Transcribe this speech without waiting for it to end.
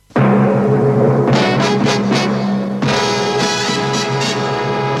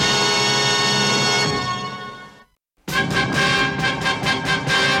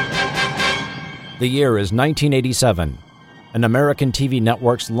The year is 1987, and American TV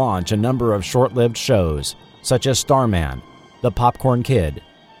networks launch a number of short-lived shows, such as Starman, The Popcorn Kid,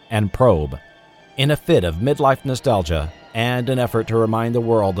 and Probe. In a fit of midlife nostalgia and an effort to remind the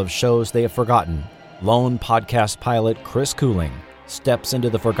world of shows they have forgotten, lone podcast pilot Chris Cooling steps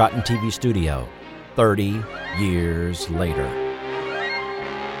into the Forgotten TV studio 30 years later.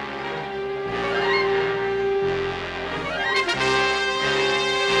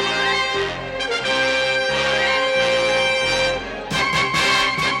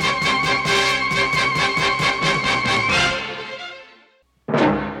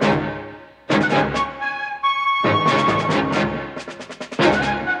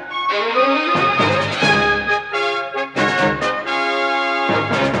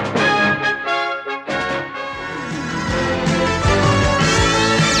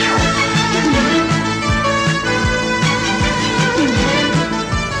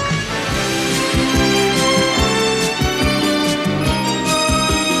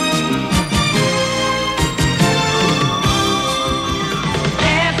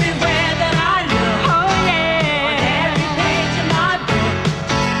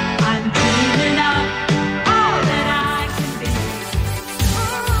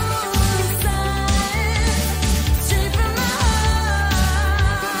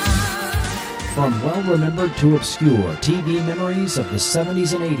 From well-remembered to obscure TV memories of the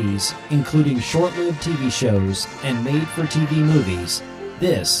 70s and 80s, including short-lived TV shows and made-for-TV movies,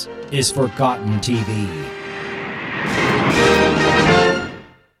 this is Forgotten TV.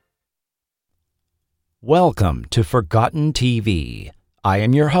 Welcome to Forgotten TV. I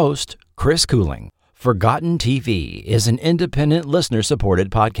am your host, Chris Cooling. Forgotten TV is an independent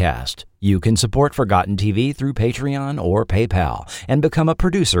listener-supported podcast. You can support Forgotten TV through Patreon or PayPal and become a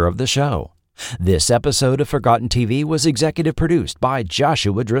producer of the show. This episode of Forgotten TV was executive produced by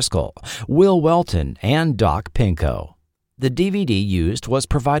Joshua Driscoll, Will Welton, and Doc Pinko. The DVD used was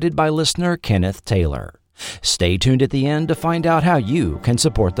provided by listener Kenneth Taylor. Stay tuned at the end to find out how you can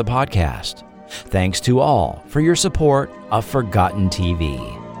support the podcast. Thanks to all for your support of Forgotten TV.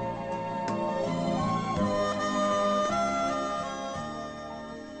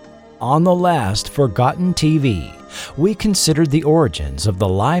 On the last Forgotten TV, we considered the origins of the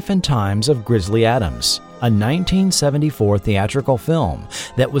life and times of Grizzly Adams, a 1974 theatrical film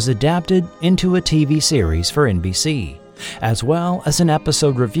that was adapted into a TV series for NBC, as well as an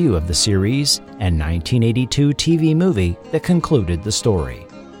episode review of the series and 1982 TV movie that concluded the story.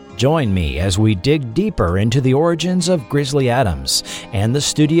 Join me as we dig deeper into the origins of Grizzly Adams and the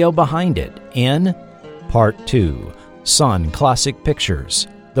studio behind it in Part 2, Sun Classic Pictures,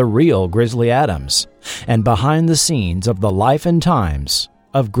 The Real Grizzly Adams, and behind the scenes of the life and times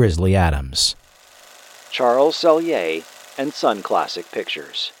of Grizzly Adams. Charles Sellier and Sun Classic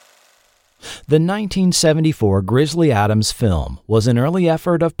Pictures. The 1974 Grizzly Adams film was an early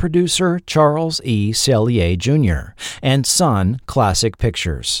effort of producer Charles E. Sellier Jr. and Sun Classic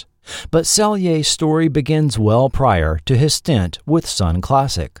Pictures. But Sellier's story begins well prior to his stint with Sun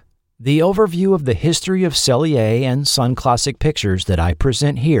Classic. The overview of the history of Sellier and Sun Classic Pictures that I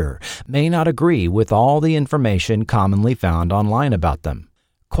present here may not agree with all the information commonly found online about them.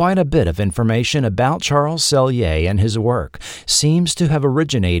 Quite a bit of information about Charles Sellier and his work seems to have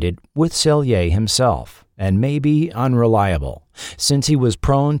originated with Sellier himself and may be unreliable, since he was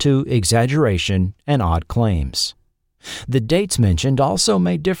prone to exaggeration and odd claims. The dates mentioned also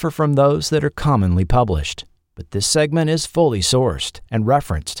may differ from those that are commonly published. But this segment is fully sourced and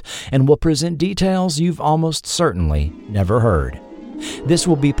referenced and will present details you've almost certainly never heard. This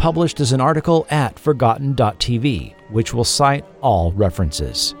will be published as an article at Forgotten.tv, which will cite all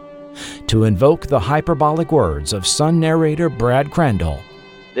references. To invoke the hyperbolic words of Sun narrator Brad Crandall,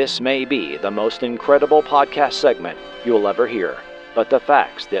 this may be the most incredible podcast segment you'll ever hear, but the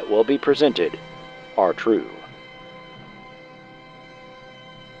facts that will be presented are true.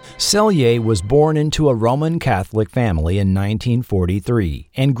 Sellier was born into a Roman Catholic family in 1943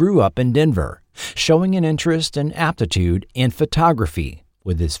 and grew up in Denver, showing an interest and aptitude in photography,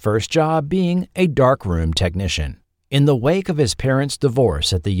 with his first job being a darkroom technician. In the wake of his parents'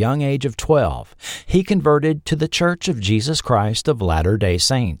 divorce at the young age of 12, he converted to the Church of Jesus Christ of Latter-day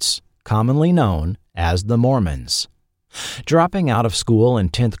Saints, commonly known as the Mormons. Dropping out of school in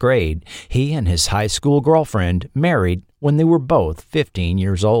 10th grade, he and his high school girlfriend married when they were both 15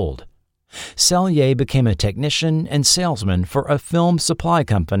 years old. Sellier became a technician and salesman for a film supply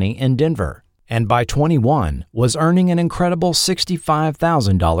company in Denver, and by 21 was earning an incredible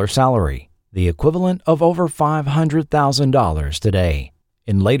 $65,000 salary, the equivalent of over $500,000 today.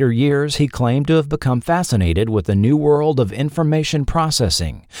 In later years, he claimed to have become fascinated with the new world of information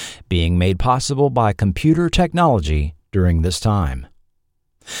processing, being made possible by computer technology during this time.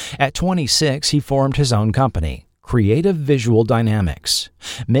 At 26, he formed his own company, Creative Visual Dynamics,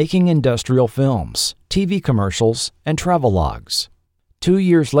 making industrial films, TV commercials, and travelogues. 2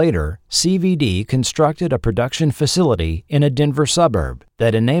 years later, CVD constructed a production facility in a Denver suburb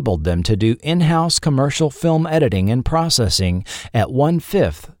that enabled them to do in-house commercial film editing and processing at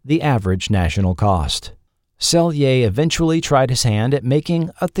 1/5 the average national cost. Sellier eventually tried his hand at making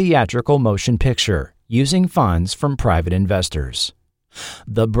a theatrical motion picture using funds from private investors.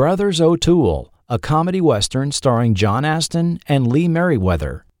 The Brothers O'Toole, a comedy western starring John Astin and Lee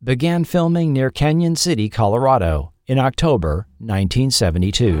Merriweather, began filming near Canyon City, Colorado, in October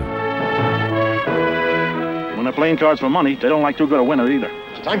 1972. When they're playing cards for money, they don't like too good a winner either.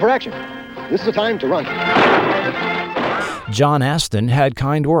 It's time for action. This is the time to run. John Astin had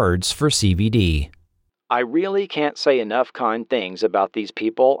kind words for CVD. "I really can't say enough kind things about these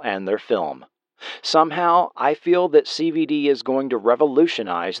people and their film. Somehow, I feel that CVD is going to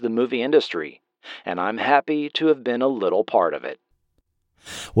revolutionize the movie industry, and I'm happy to have been a little part of it."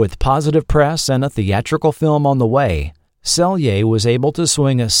 With positive press and a theatrical film on the way, Sellier was able to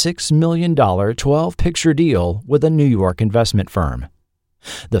swing a $6 million 12-picture deal with a New York investment firm.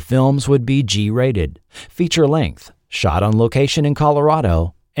 The films would be G-rated, feature-length, shot on location in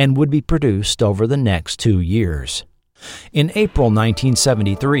Colorado, and would be produced over the next 2 years. In April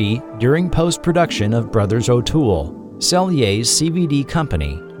 1973, during post-production of Brothers O'Toole, Sellier's CVD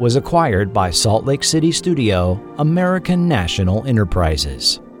company was acquired by Salt Lake City studio American National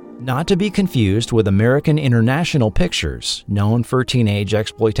Enterprises. Not to be confused with American International Pictures, known for teenage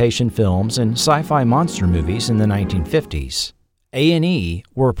exploitation films and sci-fi monster movies in the 1950s. A&E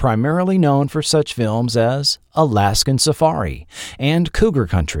were primarily known for such films as Alaskan Safari and Cougar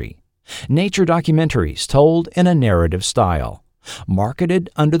Country, nature documentaries told in a narrative style,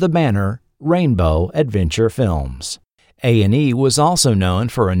 marketed under the banner Rainbow Adventure Films. A&E was also known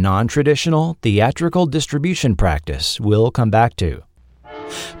for a non-traditional theatrical distribution practice we'll come back to.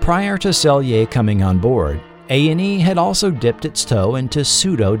 Prior to Sellier coming on board, A&E had also dipped its toe into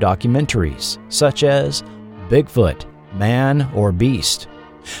pseudo-documentaries, such as Bigfoot, Man or Beast,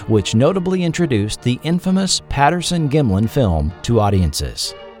 which notably introduced the infamous Patterson-Gimlin film to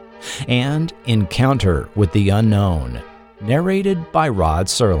audiences, and Encounter with the Unknown, narrated by Rod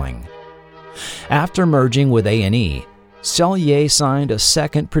Serling. After merging with A&E, Sellier signed a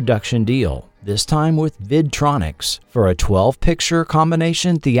second production deal, this time with Vidtronics, for a 12-picture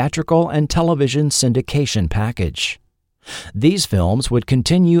combination theatrical and television syndication package. These films would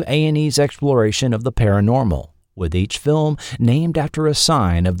continue A&E's exploration of the paranormal, with each film named after a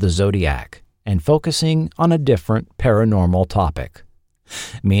sign of the zodiac and focusing on a different paranormal topic.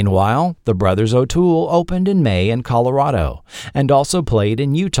 Meanwhile, the Brothers O'Toole opened in May in Colorado and also played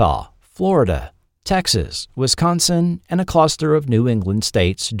in Utah, Florida, Texas, Wisconsin, and a cluster of New England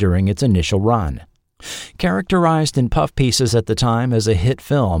states during its initial run. Characterized in puff pieces at the time as a hit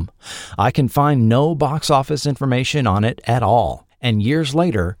film, I can find no box office information on it at all, and years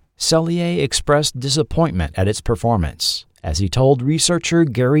later, Sellier expressed disappointment at its performance, as he told researcher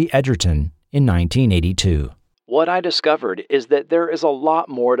Gary Edgerton in 1982. "What I discovered is that there is a lot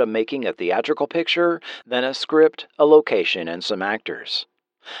more to making a theatrical picture than a script, a location, and some actors.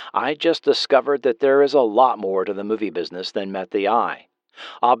 I just discovered that there is a lot more to the movie business than met the eye.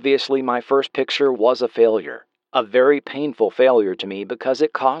 Obviously, my first picture was a failure, a very painful failure to me because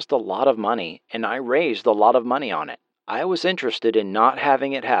it cost a lot of money and I raised a lot of money on it. I was interested in not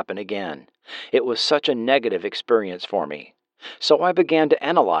having it happen again. It was such a negative experience for me. So I began to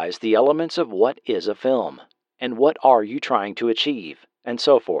analyze the elements of what is a film, and what are you trying to achieve, and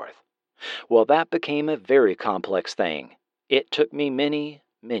so forth. Well, that became a very complex thing. It took me many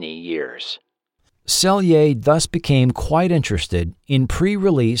years." Sellier thus became quite interested in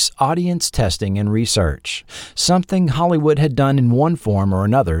pre-release audience testing and research, something Hollywood had done in one form or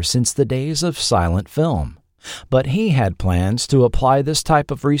another since the days of silent film. But he had plans to apply this type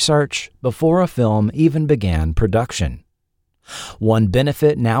of research before a film even began production. One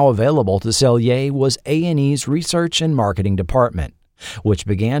benefit now available to Sellier was A&E's research and marketing department, which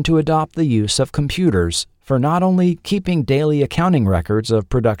began to adopt the use of computers for not only keeping daily accounting records of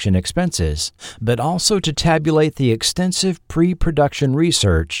production expenses, but also to tabulate the extensive pre-production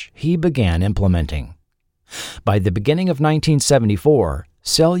research he began implementing. By the beginning of 1974,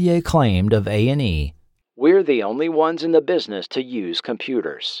 Sellier claimed of A&E, "We're the only ones in the business to use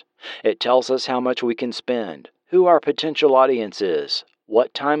computers. It tells us how much we can spend, who our potential audience is,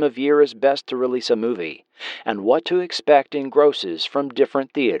 what time of year is best to release a movie, and what to expect in grosses from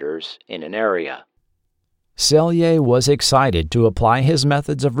different theaters in an area. Sellier was excited to apply his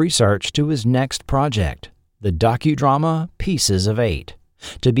methods of research to his next project, the docudrama Pieces of Eight,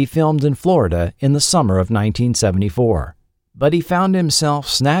 to be filmed in Florida in the summer of 1974. But he found himself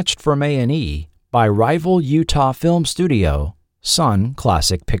snatched from A&E by rival Utah film studio Sun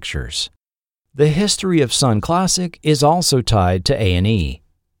Classic Pictures. The history of Sun Classic is also tied to A&E.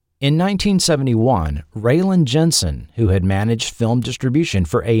 In 1971, Raylan Jensen, who had managed film distribution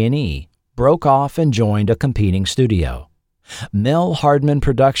for A&E, broke off and joined a competing studio. Mel Hardman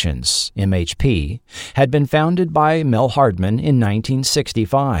Productions, MHP, had been founded by Mel Hardman in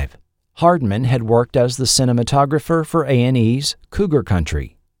 1965. Hardman had worked as the cinematographer for A&E's Cougar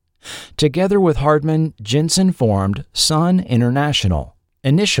Country. Together with Hardman, Jensen formed Sun International,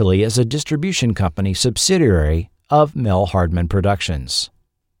 initially as a distribution company subsidiary of Mel Hardman Productions.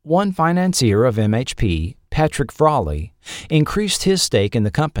 One financier of MHP, Patrick Frawley, increased his stake in the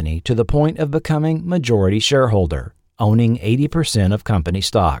company to the point of becoming majority shareholder, owning 80% of company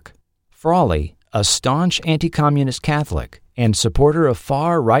stock. Frawley, a staunch anti-communist Catholic and supporter of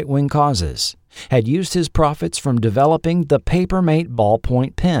far right-wing causes, had used his profits from developing the Papermate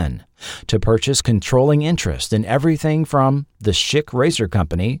ballpoint pen to purchase controlling interest in everything from the Schick Razor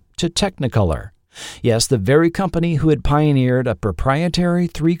Company to Technicolor. Yes, the very company who had pioneered a proprietary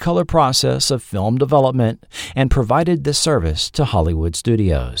three-color process of film development and provided this service to Hollywood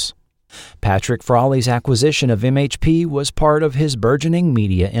studios. Patrick Frawley's acquisition of MHP was part of his burgeoning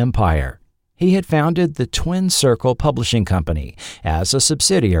media empire. He had founded the Twin Circle Publishing Company as a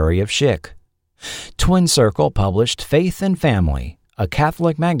subsidiary of Schick. Twin Circle published Faith and Family, a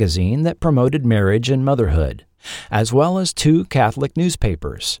Catholic magazine that promoted marriage and motherhood, as well as 2 Catholic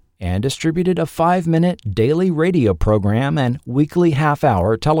newspapers, and distributed a 5-minute daily radio program and weekly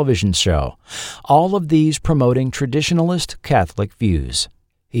half-hour television show, all of these promoting traditionalist Catholic views.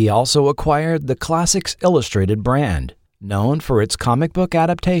 He also acquired the Classics Illustrated brand, known for its comic book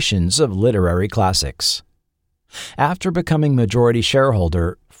adaptations of literary classics. After becoming majority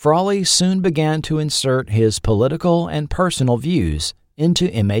shareholder, Frawley soon began to insert his political and personal views into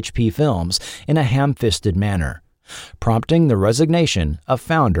MHP Films in a ham-fisted manner, prompting the resignation of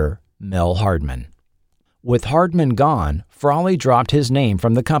founder Mel Hardman. With Hardman gone, Frawley dropped his name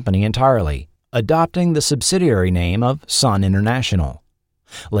from the company entirely, adopting the subsidiary name of Sun International.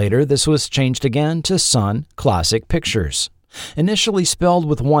 Later, this was changed again to Sun Classic Pictures, initially spelled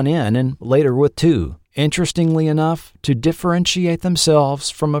with 1 N and later with 2, interestingly enough, to differentiate themselves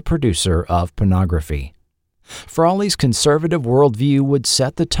from a producer of pornography. Frawley's conservative worldview would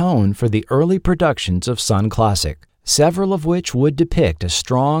set the tone for the early productions of Sun Classic, several of which would depict a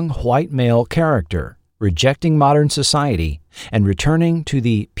strong white male character, rejecting modern society and returning to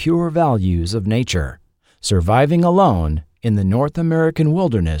the pure values of nature, surviving alone in the North American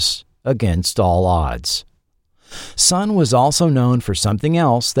wilderness against all odds. Sun was also known for something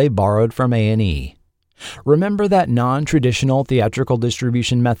else they borrowed from A&E. Remember that non-traditional theatrical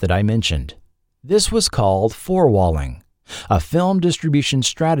distribution method I mentioned? This was called four-walling, a film distribution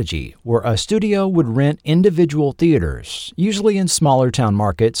strategy where a studio would rent individual theaters, usually in smaller town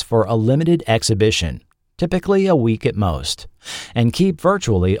markets, for a limited exhibition, typically a week at most, and keep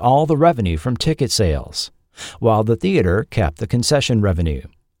virtually all the revenue from ticket sales, while the theater kept the concession revenue,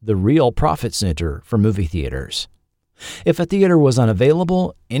 the real profit center for movie theaters. If a theater was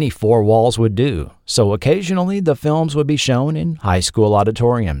unavailable, any 4 walls would do, so occasionally the films would be shown in high school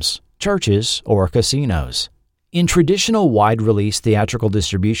auditoriums, churches, or casinos. In traditional wide-release theatrical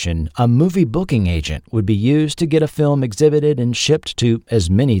distribution, a movie booking agent would be used to get a film exhibited and shipped to as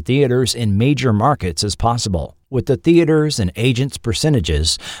many theaters in major markets as possible, with the theaters and agents'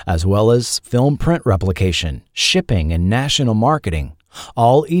 percentages, as well as film print replication, shipping, and national marketing,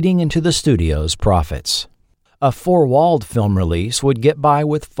 all eating into the studio's profits. A four-walled film release would get by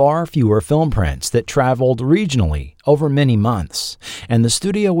with far fewer film prints that traveled regionally over many months, and the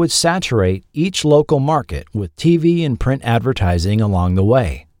studio would saturate each local market with TV and print advertising along the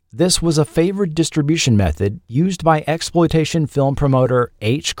way. This was a favored distribution method used by exploitation film promoter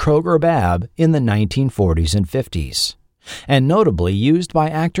H. Kroger Babb in the 1940s and 50s, and notably used by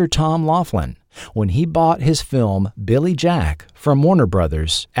actor Tom Laughlin when he bought his film Billy Jack from Warner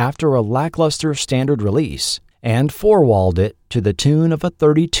Brothers after a lackluster standard release and four-walled it to the tune of a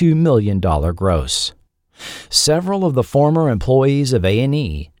 $32 million gross. Several of the former employees of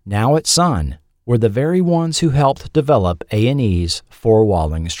A&E, now at Sun, were the very ones who helped develop A&E's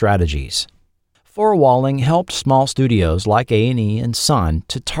four-walling strategies. Four-walling helped small studios like A&E and Sun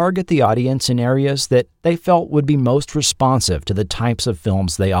to target the audience in areas that they felt would be most responsive to the types of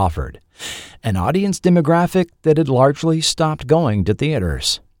films they offered, an audience demographic that had largely stopped going to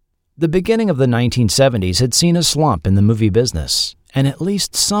theaters. The beginning of the 1970s had seen a slump in the movie business, and at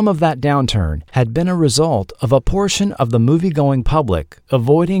least some of that downturn had been a result of a portion of the movie-going public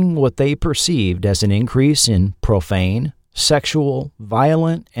avoiding what they perceived as an increase in profane, sexual,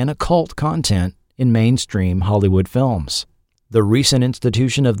 violent, and occult content in mainstream Hollywood films. The recent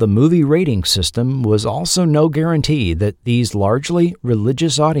institution of the movie rating system was also no guarantee that these largely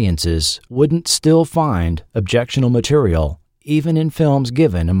religious audiences wouldn't still find objectionable material even in films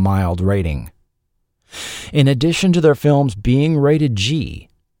given a mild rating. In addition to their films being rated G,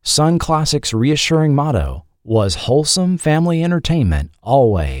 Sun Classics' reassuring motto was wholesome family entertainment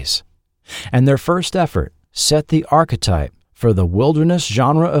always, and their first effort set the archetype for the wilderness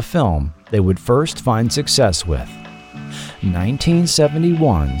genre of film they would first find success with,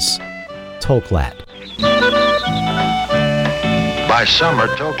 1971's Toklat. By summer,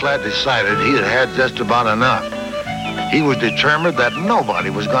 Toklat decided he had had just about enough. He was determined that nobody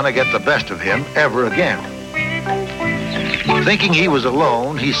was going to get the best of him ever again. Thinking he was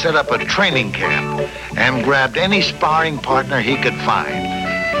alone, he set up a training camp and grabbed any sparring partner he could find.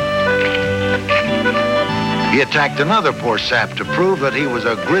 He attacked another poor sap to prove that he was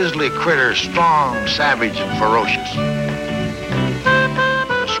a grizzly critter, strong, savage, and ferocious.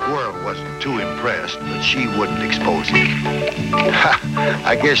 The squirrel wasn't too impressed, but she wouldn't expose him.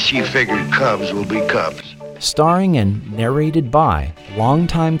 I guess she figured cubs will be cubs. Starring and narrated by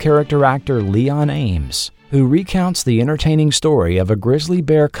longtime character actor Leon Ames, who recounts the entertaining story of a grizzly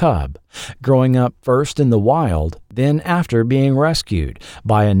bear cub growing up first in the wild, then after being rescued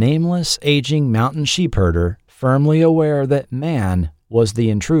by a nameless, aging mountain sheep herder firmly aware that man was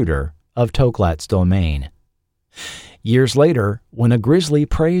the intruder of Toklat's domain. Years later, when a grizzly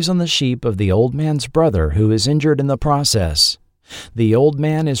preys on the sheep of the old man's brother who is injured in the process, the old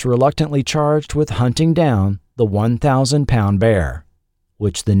man is reluctantly charged with hunting down the 1,000-pound bear,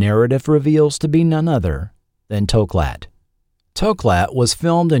 which the narrative reveals to be none other than Toklat. Toklat was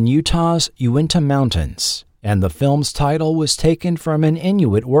filmed in Utah's Uinta Mountains, and the film's title was taken from an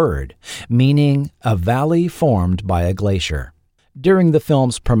Inuit word, meaning a valley formed by a glacier. During the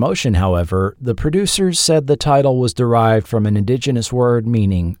film's promotion, however, the producers said the title was derived from an indigenous word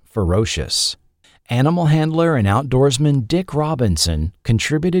meaning ferocious. Animal handler and outdoorsman Dick Robinson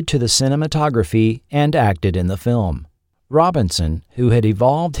contributed to the cinematography and acted in the film. Robinson, who had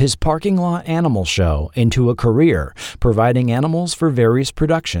evolved his parking lot animal show into a career providing animals for various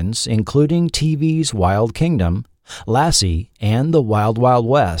productions, including TV's Wild Kingdom, Lassie, and The Wild Wild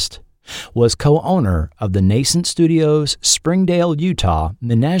West, was co-owner of the nascent studio's Springdale, Utah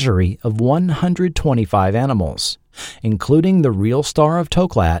menagerie of 125 animals, including the real star of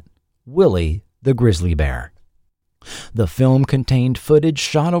Toklat, Willie the grizzly bear. The film contained footage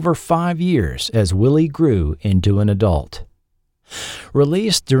shot over 5 years as Willie grew into an adult.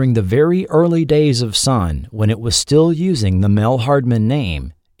 Released during the very early days of Sun, when it was still using the Mel Hardman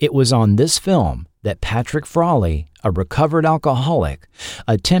name, it was on this film that Patrick Frawley, a recovered alcoholic,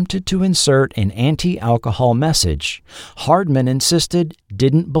 attempted to insert an anti-alcohol message Hardman insisted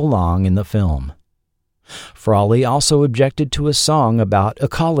didn't belong in the film. Frawley also objected to a song about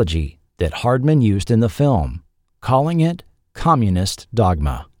ecology that Hardman used in the film, calling it communist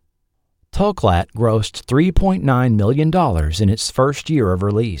dogma. Toklat grossed $3.9 million in its first year of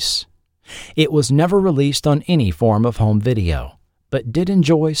release. It was never released on any form of home video, but did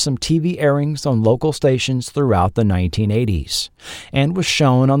enjoy some TV airings on local stations throughout the 1980s, and was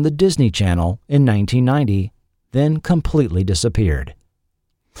shown on the Disney Channel in 1990, then completely disappeared.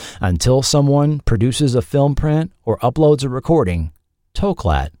 Until someone produces a film print or uploads a recording,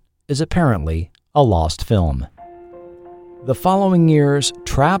 Toklat is apparently a lost film. The following year's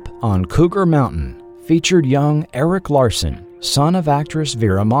Trap on Cougar Mountain featured young Eric Larson, son of actress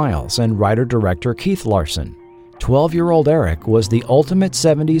Vera Miles and writer-director Keith Larson. 12-year-old Eric was the ultimate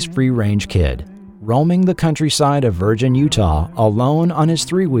 70s free-range kid, roaming the countryside of Virgin, Utah, alone on his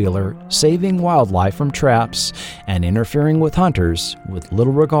three-wheeler, saving wildlife from traps and interfering with hunters with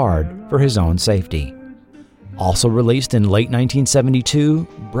little regard for his own safety. Also released in late 1972,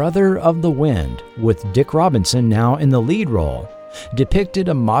 Brother of the Wind, with Dick Robinson now in the lead role, depicted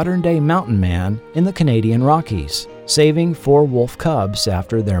a modern-day mountain man in the Canadian Rockies, saving 4 wolf cubs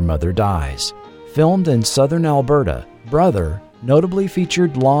after their mother dies. Filmed in southern Alberta, Brother notably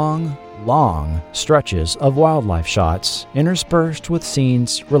featured long stretches of wildlife shots interspersed with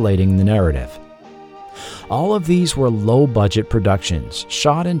scenes relating the narrative. All of these were low-budget productions,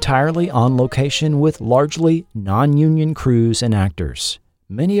 shot entirely on location with largely non-union crews and actors,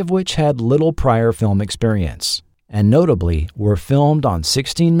 many of which had little prior film experience, and notably were filmed on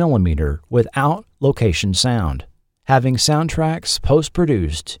 16mm without location sound, having soundtracks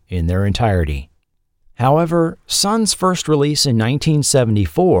post-produced in their entirety. However, Sun's first release in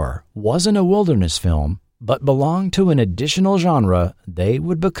 1974 wasn't a wilderness film, but belonged to an additional genre they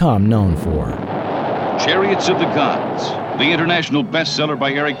would become known for. Chariots of the Gods, the international bestseller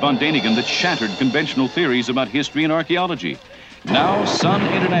by Erich von Däniken that shattered conventional theories about history and archaeology. Now, Sun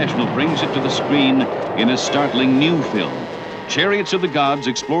International brings it to the screen in a startling new film. Chariots of the Gods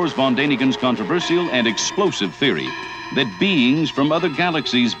explores von Däniken's controversial and explosive theory that beings from other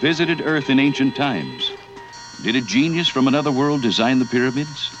galaxies visited Earth in ancient times. Did a genius from another world design the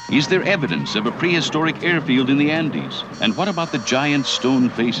pyramids? Is there evidence of a prehistoric airfield in the Andes? And what about the giant stone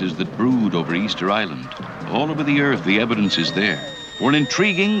faces that brood over Easter Island? All over the Earth, the evidence is there. For an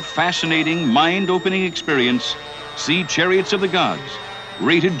intriguing, fascinating, mind-opening experience, see Chariots of the Gods,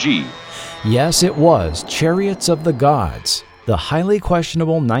 rated G. Yes, it was Chariots of the Gods, the highly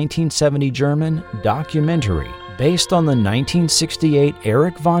questionable 1970 German documentary based on the 1968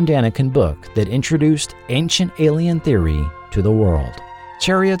 Erich von Däniken book that introduced ancient alien theory to the world.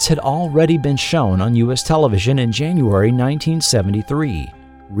 Chariots had already been shown on U.S. television in January 1973,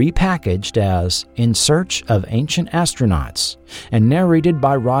 repackaged as In Search of Ancient Astronauts and narrated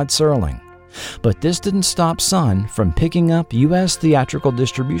by Rod Serling. But this didn't stop Sun from picking up U.S. theatrical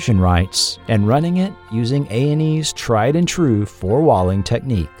distribution rights and running it using A&E's tried-and-true four-walling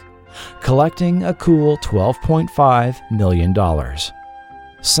technique, collecting a cool $12.5 million.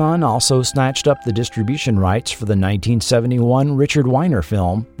 Sun also snatched up the distribution rights for the 1971 Richard Weiner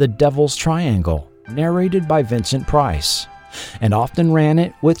film The Devil's Triangle, narrated by Vincent Price, and often ran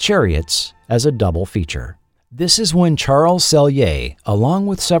it with Chariots as a double feature. This is when Charles Sellier, along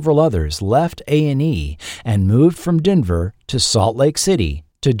with several others, left A&E and moved from Denver to Salt Lake City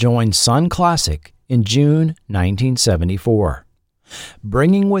to join Sun Classic in June 1974.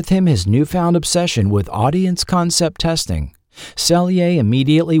 Bringing with him his newfound obsession with audience concept testing, Sellier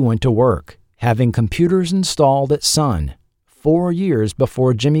immediately went to work, having computers installed at Sun 4 years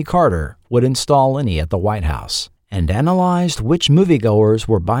before Jimmy Carter would install any at the White House, and analyzed which moviegoers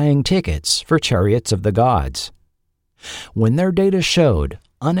were buying tickets for Chariots of the Gods. When their data showed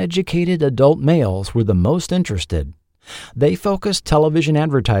uneducated adult males were the most interested, they focused television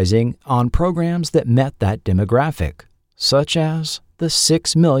advertising on programs that met that demographic, such as The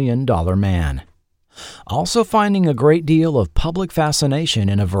 $6 Million Man. Also finding a great deal of public fascination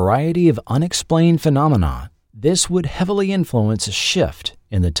in a variety of unexplained phenomena, this would heavily influence a shift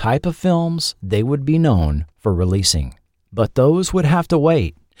in the type of films they would be known for releasing. But those would have to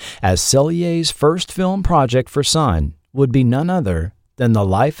wait, as Sellier's first film project for Sun would be none other than The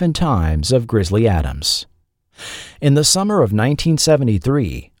Life and Times of Grizzly Adams. In the summer of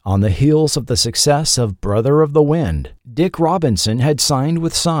 1973, on the heels of the success of Brother of the Wind, Dick Robinson had signed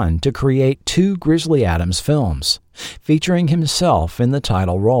with Sun to create 2 Grizzly Adams films, featuring himself in the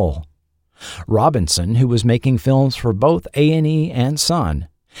title role. Robinson, who was making films for both A&E and Sun,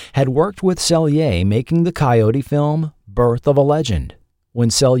 had worked with Sellier making the Coyote film Birth of a Legend, when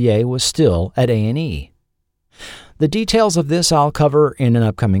Sellier was still at A&E. The details of this I'll cover in an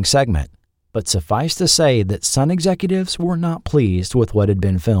upcoming segment, but suffice to say that Sun executives were not pleased with what had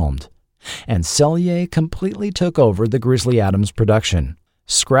been filmed, and Sellier completely took over the Grizzly Adams production,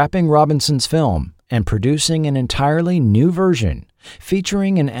 scrapping Robinson's film and producing an entirely new version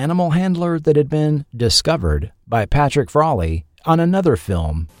featuring an animal handler that had been discovered by Patrick Frawley on another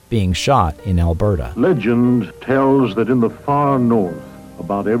film being shot in Alberta. Legend tells that in the far north,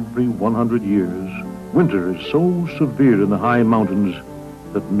 about every 100 years, winter is so severe in the high mountains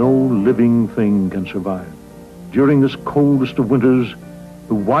that no living thing can survive. During this coldest of winters,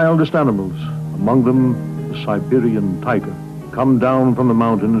 the wildest animals, among them the Siberian tiger, come down from the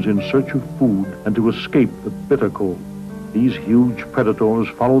mountains in search of food and to escape the bitter cold. These huge predators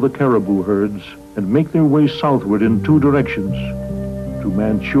follow the caribou herds and make their way southward in 2 directions, to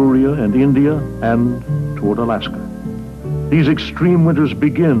Manchuria and India and toward Alaska. These extreme winters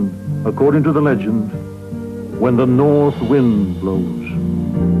begin, according to the legend, when the north wind blows.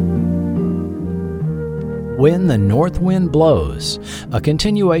 When the North Wind Blows, a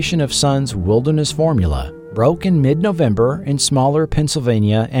continuation of Sun's wilderness formula, broke in mid-November in smaller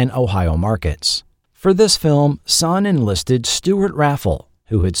Pennsylvania and Ohio markets. For this film, Sun enlisted Stuart Raffle,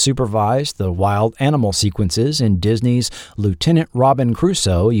 who had supervised the wild animal sequences in Disney's Lieutenant Robin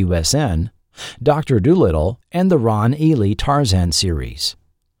Crusoe, USN, Dr. Dolittle, and the Ron Ely Tarzan series.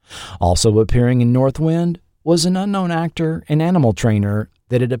 Also appearing in Northwind was an unknown actor and animal trainer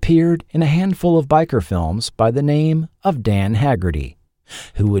that had appeared in a handful of biker films by the name of Dan Haggerty,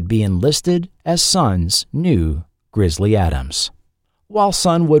 who would be enlisted as Sun's new Grizzly Adams. While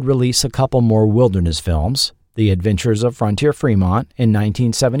Sun would release a couple more wilderness films, The Adventures of Frontier Fremont in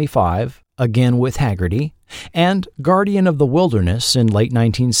 1975, again with Haggerty, and Guardian of the Wilderness in late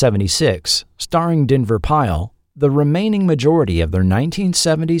 1976, starring Denver Pyle, the remaining majority of their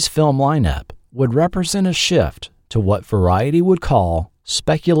 1970s film lineup would represent a shift to what Variety would call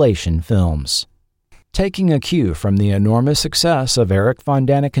speculation films. Taking a cue from the enormous success of Erich von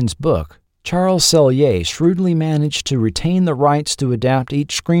Daniken's book, Charles Sellier shrewdly managed to retain the rights to adapt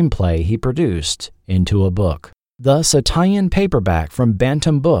each screenplay he produced into a book. Thus, a tie-in paperback from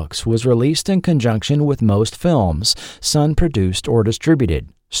Bantam Books was released in conjunction with most films Sun produced or distributed,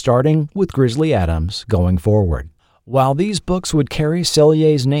 starting with Grizzly Adams going forward. While these books would carry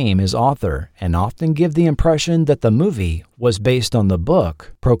Sellier's name as author and often give the impression that the movie was based on the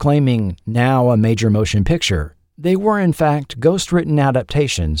book, proclaiming now a major motion picture, they were in fact ghost-written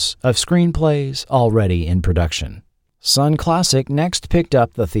adaptations of screenplays already in production. Sun Classic next picked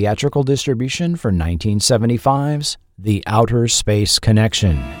up the theatrical distribution for 1975's The Outer Space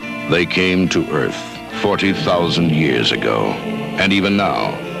Connection. They came to Earth 40,000 years ago, and even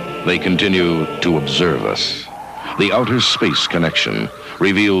now, they continue to observe us. The Outer Space Connection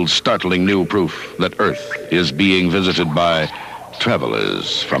revealed startling new proof that Earth is being visited by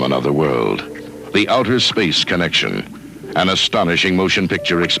travelers from another world. The Outer Space Connection, an astonishing motion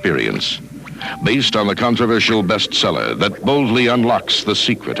picture experience, based on the controversial bestseller that boldly unlocks the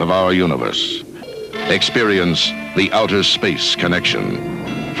secret of our universe. Experience The Outer Space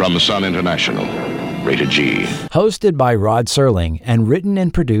Connection from Sun International. Rated G. Hosted by Rod Serling and written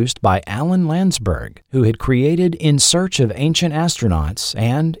and produced by Alan Landsberg, who had created In Search of Ancient Astronauts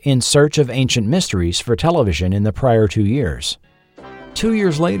and In Search of Ancient Mysteries for television in the prior 2 years. 2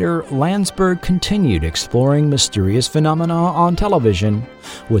 years later, Landsberg continued exploring mysterious phenomena on television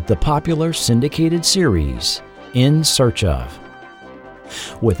with the popular syndicated series In Search Of.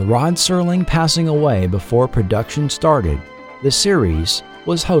 With Rod Serling passing away before production started, the series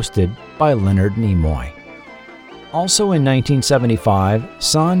was hosted by Leonard Nimoy. Also in 1975,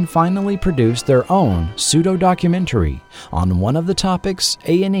 Sun finally produced their own pseudo-documentary on one of the topics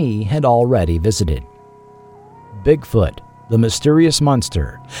A&E had already visited. Bigfoot, the Mysterious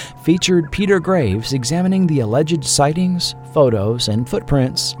Monster, featured Peter Graves examining the alleged sightings, photos, and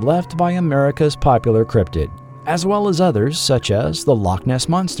footprints left by America's popular cryptid, as well as others such as the Loch Ness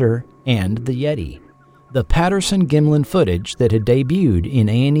Monster and the Yeti. The Patterson-Gimlin footage that had debuted in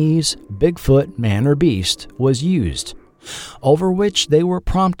A&E's Bigfoot, Man or Beast was used, over which they were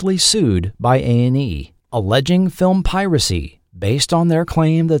promptly sued by A&E, alleging film piracy based on their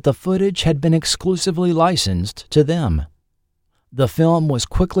claim that the footage had been exclusively licensed to them. The film was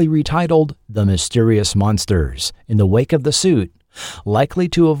quickly retitled The Mysterious Monsters in the wake of the suit, likely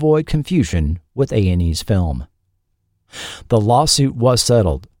to avoid confusion with A&E's film. The lawsuit was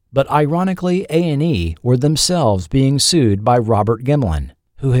settled, but ironically, A&E were themselves being sued by Robert Gimlin,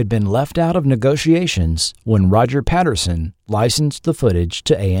 who had been left out of negotiations when Roger Patterson licensed the footage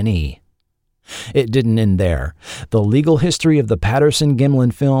to A&E. It didn't end there. The legal history of the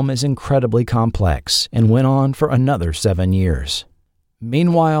Patterson-Gimlin film is incredibly complex and went on for another 7 years.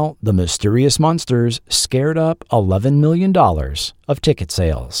 Meanwhile, The Mysterious Monsters scared up $11 million of ticket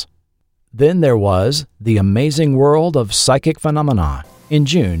sales. Then there was The Amazing World of Psychic Phenomena in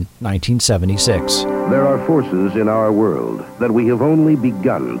June 1976. There are forces in our world that we have only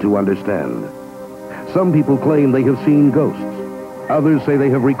begun to understand. Some people claim they have seen ghosts. Others say they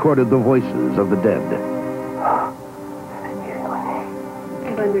have recorded the voices of the dead.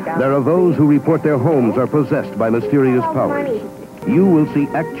 There are those who report their homes are possessed by mysterious powers. You will see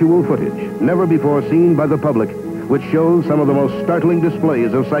actual footage, never before seen by the public, which shows some of the most startling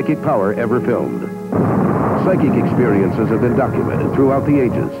displays of psychic power ever filmed. Psychic experiences have been documented throughout the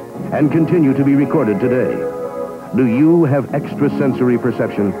ages and continue to be recorded today. Do you have extrasensory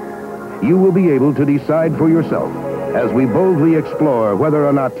perception? You will be able to decide for yourself as we boldly explore whether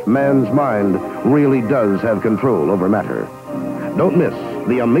or not man's mind really does have control over matter. Don't miss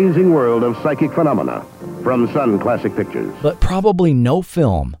The Amazing World of Psychic Phenomena from Sun Classic Pictures. But probably no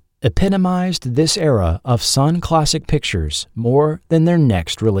film epitomized this era of Sun Classic Pictures more than their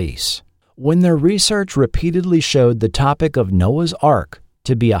next release. When their research repeatedly showed the topic of Noah's Ark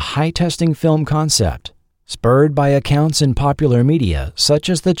to be a high-testing film concept, spurred by accounts in popular media such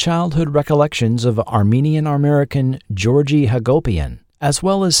as the childhood recollections of Armenian-American Georgy Hagopian, as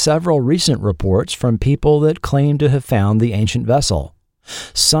well as several recent reports from people that claim to have found the ancient vessel,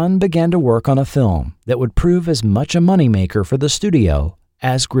 Sun began to work on a film that would prove as much a moneymaker for the studio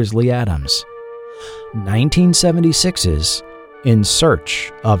as Grizzly Adams. 1976's In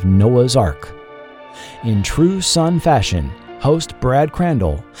Search of Noah's Ark. In true Sun fashion, host Brad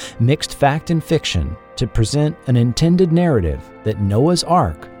Crandall mixed fact and fiction to present an intended narrative that Noah's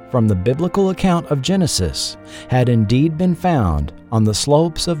Ark, from the biblical account of Genesis, had indeed been found on the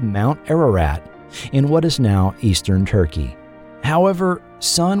slopes of Mount Ararat in what is now eastern Turkey. However,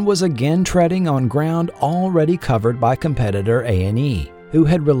 Sun was again treading on ground already covered by competitor A&E, who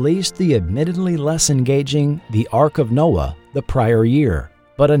had released the admittedly less engaging The Ark of Noah the prior year,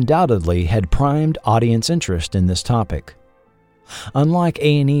 but undoubtedly had primed audience interest in this topic. Unlike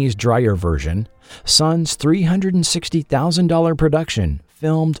A&E's drier version, Sun's $360,000 production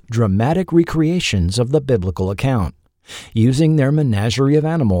filmed dramatic recreations of the biblical account, using their menagerie of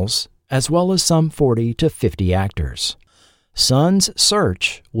animals, as well as some 40 to 50 actors. Sun's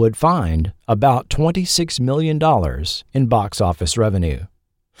Search would find about $26 million in box office revenue.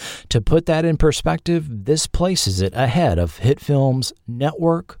 To put that in perspective, this places it ahead of hit films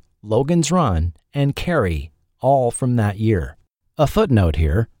Network, Logan's Run, and Carrie, all from that year. A footnote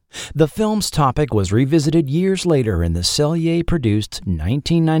here, the film's topic was revisited years later in the Sellier-produced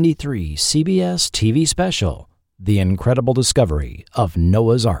 1993 CBS TV special, The Incredible Discovery of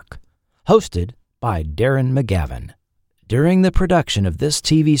Noah's Ark, hosted by Darren McGavin. During the production of this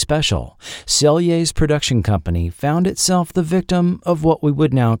TV special, Sellier's production company found itself the victim of what we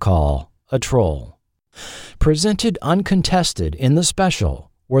would now call a troll. Presented uncontested in the special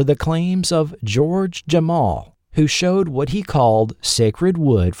were the claims of George Jamal, who showed what he called sacred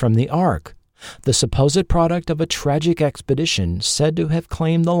wood from the Ark, the supposed product of a tragic expedition said to have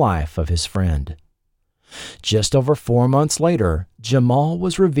claimed the life of his friend. Just over 4 months later, Jamal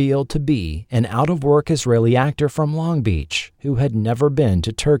was revealed to be an out-of-work Israeli actor from Long Beach who had never been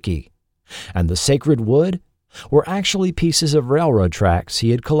to Turkey, and the sacred wood were actually pieces of railroad tracks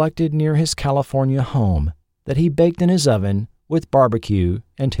he had collected near his California home that he baked in his oven with barbecue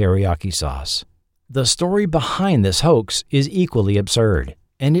and teriyaki sauce. The story behind this hoax is equally absurd,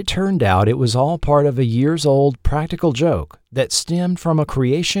 and it turned out it was all part of a years-old practical joke that stemmed from a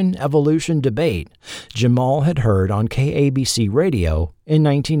creation-evolution debate Jamal had heard on KABC radio in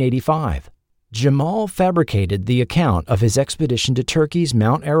 1985. Jamal fabricated the account of his expedition to Turkey's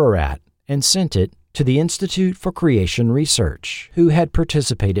Mount Ararat and sent it to the Institute for Creation Research, who had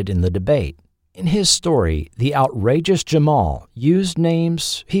participated in the debate. In his story, the outrageous Jamal used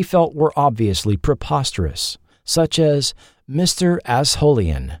names he felt were obviously preposterous, such as Mr.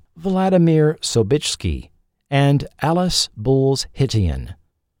 Asholian, Vladimir Sobitsky, and Alice Bulls-Hittian.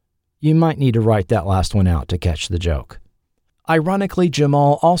 You might need to write that last one out to catch the joke. Ironically,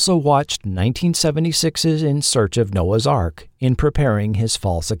 Jamal also watched 1976's In Search of Noah's Ark in preparing his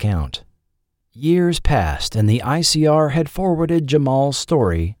false account. Years passed, and the ICR had forwarded Jamal's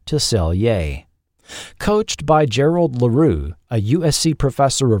story to Sellier. Coached by Gerald LaRue, a USC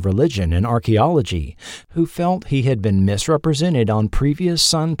professor of religion and archaeology, who felt he had been misrepresented on previous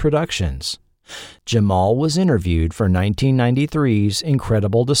Sun productions, Jamal was interviewed for 1993's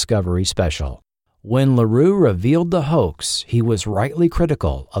Incredible Discovery special. When LaRue revealed the hoax, he was rightly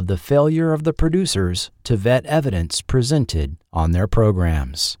critical of the failure of the producers to vet evidence presented on their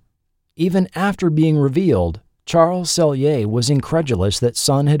programs. Even after being revealed, Charles Sellier was incredulous that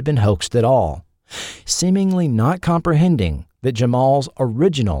Sun had been hoaxed at all, seemingly not comprehending that Jamal's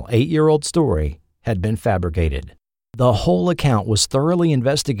original 8-year-old story had been fabricated. The whole account was thoroughly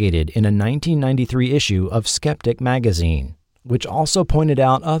investigated in a 1993 issue of Skeptic magazine, which also pointed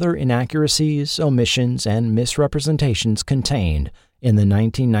out other inaccuracies, omissions, and misrepresentations contained in the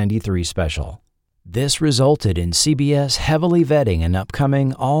 1993 special. This resulted in CBS heavily vetting an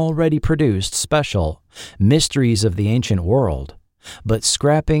upcoming, already produced special, Mysteries of the Ancient World, but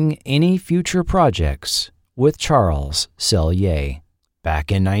scrapping any future projects with Charles Sellier.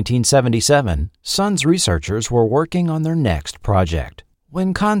 Back in 1977, Sun's researchers were working on their next project,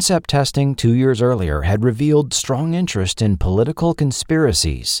 when concept testing 2 years earlier had revealed strong interest in political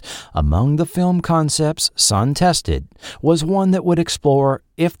conspiracies. Among the film concepts Sun tested was one that would explore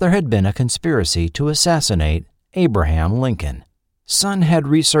if there had been a conspiracy to assassinate Abraham Lincoln. Sun had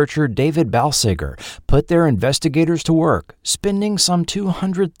researcher David Balsiger put their investigators to work, spending some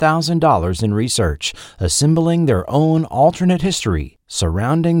 $200,000 in research, assembling their own alternate history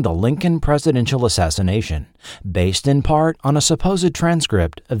surrounding the Lincoln presidential assassination, based in part on a supposed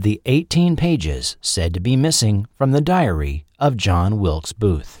transcript of the 18 pages said to be missing from the diary of John Wilkes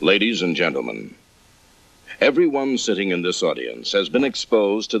Booth. Ladies and gentlemen, everyone sitting in this audience has been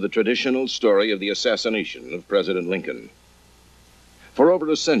exposed to the traditional story of the assassination of President Lincoln. For over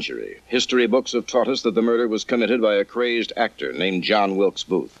a century, history books have taught us that the murder was committed by a crazed actor named John Wilkes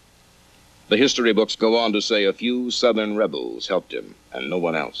Booth. The history books go on to say a few Southern rebels helped him, and no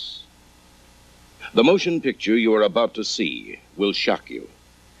one else. The motion picture you are about to see will shock you,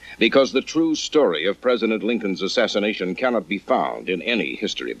 because the true story of President Lincoln's assassination cannot be found in any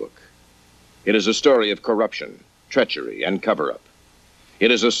history book. It is a story of corruption, treachery, and cover-up. It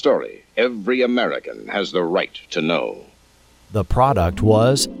is a story every American has the right to know. The product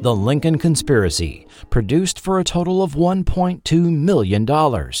was The Lincoln Conspiracy, produced for a total of $1.2 million,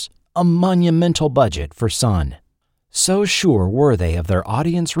 a monumental budget for Sun. So sure were they of their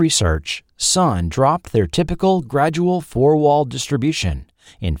audience research, Sun dropped their typical gradual four-wall distribution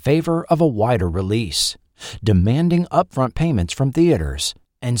in favor of a wider release, demanding upfront payments from theaters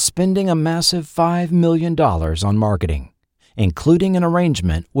and spending a massive $5 million on marketing, including an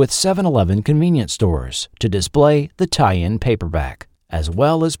arrangement with 7-Eleven convenience stores to display the tie-in paperback, as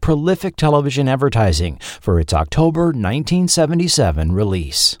well as prolific television advertising for its October 1977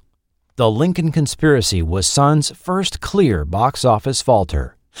 release. The Lincoln Conspiracy was Sun's first clear box office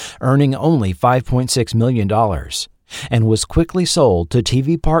falter, earning only $5.6 million, and was quickly sold to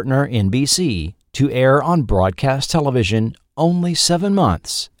TV partner NBC to air on broadcast television only 7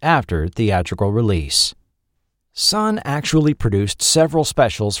 months after theatrical release. Sun actually produced several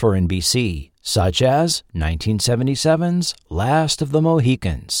specials for NBC, such as 1977's Last of the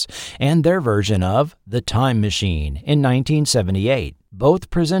Mohicans and their version of The Time Machine in 1978, both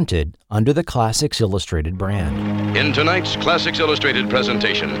presented under the Classics Illustrated brand. In tonight's Classics Illustrated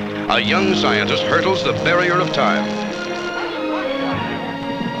presentation, a young scientist hurdles the barrier of time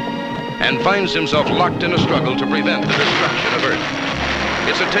and finds himself locked in a struggle to prevent the destruction of Earth.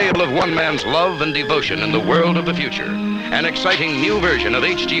 It's a tale of one man's love and devotion in the world of the future. An exciting new version of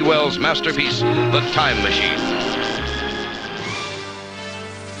H.G. Wells' masterpiece, The Time Machine.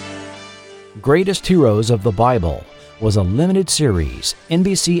 Greatest Heroes of the Bible was a limited series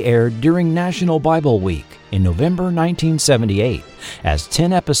NBC aired during National Bible Week in November 1978 as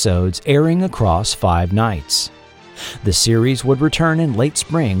 10 episodes airing across 5 nights. The series would return in late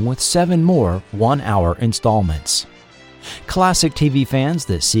spring with 7 more one-hour installments. Classic TV fans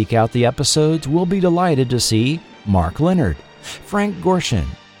that seek out the episodes will be delighted to see Mark Leonard, Frank Gorshin,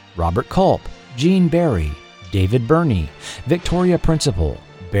 Robert Culp, Gene Barry, David Burney, Victoria Principal,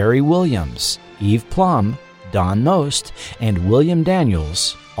 Barry Williams, Eve Plum, Don Most, and William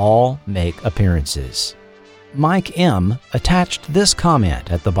Daniels all make appearances. Mike M. attached this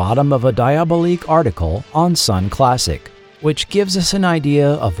comment at the bottom of a Diabolique article on Sun Classic, which gives us an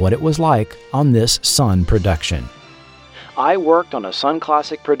idea of what it was like on this Sun production. I worked on a Sun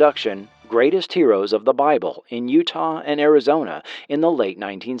Classic production, Greatest Heroes of the Bible, in Utah and Arizona in the late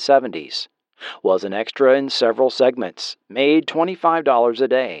 1970s. Was an extra in several segments, made $25 a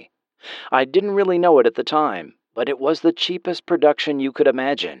day. I didn't really know it at the time, but it was the cheapest production you could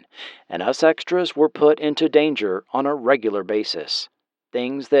imagine, and us extras were put into danger on a regular basis.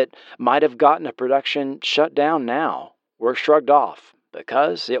 Things that might have gotten a production shut down now were shrugged off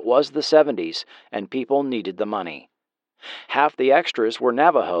because it was the 70s and people needed the money. Half the extras were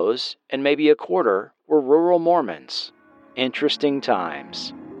Navajos, and maybe a quarter were rural Mormons. Interesting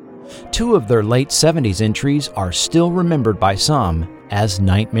times. 2 of their late 70s entries are still remembered by some as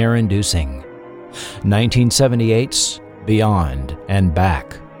nightmare-inducing. 1978's Beyond and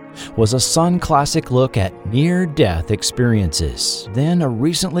Back was a Sun Classic look at near-death experiences, then a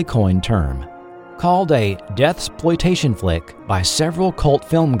recently coined term. Called a deathsploitation flick by several cult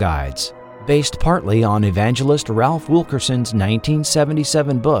film guides, based partly on evangelist Ralph Wilkerson's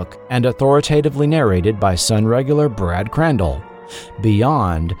 1977 book and authoritatively narrated by Sun regular Brad Crandall,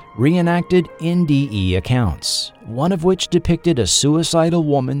 Beyond reenacted NDE accounts, one of which depicted a suicidal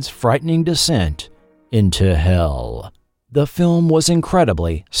woman's frightening descent into hell. The film was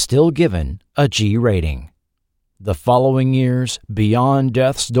incredibly still given a G rating. The following year's Beyond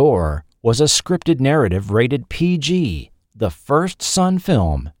Death's Door was a scripted narrative rated PG, the first Sun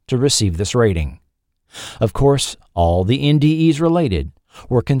film to receive this rating. Of course, all the NDEs related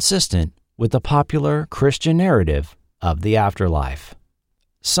were consistent with the popular Christian narrative of the afterlife.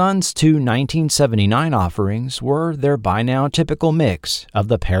 Sun's 2 1979 offerings were their by now typical mix of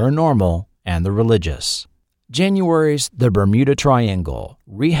the paranormal and the religious. January's The Bermuda Triangle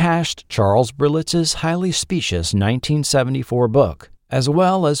rehashed Charles Berlitz's highly specious 1974 book, as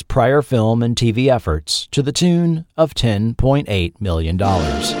well as prior film and TV efforts to the tune of $10.8 million.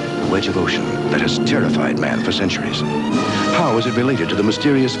 The wedge of ocean that has terrified man for centuries. How is it related to the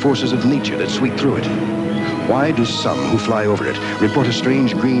mysterious forces of nature that sweep through it? Why do some who fly over it report a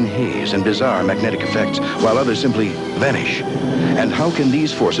strange green haze and bizarre magnetic effects, while others simply vanish? And how can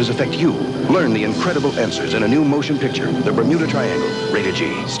these forces affect you? Learn the incredible answers in a new motion picture, The Bermuda Triangle, rated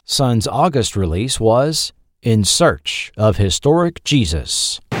G. Sun's August release was In Search of Historic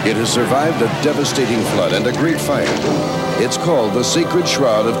Jesus. It has survived a devastating flood and a great fire. It's called the Sacred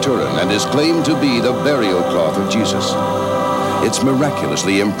Shroud of Turin and is claimed to be the burial cloth of Jesus. It's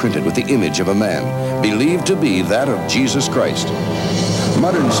miraculously imprinted with the image of a man, believed to be that of Jesus Christ.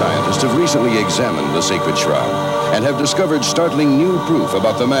 Modern scientists have recently examined the Sacred Shroud and have discovered startling new proof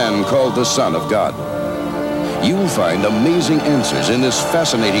about the man called the Son of God. You'll find amazing answers in this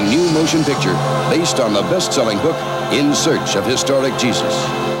fascinating new motion picture based on the best-selling book, In Search of Historic Jesus.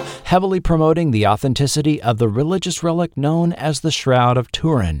 Heavily promoting the authenticity of the religious relic known as the Shroud of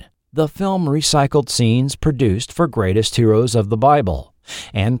Turin, the film recycled scenes produced for greatest heroes of the Bible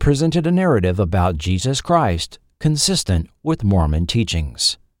and presented a narrative about Jesus Christ consistent with Mormon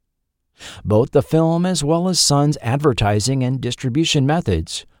teachings. Both the film as well as Sun's advertising and distribution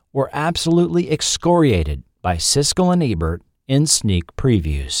methods were absolutely excoriated by Siskel and Ebert in sneak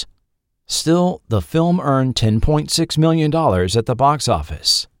previews. Still, the film earned $10.6 million at the box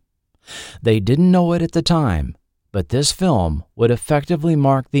office. They didn't know it at the time, but this film would effectively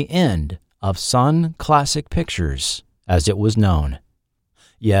mark the end of Sun Classic Pictures, as it was known.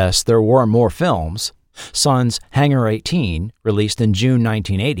 Yes, there were more films. Sun's Hangar 18, released in June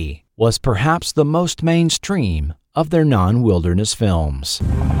 1980, was perhaps the most mainstream of their non-wilderness films.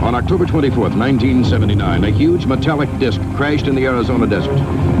 On October 24th, 1979, a huge metallic disc crashed in the Arizona desert.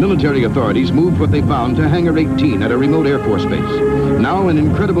 Military authorities moved what they found to Hangar 18 at a remote Air Force base. Now an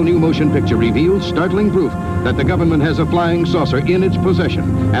incredible new motion picture reveals startling proof that the government has a flying saucer in its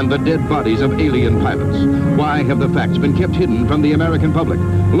possession and the dead bodies of alien pilots. Why have the facts been kept hidden from the American public?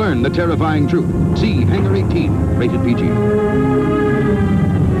 Learn the terrifying truth. See Hangar 18, rated PG.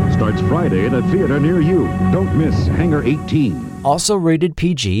 Starts Friday at a theater near you. Don't miss Hangar 18. Also rated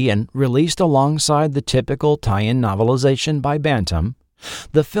PG and released alongside the typical tie-in novelization by Bantam,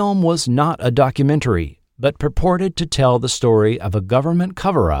 the film was not a documentary, but purported to tell the story of a government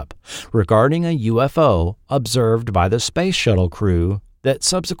cover-up regarding a UFO observed by the space shuttle crew that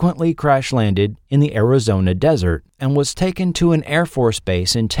subsequently crash-landed in the Arizona desert and was taken to an Air Force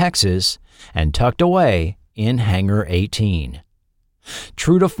base in Texas and tucked away in Hangar 18.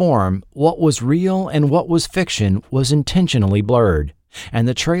 True to form, what was real and what was fiction was intentionally blurred, and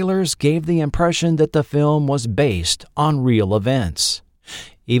the trailers gave the impression that the film was based on real events,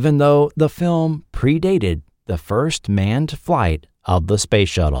 even though the film predated the first manned flight of the space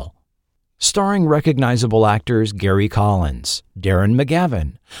shuttle. Starring recognizable actors Gary Collins, Darren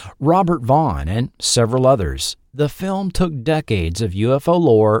McGavin, Robert Vaughn, and several others, the film took decades of UFO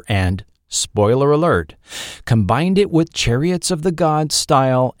lore and, spoiler alert, combined it with Chariots of the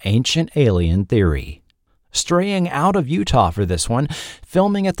Gods-style ancient alien theory. Straying out of Utah for this one,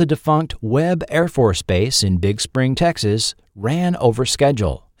 filming at the defunct Webb Air Force Base in Big Spring, Texas, ran over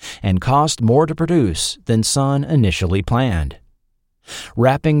schedule and cost more to produce than Sun initially planned.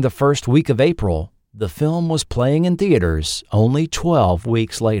 Wrapping the first week of April, the film was playing in theaters only 12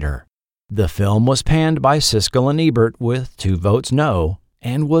 weeks later. The film was panned by Siskel and Ebert with 2 votes no,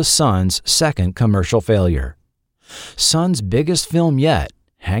 and was Sun's second commercial failure. Sun's biggest film yet,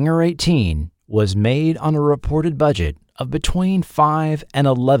 Hangar 18, was made on a reported budget of between $5 and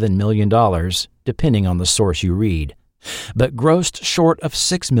 $11 million, depending on the source you read, but grossed short of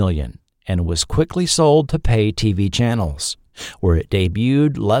 $6 million and was quickly sold to pay TV channels, where it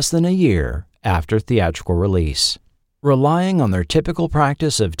debuted less than a year after theatrical release. Relying on their typical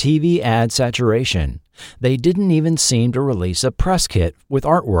practice of TV ad saturation, they didn't even seem to release a press kit with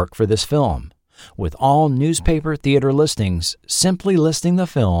artwork for this film, with all newspaper theater listings simply listing the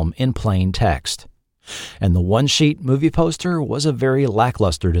film in plain text. And the one-sheet movie poster was a very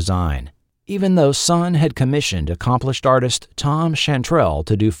lackluster design. Even though Sun had commissioned accomplished artist Tom Chantrell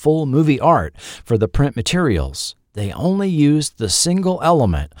to do full movie art for the print materials, they only used the single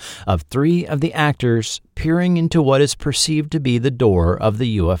element of 3 of the actors peering into what is perceived to be the door of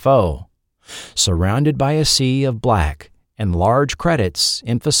the UFO, surrounded by a sea of black and large credits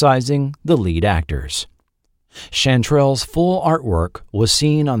emphasizing the lead actors. Chantrell's full artwork was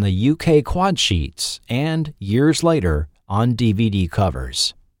seen on the UK quad sheets and, years later, on DVD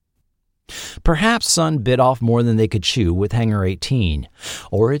covers. Perhaps Sun bit off more than they could chew with Hangar 18,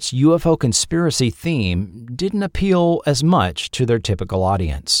 or its UFO conspiracy theme didn't appeal as much to their typical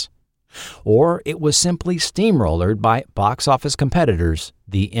audience. Or it was simply steamrollered by box office competitors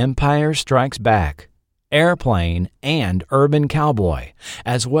The Empire Strikes Back, Airplane, and Urban Cowboy,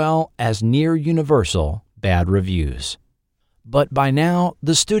 as well as near-universal bad reviews. But by now,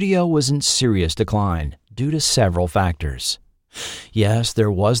 the studio was in serious decline due to several factors. Yes,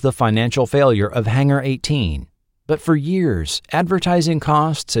 there was the financial failure of Hangar 18, but for years, advertising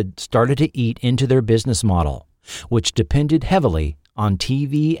costs had started to eat into their business model, which depended heavily on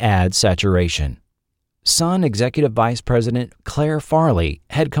TV ad saturation. Sun Executive Vice President Claire Farley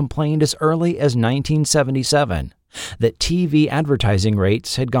had complained as early as 1977 that TV advertising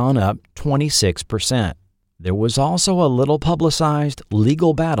rates had gone up 26%. There was also a little publicized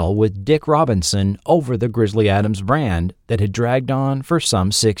legal battle with Dick Robinson over the Grizzly Adams brand that had dragged on for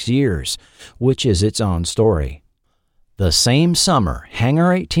some 6 years, which is its own story. The same summer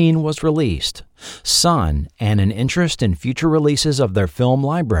Hangar 18 was released, Sun and an interest in future releases of their film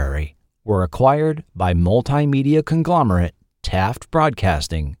library were acquired by multimedia conglomerate Taft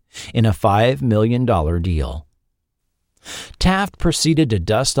Broadcasting in a $5 million deal. Taft proceeded to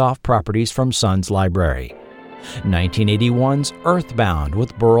dust off properties from Sun's library. 1981's Earthbound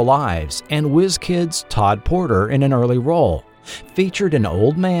with Burl Ives and WizKid's Todd Porter in an early role featured an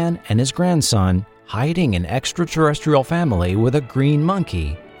old man and his grandson hiding an extraterrestrial family with a green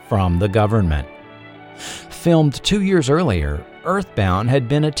monkey from the government. Filmed 2 years earlier, Earthbound had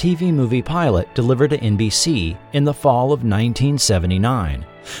been a TV movie pilot delivered to NBC in the fall of 1979,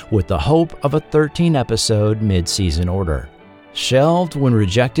 with the hope of a 13-episode mid-season order. Shelved when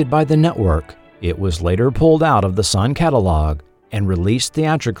rejected by the network, it was later pulled out of the Sun catalog and released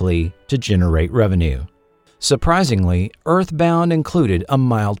theatrically to generate revenue. Surprisingly, Earthbound included a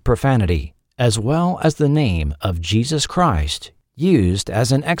mild profanity, as well as the name of Jesus Christ used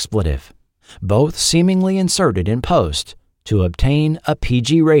as an expletive, both seemingly inserted in post to obtain a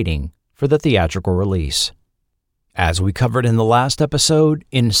PG rating for the theatrical release. As we covered in the last episode,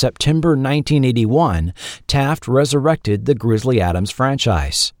 in September 1981, Taft resurrected the Grizzly Adams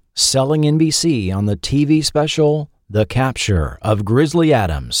franchise, selling NBC on the TV special The Capture of Grizzly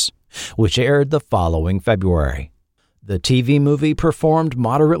Adams, which aired the following February. The TV movie performed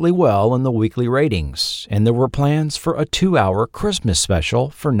moderately well in the weekly ratings, and there were plans for a 2-hour Christmas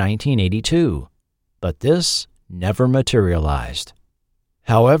special for 1982. But this never materialized.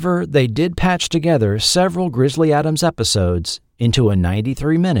 However, they did patch together several Grizzly Adams episodes into a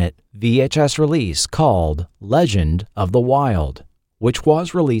 93-minute VHS release called Legend of the Wild, which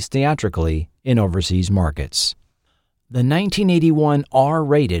was released theatrically in overseas markets. The 1981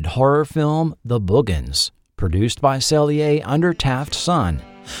 R-rated horror film The Boogans, produced by Cellier under Taft Sun,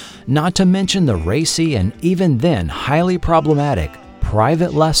 not to mention the racy and even then highly problematic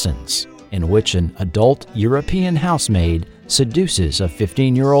Private Lessons, in which an adult European housemaid seduces a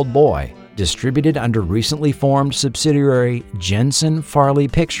 15-year-old boy, distributed under recently formed subsidiary Jensen Farley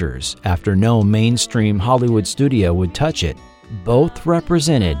Pictures after no mainstream Hollywood studio would touch it, both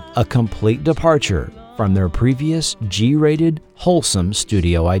represented a complete departure from their previous G-rated, wholesome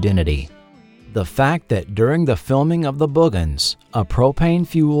studio identity. The fact that during the filming of The Boogans, a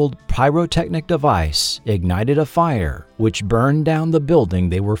propane-fueled pyrotechnic device ignited a fire which burned down the building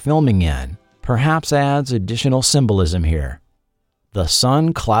they were filming in perhaps adds additional symbolism here. The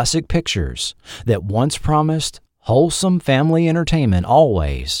Sun Classic Pictures that once promised wholesome family entertainment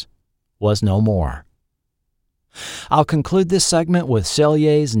always was no more. I'll conclude this segment with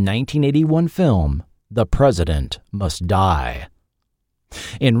Cellier's 1981 film, The President Must Die.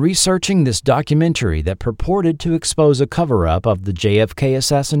 In researching this documentary that purported to expose a cover-up of the JFK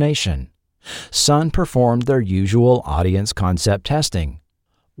assassination, Sun performed their usual audience concept testing.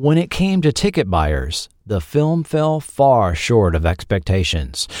 When it came to ticket buyers, the film fell far short of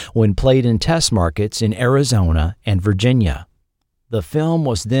expectations when played in test markets in Arizona and Virginia. The film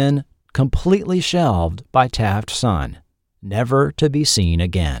was then completely shelved by Taft Sun, never to be seen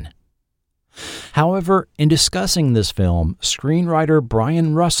again. However, in discussing this film, screenwriter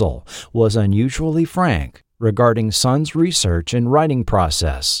Brian Russell was unusually frank regarding Sun's research and writing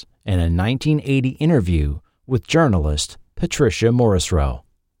process in a 1980 interview with journalist Patricia Morrisroe.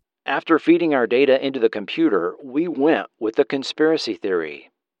 After feeding our data into the computer, we went with the conspiracy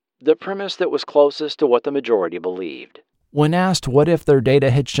theory, the premise that was closest to what the majority believed. When asked what if their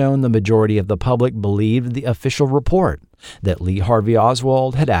data had shown the majority of the public believed the official report that Lee Harvey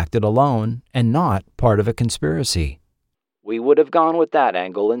Oswald had acted alone and not part of a conspiracy, we would have gone with that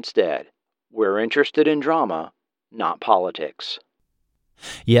angle instead. We're interested in drama, not politics.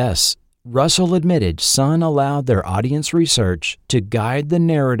 Yes, Russell admitted Sun allowed their audience research to guide the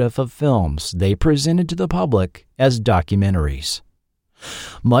narrative of films they presented to the public as documentaries.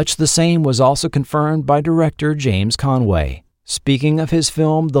 Much the same was also confirmed by director James Conway, speaking of his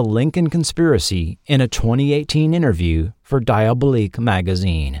film The Lincoln Conspiracy in a 2018 interview for Diabolique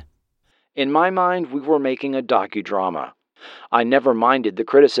magazine. In my mind, we were making a docudrama. I never minded the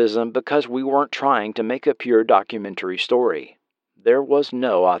criticism because we weren't trying to make a pure documentary story. There was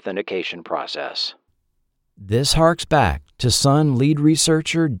no authentication process. This harks back to Sun lead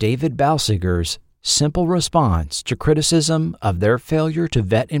researcher David Balsiger's simple response to criticism of their failure to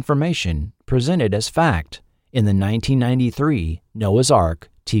vet information presented as fact in the 1993 Noah's Ark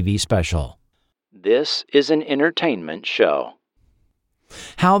TV special. This is an entertainment show.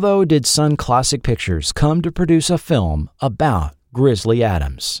 How, though, did Sun Classic Pictures come to produce a film about Grizzly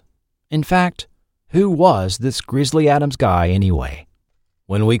Adams? In fact, who was this Grizzly Adams guy anyway?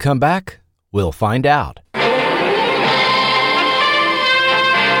 When we come back, we'll find out.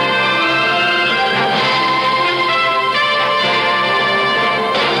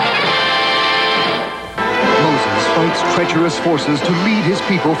 Moses fights treacherous forces to lead his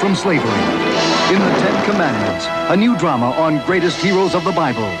people from slavery. In the Ten Commandments, a new drama on greatest heroes of the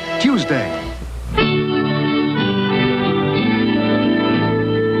Bible, Tuesday.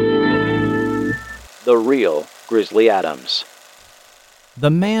 The real Grizzly Adams.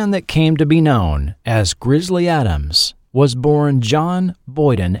 The man that came to be known as Grizzly Adams was born John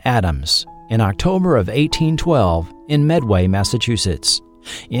Boyden Adams in October of 1812 in Medway, Massachusetts,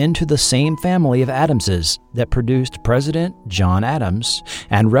 into the same family of Adamses that produced President John Adams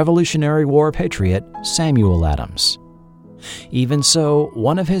and Revolutionary War patriot Samuel Adams. Even so,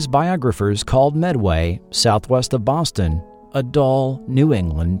 one of his biographers called Medway, southwest of Boston, a dull New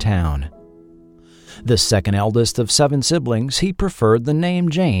England town. The second eldest of 7 siblings, he preferred the name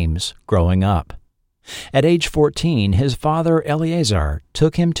James growing up. At age 14, his father Eleazar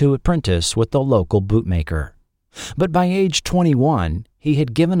took him to apprentice with the local bootmaker. But by age 21, he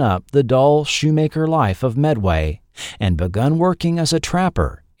had given up the dull shoemaker life of Medway and begun working as a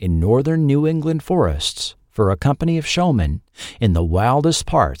trapper in northern New England forests for a company of showmen in the wildest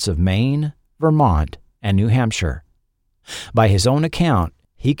parts of Maine, Vermont, and New Hampshire. By his own account,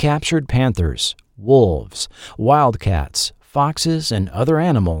 he captured panthers, wolves, wildcats, foxes, and other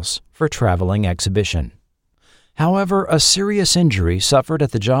animals for traveling exhibition. However, a serious injury suffered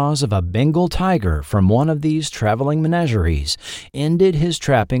at the jaws of a Bengal tiger from one of these traveling menageries ended his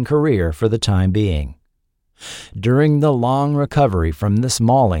trapping career for the time being. During the long recovery from this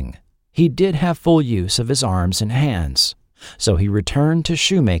mauling, he did have full use of his arms and hands, so he returned to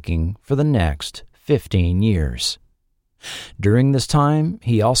shoemaking for the next 15 years. During this time,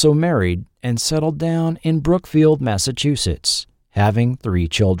 he also married and settled down in Brookfield, Massachusetts, having 3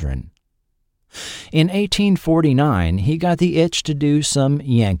 children. In 1849, he got the itch to do some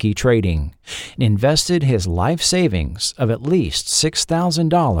Yankee trading and invested his life savings of at least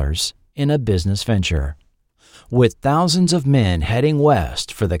 $6,000 in a business venture. With thousands of men heading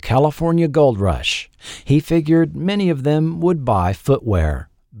west for the California gold rush, he figured many of them would buy footwear,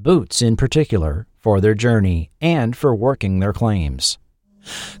 boots in particular, for their journey and for working their claims.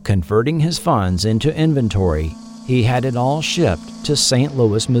 Converting his funds into inventory, he had it all shipped to St.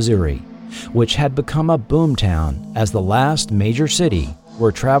 Louis, Missouri, which had become a boomtown as the last major city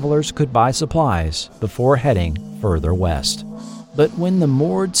where travelers could buy supplies before heading further west. But when the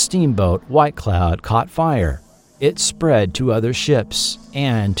moored steamboat White Cloud caught fire, it spread to other ships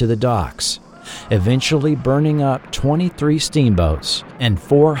and to the docks, eventually burning up 23 steamboats and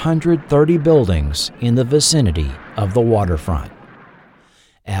 430 buildings in the vicinity of the waterfront.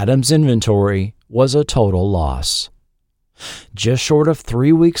 Adams' inventory was a total loss. Just short of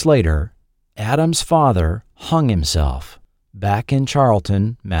 3 weeks later, Adams' father hung himself back in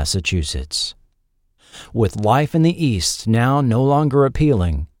Charlton, Massachusetts. With life in the East now no longer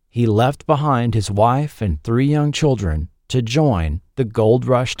appealing, he left behind his wife and 3 young children to join the gold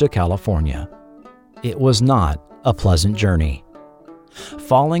rush to California. It was not a pleasant journey.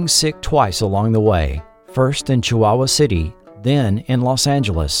 Falling sick twice along the way, first in Chihuahua City, then in Los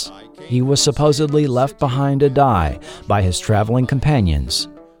Angeles, he was supposedly left behind to die by his traveling companions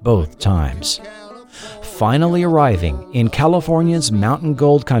both times. Finally arriving in California's mountain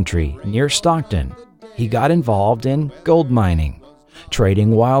gold country near Stockton, he got involved in gold mining, trading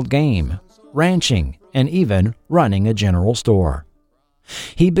wild game, ranching, and even running a general store.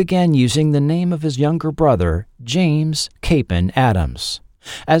 He began using the name of his younger brother, James Capon Adams,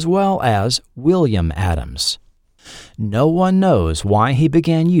 as well as William Adams. No one knows why he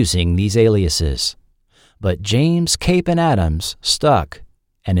began using these aliases, but James Capon Adams stuck,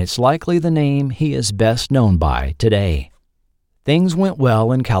 and it's likely the name he is best known by today. Things went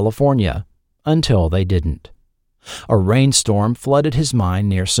well in California until they didn't. A rainstorm flooded his mine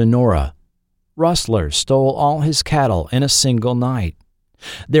near Sonora. Rustlers stole all his cattle in a single night.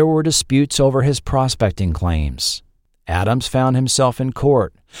 There were disputes over his prospecting claims. Adams found himself in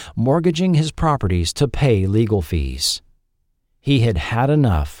court, mortgaging his properties to pay legal fees. He had had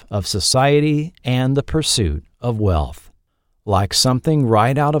enough of society and the pursuit of wealth. Like something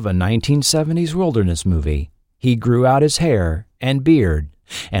right out of a 1970s wilderness movie, he grew out his hair and beard,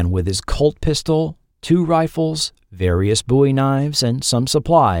 and with his Colt pistol, 2 rifles, various Bowie knives, and some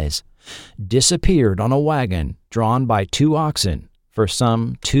supplies, disappeared on a wagon drawn by 2 oxen for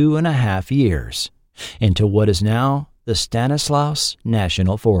some 2.5 years into what is now the Stanislaus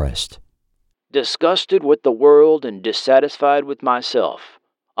National Forest. Disgusted with the world and dissatisfied with myself,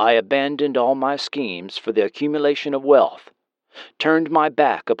 I abandoned all my schemes for the accumulation of wealth, turned my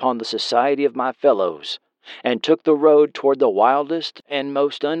back upon the society of my fellows, and took the road toward the wildest and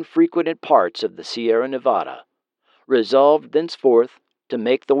most unfrequented parts of the Sierra Nevada, resolved thenceforth to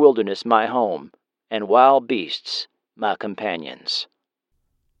make the wilderness my home and wild beasts my companions.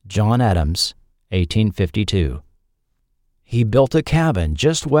 John Adams, 1852. He built a cabin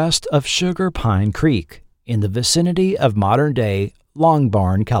just west of Sugar Pine Creek in the vicinity of modern-day Long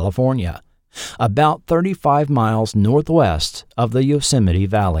Barn, California, about 35 miles northwest of the Yosemite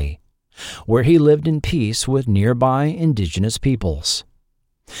Valley, where he lived in peace with nearby indigenous peoples.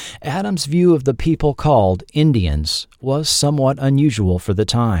 Adams' view of the people called Indians was somewhat unusual for the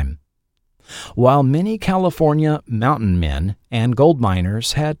time. While many California mountain men and gold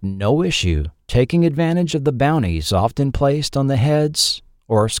miners had no issue taking advantage of the bounties often placed on the heads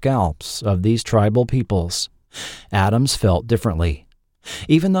or scalps of these tribal peoples, Adams felt differently,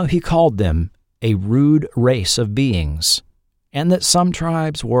 even though he called them a rude race of beings, and that some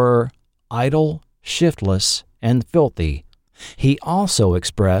tribes were idle, shiftless, and filthy. He also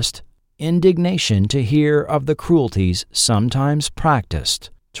expressed indignation to hear of the cruelties sometimes practiced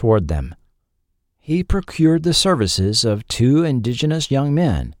toward them. He procured the services of 2 indigenous young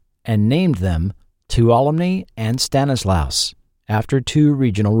men and named them Tuolumne and Stanislaus, after 2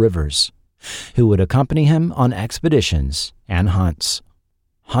 regional rivers, who would accompany him on expeditions and hunts.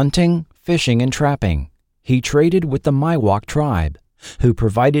 Hunting, fishing, and trapping, he traded with the Miwok tribe, who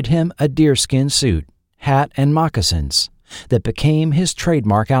provided him a deerskin suit, hat, and moccasins that became his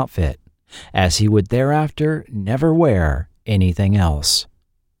trademark outfit, as he would thereafter never wear anything else.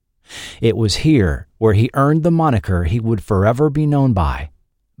 It was here where he earned the moniker he would forever be known by.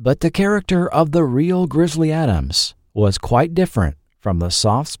 But the character of the real Grizzly Adams was quite different from the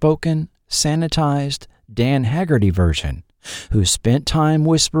soft-spoken, sanitized Dan Haggerty version, who spent time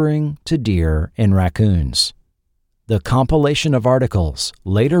whispering to deer and raccoons. The compilation of articles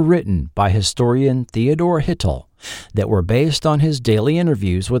later written by historian Theodore Hittel that were based on his daily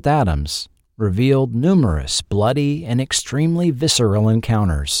interviews with Adams revealed numerous bloody and extremely visceral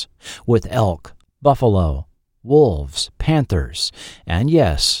encounters with elk, buffalo, wolves, panthers, and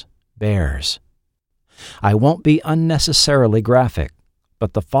yes, bears. I won't be unnecessarily graphic,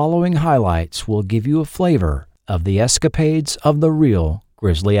 but the following highlights will give you a flavor of the escapades of the real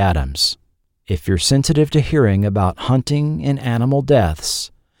Grizzly Adams. If you're sensitive to hearing about hunting and animal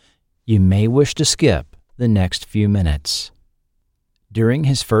deaths, you may wish to skip the next few minutes. During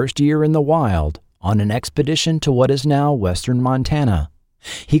his first year in the wild, on an expedition to what is now western Montana,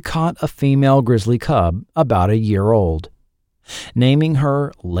 he caught a female grizzly cub about a year old. Naming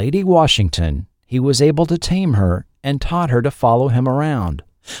her Lady Washington, he was able to tame her and taught her to follow him around,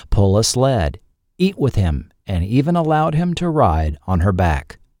 pull a sled, eat with him, and even allowed him to ride on her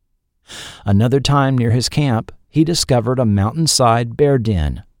back. Another time near his camp, he discovered a mountainside bear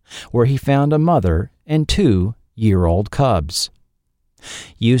den, where he found a mother and 2-year-old cubs.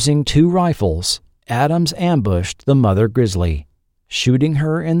 Using 2 rifles, Adams ambushed the mother grizzly, shooting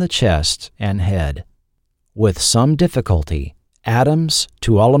her in the chest and head. With some difficulty, Adams,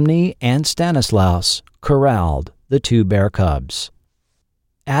 Tuolumne, and Stanislaus corralled the 2 bear cubs.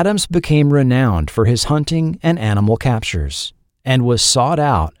 Adams became renowned for his hunting and animal captures, and was sought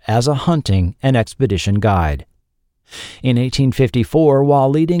out as a hunting and expedition guide. In 1854, while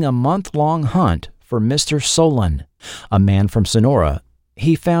leading a month-long hunt for Mr. Solon, a man from Sonora,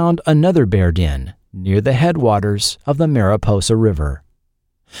 he found another bear den near the headwaters of the Mariposa River.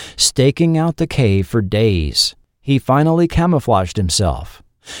 Staking out the cave for days, he finally camouflaged himself,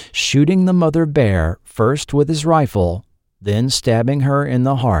 shooting the mother bear first with his rifle, then stabbing her in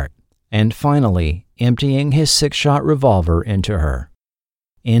the heart, and finally emptying his 6-shot revolver into her.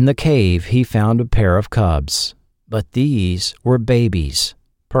 In the cave, he found a pair of cubs, but these were babies,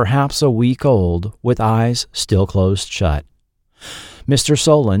 perhaps a week old, with eyes still closed shut. Mr.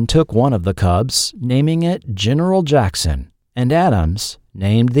 Solon took one of the cubs, naming it General Jackson, and Adams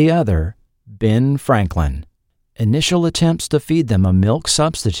named the other Ben Franklin. Initial attempts to feed them a milk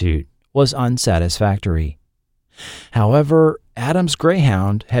substitute was unsatisfactory. However, Adams'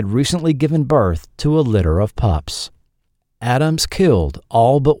 greyhound had recently given birth to a litter of pups. Adams killed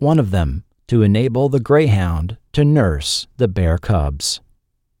all but one of them to enable the greyhound to nurse the bear cubs.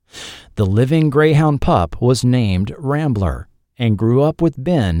 The living greyhound pup was named Rambler and grew up with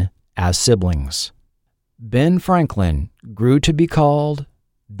Ben as siblings. Ben Franklin grew to be called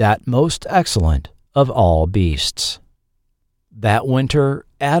that most excellent of all beasts. That winter,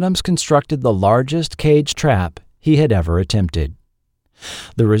 Adams constructed the largest cage trap he had ever attempted.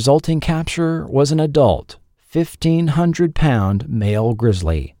 The resulting capture was an adult, 1,500-pound male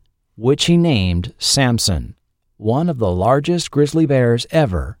grizzly, which he named Samson, one of the largest grizzly bears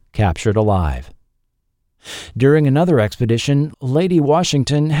ever captured alive. During another expedition, Lady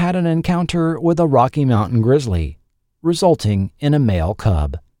Washington had an encounter with a Rocky Mountain grizzly, resulting in a male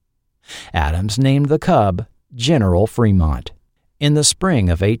cub. Adams named the cub General Fremont. In the spring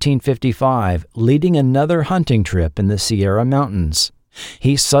of 1855, leading another hunting trip in the Sierra Mountains,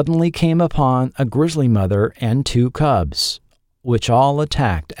 he suddenly came upon a grizzly mother and 2 cubs, which all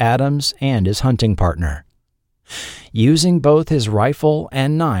attacked Adams and his hunting partner. Using both his rifle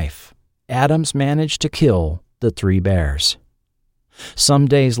and knife, Adams managed to kill the 3 bears. Some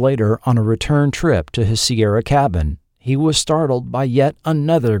days later, on a return trip to his Sierra cabin, he was startled by yet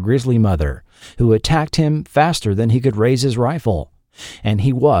another grizzly mother who attacked him faster than he could raise his rifle, and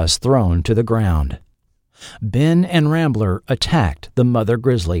he was thrown to the ground. Ben and Rambler attacked the mother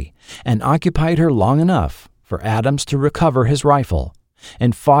grizzly and occupied her long enough for Adams to recover his rifle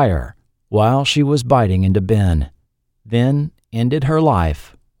and fire while she was biting into Ben, then ended her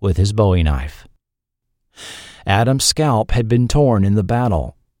life with his Bowie knife. Adams' scalp had been torn in the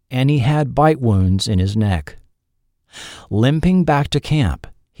battle, and he had bite wounds in his neck. Limping back to camp,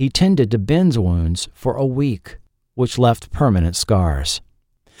 he tended to Ben's wounds for a week, which left permanent scars.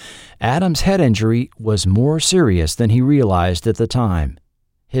 Adams' head injury was more serious than he realized at the time.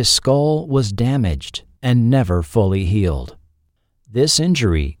 His skull was damaged and never fully healed. This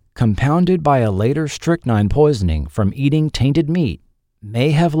injury, compounded by a later strychnine poisoning from eating tainted meat,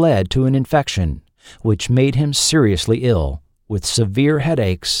 may have led to an infection which made him seriously ill with severe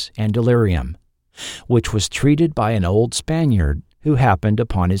headaches and delirium, which was treated by an old Spaniard who happened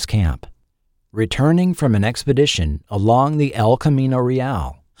upon his camp. Returning from an expedition along the El Camino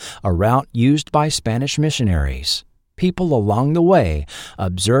Real, a route used by Spanish missionaries, people along the way,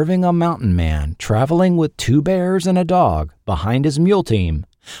 observing a mountain man traveling with 2 bears and a dog behind his mule team,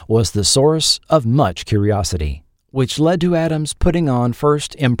 was the source of much curiosity, which led to Adams putting on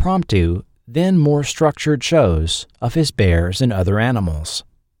first impromptu, then more structured shows of his bears and other animals.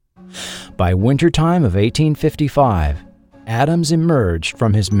 By wintertime of 1855, Adams emerged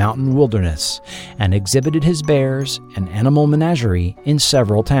from his mountain wilderness and exhibited his bears and animal menagerie in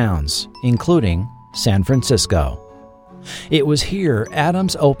several towns, including San Francisco. It was here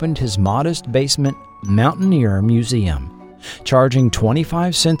Adams opened his modest basement Mountaineer Museum, charging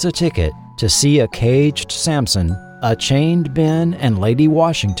 25 cents a ticket to see a caged Samson, a chained Ben and Lady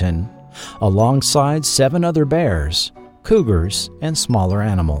Washington, alongside 7 other bears, cougars, and smaller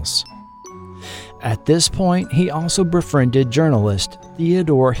animals. At this point, he also befriended journalist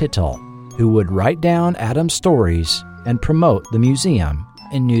Theodore Hittel, who would write down Adams' stories and promote the museum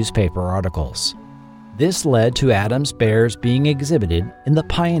in newspaper articles. This led to Adams' bears being exhibited in the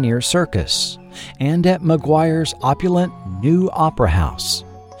Pioneer Circus and at McGuire's opulent New Opera House,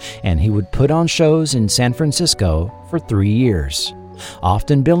 and he would put on shows in San Francisco for 3 years,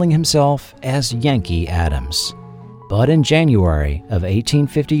 often billing himself as Yankee Adams. But in January of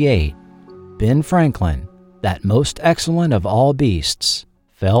 1858, Ben Franklin, that most excellent of all beasts,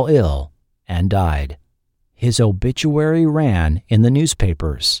 fell ill and died. His obituary ran in the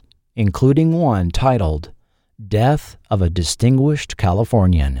newspapers, including one titled, "Death of a Distinguished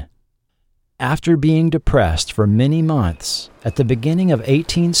Californian." After being depressed for many months, at the beginning of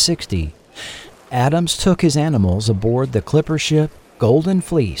 1860, Adams took his animals aboard the clipper ship Golden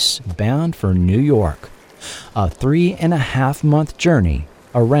Fleece, bound for New York, a 3.5-month journey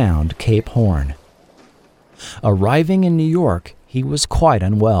around Cape Horn. Arriving in New York, he was quite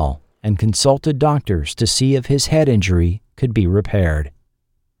unwell and consulted doctors to see if his head injury could be repaired.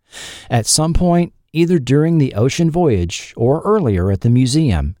 At some point, either during the ocean voyage or earlier at the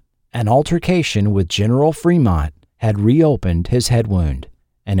museum, an altercation with General Fremont had reopened his head wound,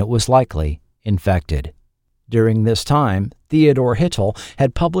 and it was likely infected. During this time, Theodore Hittel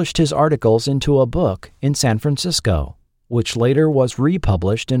had published his articles into a book in San Francisco, which later was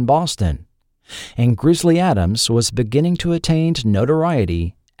republished in Boston, and Grizzly Adams was beginning to attain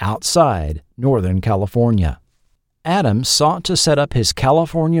notoriety outside Northern California. Adams sought to set up his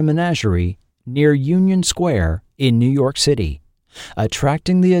California menagerie near Union Square in New York City,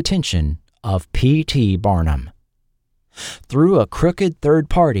 attracting the attention of P.T. Barnum. Through a crooked third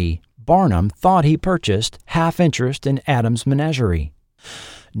party, Barnum thought he purchased half interest in Adams' menagerie.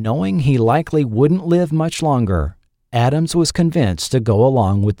 Knowing he likely wouldn't live much longer, Adams was convinced to go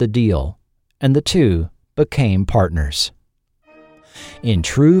along with the deal, and the two became partners. In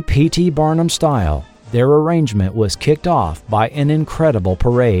true P.T. Barnum style, their arrangement was kicked off by an incredible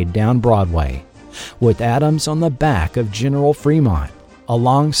parade down Broadway, with Adams on the back of General Fremont,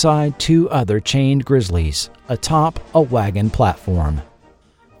 alongside two other chained grizzlies atop a wagon platform.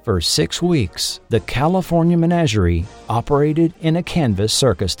 For 6 weeks, the California Menagerie operated in a canvas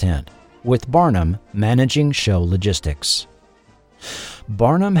circus tent, with Barnum managing show logistics.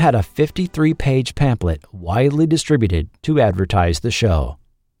 Barnum had a 53-page pamphlet widely distributed to advertise the show.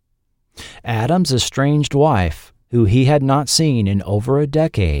 Adams' estranged wife, who he had not seen in over a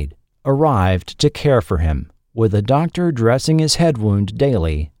decade, arrived to care for him, with a doctor dressing his head wound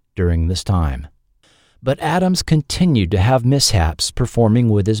daily during this time. But Adams continued to have mishaps performing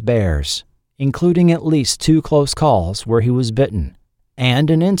with his bears, including at least 2 close calls where he was bitten,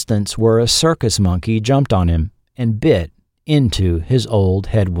 and an instance where a circus monkey jumped on him and bit into his old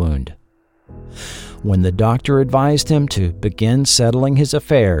head wound. When the doctor advised him to begin settling his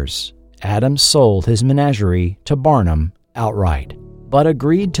affairs, Adams sold his menagerie to Barnum outright, but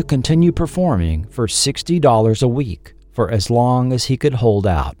agreed to continue performing for $60 a week for as long as he could hold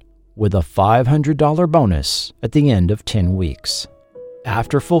out, with a $500 bonus at the end of 10 weeks.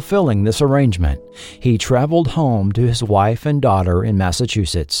 After fulfilling this arrangement, he traveled home to his wife and daughter in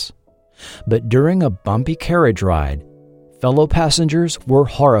Massachusetts. But during a bumpy carriage ride, fellow passengers were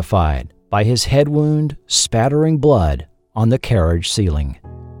horrified by his head wound spattering blood on the carriage ceiling.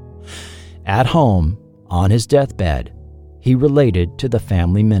 At home, on his deathbed, he related to the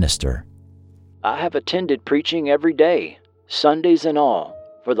family minister, "I have attended preaching every day, Sundays and all,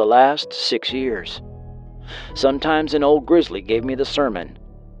 for the last 6 years. Sometimes an old grizzly gave me the sermon.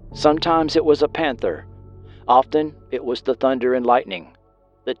 Sometimes it was a panther. Often it was the thunder and lightning,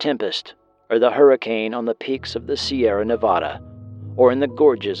 the tempest, or the hurricane on the peaks of the Sierra Nevada, or in the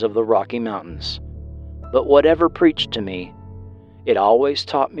gorges of the Rocky Mountains. But whatever preached to me, it always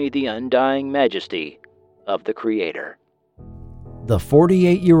taught me the undying majesty of the Creator." The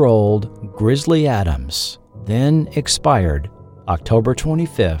 48-year-old Grizzly Adams then expired October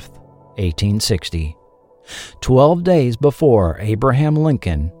 25, 1860, 12 days before Abraham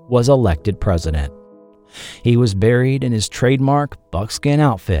Lincoln was elected president. He was buried in his trademark buckskin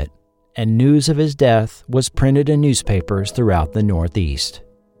outfit, and news of his death was printed in newspapers throughout the Northeast.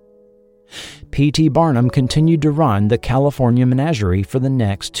 P.T. Barnum continued to run the California Menagerie for the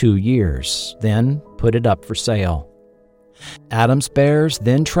next 2 years, then put it up for sale. Adams' Bears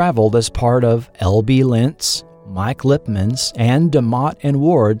then traveled as part of L.B. Lentz, Mike Lipman's, and DeMott and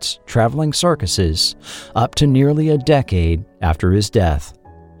Ward's traveling circuses up to nearly a decade after his death,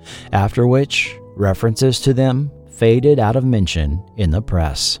 after which references to them faded out of mention in the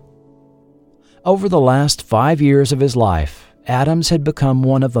press. Over the last 5 years of his life, Adams had become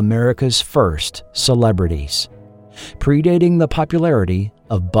one of America's first celebrities, predating the popularity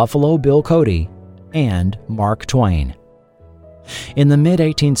of Buffalo Bill Cody and Mark Twain. In the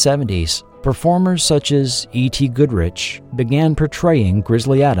mid-1870s, performers such as E.T. Goodrich began portraying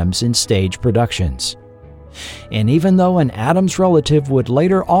Grizzly Adams in stage productions. And even though an Adams relative would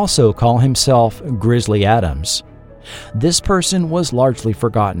later also call himself Grizzly Adams, this person was largely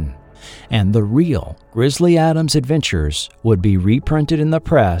forgotten, and the real Grizzly Adams adventures would be reprinted in the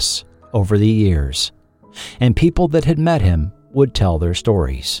press over the years, and people that had met him would tell their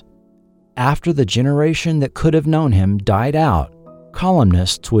stories. After the generation that could have known him died out,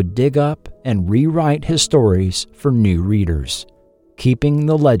 columnists would dig up and rewrite his stories for new readers, keeping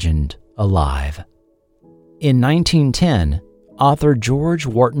the legend alive. In 1910, author George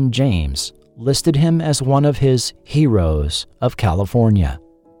Wharton James listed him as one of his heroes of California.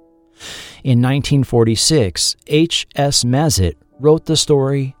 In 1946, H.S. Mazet wrote the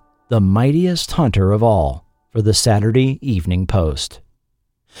story The Mightiest Hunter of All for the Saturday Evening Post.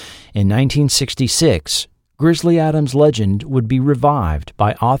 In 1966, Grizzly Adams' legend would be revived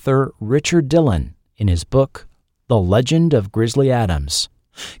by author Richard Dillon in his book, The Legend of Grizzly Adams,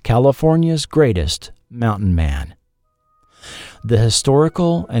 California's Greatest Mountain Man. The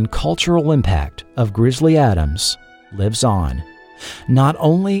historical and cultural impact of Grizzly Adams lives on, not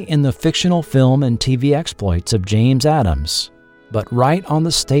only in the fictional film and TV exploits of James Adams, but right on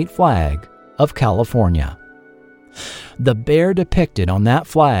the state flag of California. The bear depicted on that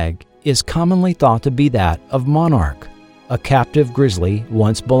flag is commonly thought to be that of Monarch, a captive grizzly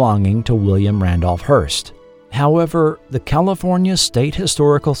once belonging to William Randolph Hearst. However, the California State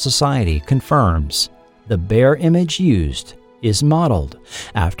Historical Society confirms the bear image used is modeled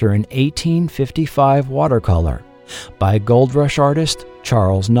after an 1855 watercolor by Gold Rush artist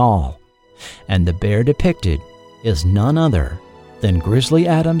Charles Knoll, and the bear depicted is none other than Grizzly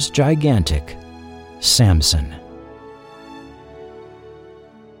Adams' gigantic Samson.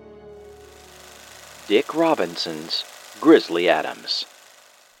 Dick Robinson's Grizzly Adams.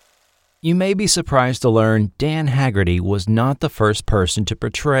 You may be surprised to learn Dan Haggerty was not the first person to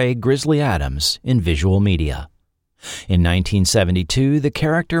portray Grizzly Adams in visual media. In 1972, the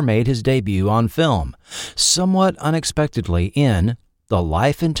character made his debut on film, somewhat unexpectedly in The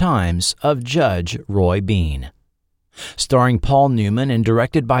Life and Times of Judge Roy Bean. Starring Paul Newman and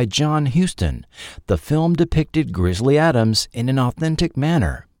directed by John Huston, the film depicted Grizzly Adams in an authentic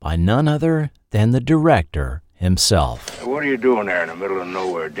manner by none other than the director himself. What are you doing there in the middle of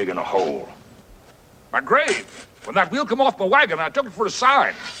nowhere, digging a hole? My grave. When that wheel come off my wagon, I took it for a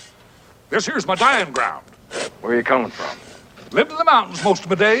sign. This here's my dying ground. Where are you coming from? Lived in the mountains most of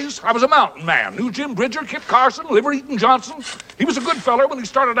my days. I was a mountain man. Knew Jim Bridger, Kip Carson, Liver Eaton Johnson. He was a good feller when he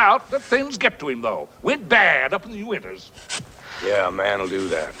started out. Let things get to him, though. Went bad up in the winters. Yeah, a man will do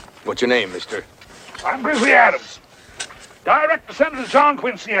that. What's your name, mister? I'm Grizzly Adams. Direct descendant of John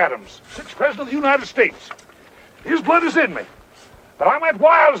Quincy Adams, 6th President of the United States. His blood is in me. But I went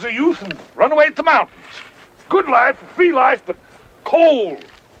wild as a youth and run away to the mountains. Good life, free life, but cold.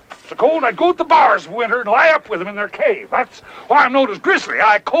 So cold I'd go to the bars in winter and lie up with them in their cave. That's why I'm known as Grizzly.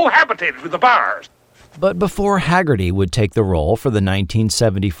 I cohabitated with the bars. But before Haggerty would take the role for the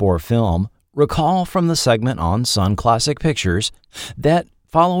 1974 film, recall from the segment on Sun Classic Pictures that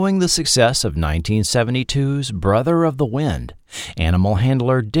following the success of 1972's Brother of the Wind, animal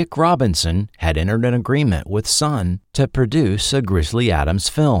handler Dick Robinson had entered an agreement with Sun to produce a Grizzly Adams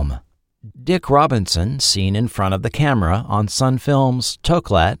film. Dick Robinson, seen in front of the camera on Sun Films'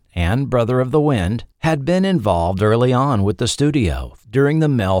 Toklat and Brother of the Wind, had been involved early on with the studio during the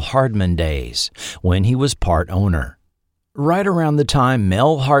Mel Hardman days, when he was part owner. Right around the time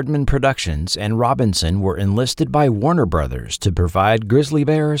Mel Hardman Productions and Robinson were enlisted by Warner Brothers to provide grizzly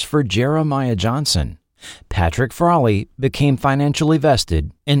bears for Jeremiah Johnson, Patrick Frawley became financially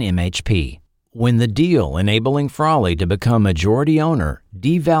vested in MHP. When the deal enabling Frawley to become majority owner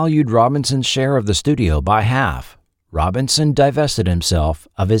devalued Robinson's share of the studio by half, Robinson divested himself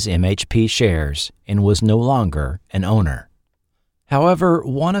of his MHP shares and was no longer an owner. However,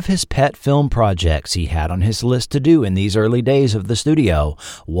 one of his pet film projects he had on his list to do in these early days of the studio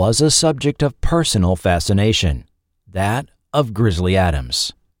was a subject of personal fascination, that of Grizzly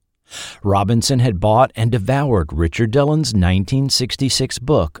Adams. Robinson had bought and devoured Richard Dillon's 1966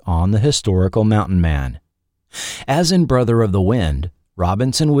 book on the historical mountain man. As in Brother of the Wind,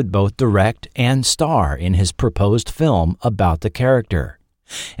 Robinson would both direct and star in his proposed film about the character,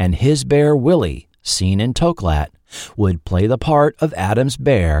 and his bear Willie, seen in Toklat, would play the part of Adams'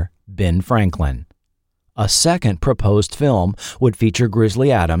 bear, Ben Franklin. A second proposed film would feature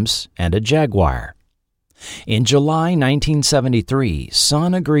Grizzly Adams and a jaguar. In July 1973,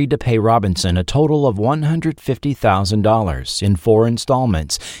 Sun agreed to pay Robinson a total of $150,000 in 4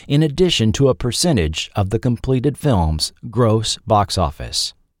 installments, in addition to a percentage of the completed film's gross box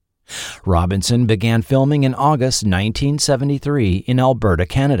office. Robinson began filming in August 1973 in Alberta,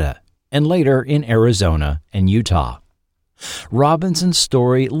 Canada, and later in Arizona and Utah. Robinson's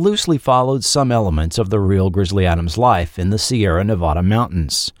story loosely followed some elements of the real Grizzly Adams life in the Sierra Nevada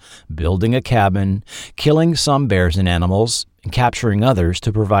mountains, building a cabin, killing some bears and animals, and capturing others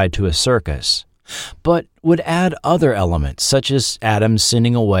to provide to a circus, but would add other elements such as Adams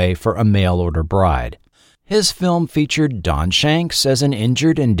sending away for a mail-order bride. His film featured Don Shanks as an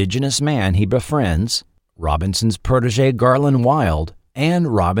injured indigenous man he befriends, Robinson's protege Garland Wild,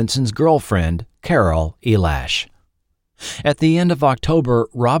 and Robinson's girlfriend, Carol Elash. At the end of October,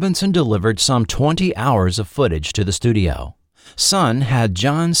 Robinson delivered some 20 hours of footage to the studio. Sun had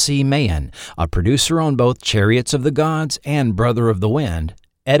John C. Mahan, a producer on both Chariots of the Gods and Brother of the Wind,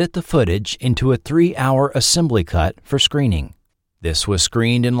 edit the footage into a 3-hour assembly cut for screening. This was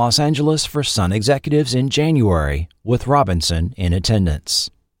screened in Los Angeles for Sun executives in January, with Robinson in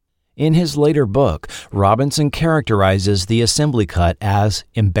attendance. In his later book, Robinson characterizes the assembly cut as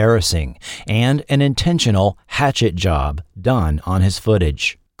embarrassing and an intentional hatchet job done on his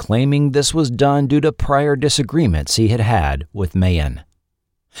footage, claiming this was done due to prior disagreements he had had with Mahan.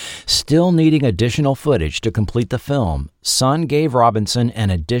 Still needing additional footage to complete the film, Sun gave Robinson an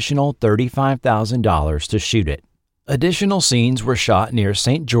additional $35,000 to shoot it. Additional scenes were shot near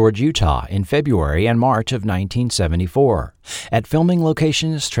St. George, Utah in February and March of 1974, at filming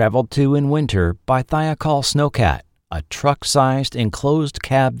locations traveled to in winter by Thiokol Snowcat, a truck-sized enclosed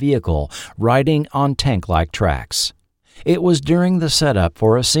cab vehicle riding on tank-like tracks. It was during the setup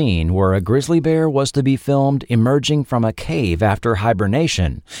for a scene where a grizzly bear was to be filmed emerging from a cave after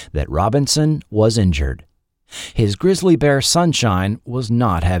hibernation that Robinson was injured. His grizzly bear Sunshine was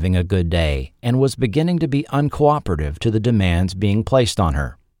not having a good day and was beginning to be uncooperative to the demands being placed on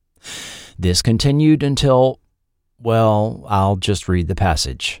her. This continued until, well, I'll just read the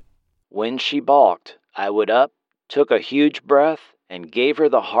passage. When she balked, I would up, took a huge breath, and gave her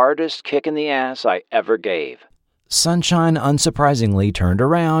the hardest kick in the ass I ever gave. Sunshine unsurprisingly turned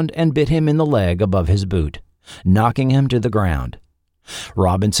around and bit him in the leg above his boot, knocking him to the ground.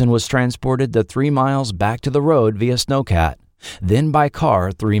 Robinson was transported the 3 miles back to the road via Snowcat, then by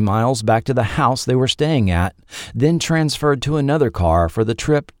car 3 miles back to the house they were staying at, then transferred to another car for the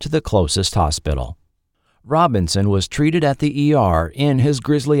trip to the closest hospital. Robinson was treated at the ER in his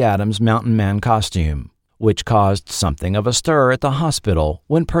Grizzly Adams Mountain Man costume, which caused something of a stir at the hospital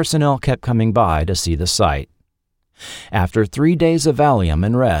when personnel kept coming by to see the site. After 3 days of Valium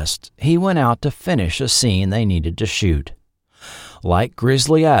and rest, he went out to finish a scene they needed to shoot. Like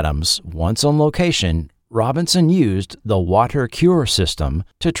Grizzly Adams, once on location, Robinson used the water cure system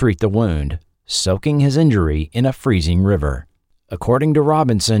to treat the wound, soaking his injury in a freezing river. According to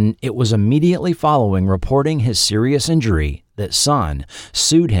Robinson, it was immediately following reporting his serious injury that Sun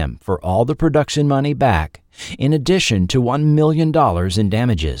sued him for all the production money back, in addition to $1 million in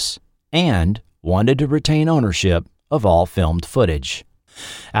damages, and wanted to retain ownership of all filmed footage.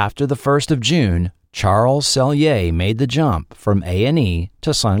 After the 1st of June, Charles Sellier made the jump from A&E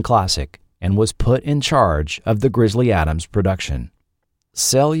to Sun Classic and was put in charge of the Grizzly Adams production.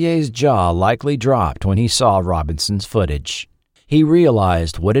 Sellier's jaw likely dropped when he saw Robinson's footage. He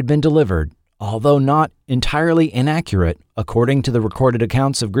realized what had been delivered, although not entirely inaccurate according to the recorded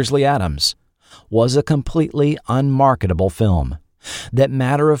accounts of Grizzly Adams, was a completely unmarketable film that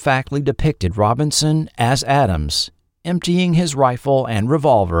matter-of-factly depicted Robinson as Adams, emptying his rifle and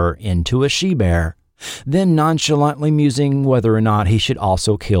revolver into a she-bear, then nonchalantly musing whether or not he should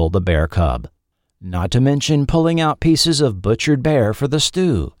also kill the bear cub. Not to mention pulling out pieces of butchered bear for the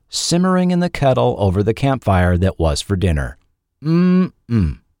stew, simmering in the kettle over the campfire that was for dinner.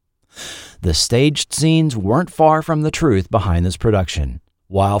 The staged scenes weren't far from the truth behind this production.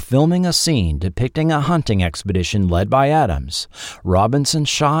 While filming a scene depicting a hunting expedition led by Adams, Robinson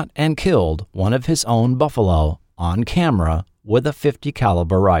shot and killed one of his own buffalo on camera with a .50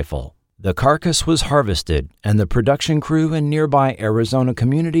 caliber rifle. The carcass was harvested, and the production crew and nearby Arizona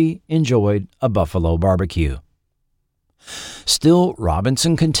community enjoyed a buffalo barbecue. Still,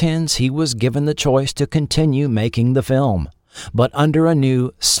 Robinson contends he was given the choice to continue making the film, but under a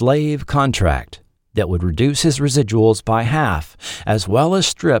new slave contract that would reduce his residuals by half, as well as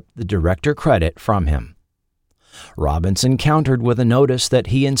strip the director credit from him. Robinson countered with a notice that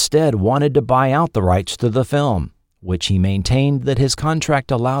he instead wanted to buy out the rights to the film, which he maintained that his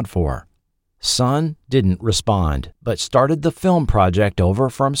contract allowed for. Sun didn't respond, but started the film project over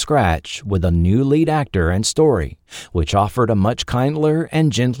from scratch with a new lead actor and story, which offered a much kindler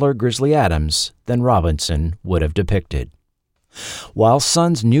and gentler Grizzly Adams than Robinson would have depicted. While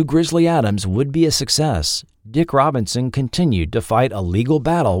Sun's new Grizzly Adams would be a success, Dick Robinson continued to fight a legal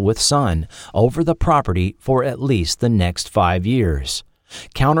battle with Sun over the property for at least the next 5 years,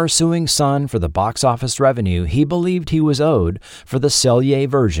 countersuing Sun for the box office revenue he believed he was owed for the Sellier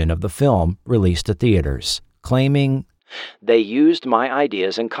version of the film released to theaters, claiming, "They used my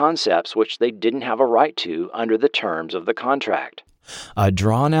ideas and concepts which they didn't have a right to under the terms of the contract." A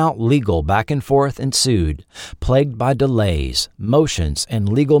drawn-out legal back and forth ensued, plagued by delays, motions, and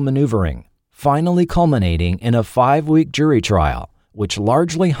legal maneuvering, finally culminating in a 5-week jury trial, which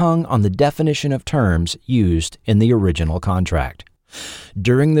largely hung on the definition of terms used in the original contract.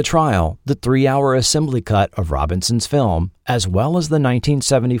 During the trial, the 3-hour assembly cut of Robinson's film, as well as the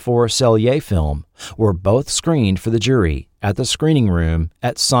 1974 Sellier film, were both screened for the jury at the screening room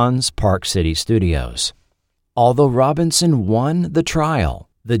at Sun's Park City Studios. Although Robinson won the trial,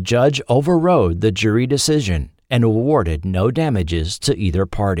 the judge overrode the jury decision and awarded no damages to either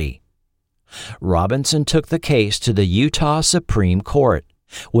party. Robinson took the case to the Utah Supreme Court,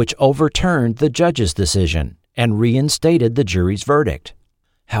 which overturned the judge's decision and reinstated the jury's verdict.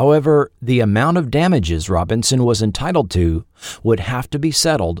 However, the amount of damages Robinson was entitled to would have to be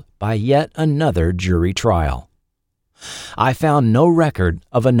settled by yet another jury trial. I found no record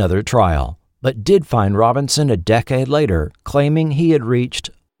of another trial, but did find Robinson a decade later claiming he had reached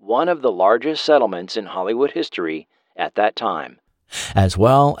one of the largest settlements in Hollywood history at that time, as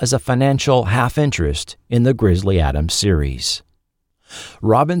well as a financial half-interest in the Grizzly Adams series.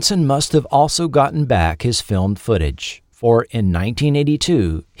 Robinson must have also gotten back his filmed footage, for in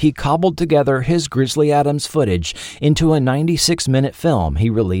 1982, he cobbled together his Grizzly Adams footage into a 96-minute film he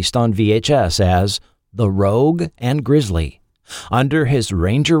released on VHS as The Rogue and Grizzly, under his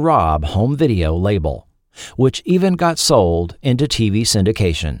Ranger Rob home video label, which even got sold into TV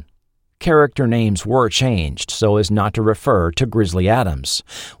syndication. Character names were changed so as not to refer to Grizzly Adams,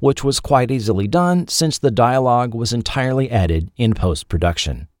 which was quite easily done since the dialogue was entirely added in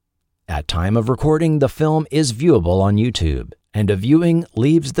post-production. At time of recording, the film is viewable on YouTube, and a viewing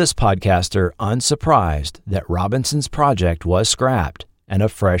leaves this podcaster unsurprised that Robinson's project was scrapped and a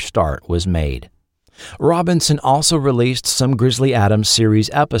fresh start was made. Robinson also released some Grizzly Adams series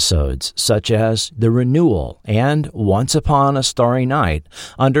episodes, such as The Renewal and Once Upon a Starry Night,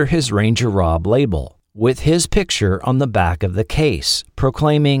 under his Ranger Rob label, with his picture on the back of the case,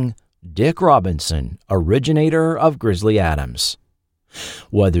 proclaiming, "Dick Robinson, originator of Grizzly Adams."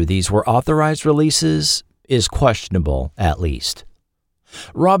 Whether these were authorized releases is questionable, at least.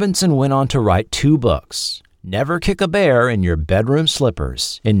 Robinson went on to write 2 books, Never Kick a Bear in Your Bedroom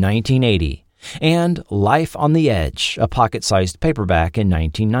Slippers in 1980, and Life on the Edge, a pocket-sized paperback in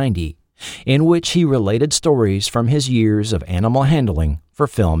 1990, in which he related stories from his years of animal handling for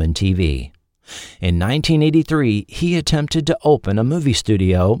film and TV. In 1983, he attempted to open a movie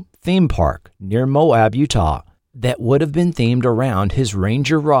studio theme park near Moab, Utah, that would have been themed around his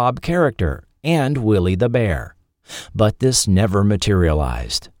Ranger Rob character and Willie the Bear, but this never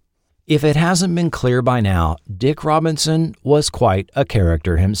materialized. If it hasn't been clear by now, Dick Robinson was quite a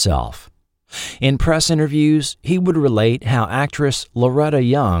character himself. In press interviews, he would relate how actress Loretta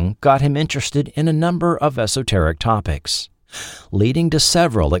Young got him interested in a number of esoteric topics, leading to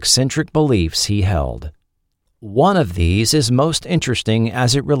several eccentric beliefs he held. One of these is most interesting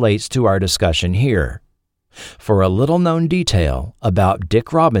as it relates to our discussion here. For a little-known detail about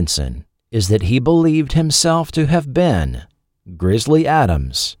Dick Robinson is that he believed himself to have been Grizzly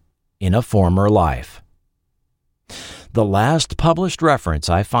Adams in a former life. The last published reference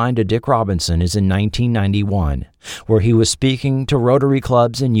I find to Dick Robinson is in 1991, where he was speaking to Rotary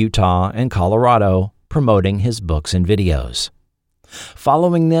clubs in Utah and Colorado, promoting his books and videos.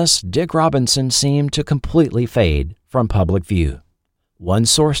 Following this, Dick Robinson seemed to completely fade from public view. One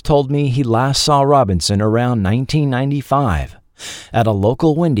source told me he last saw Robinson around 1995 at a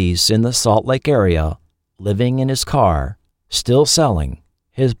local Wendy's in the Salt Lake area, living in his car, still selling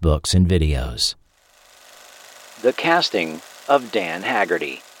his books and videos. The casting of Dan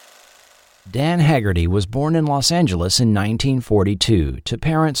Haggerty. Dan Haggerty was born in Los Angeles in 1942 to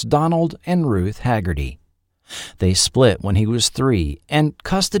parents Donald and Ruth Haggerty. They split when he was 3, and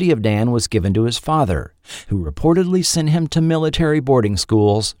custody of Dan was given to his father, who reportedly sent him to military boarding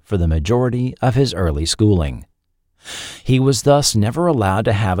schools for the majority of his early schooling. He was thus never allowed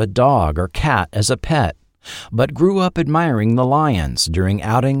to have a dog or cat as a pet, but grew up admiring the lions during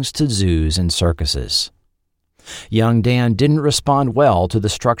outings to zoos and circuses. Young Dan didn't respond well to the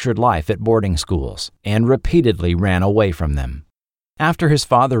structured life at boarding schools and repeatedly ran away from them. After his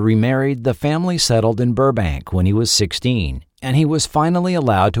father remarried, the family settled in Burbank when he was 16, and he was finally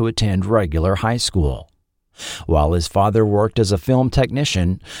allowed to attend regular high school. While his father worked as a film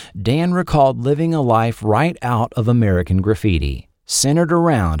technician, Dan recalled living a life right out of American Graffiti, centered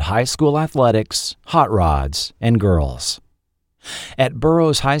around high school athletics, hot rods, and girls. At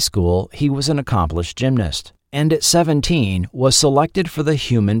Burroughs High School, he was an accomplished gymnast, and at 17 was selected for the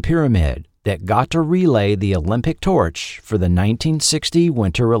Human Pyramid that got to relay the Olympic torch for the 1960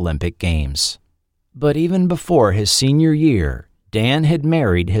 Winter Olympic Games. But even before his senior year, Dan had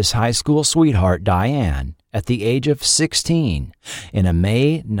married his high school sweetheart Diane at the age of 16 in a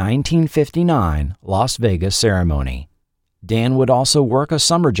May 1959 Las Vegas ceremony. Dan would also work a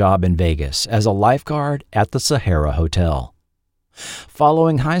summer job in Vegas as a lifeguard at the Sahara Hotel.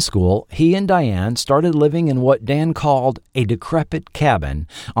 Following high school, he and Diane started living in what Dan called a decrepit cabin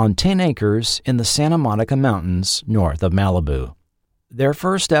on 10 acres in the Santa Monica Mountains north of Malibu. Their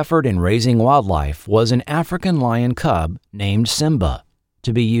first effort in raising wildlife was an African lion cub named Simba,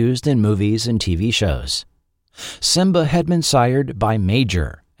 to be used in movies and TV shows. Simba had been sired by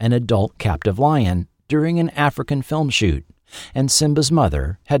Major, an adult captive lion, during an African film shoot, and Simba's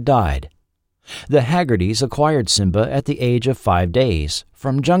mother had died. The Haggertys acquired Simba at the age of 5 days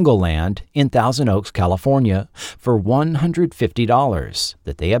from Jungle Land in Thousand Oaks, California, for $150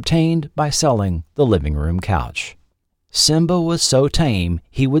 that they obtained by selling the living room couch. Simba was so tame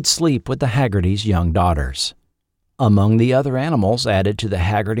he would sleep with the Haggertys' young daughters. Among the other animals added to the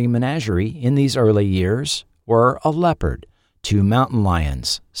Haggerty menagerie in these early years were a leopard, 2 mountain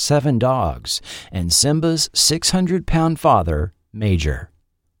lions, 7 dogs, and Simba's 600-pound father, Major.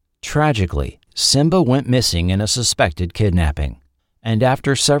 Tragically, Simba went missing in a suspected kidnapping, and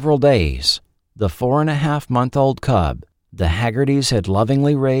after several days, the 4.5-month-old cub the Haggertys had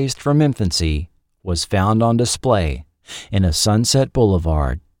lovingly raised from infancy was found on display in a Sunset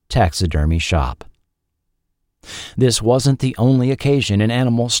Boulevard taxidermy shop. This wasn't the only occasion an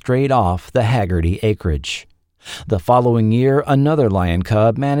animal strayed off the Haggerty acreage. The following year, another lion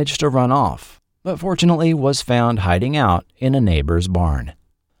cub managed to run off, but fortunately was found hiding out in a neighbor's barn.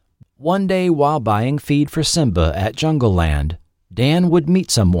 One day while buying feed for Simba at Jungle Land, Dan would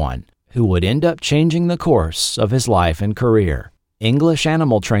meet someone who would end up changing the course of his life and career, English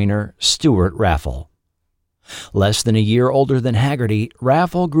animal trainer Stuart Raffle. Less than a year older than Haggerty,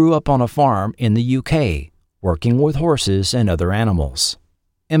 Raffle grew up on a farm in the UK, working with horses and other animals.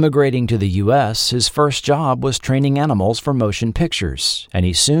 Immigrating to the U.S., his first job was training animals for motion pictures, and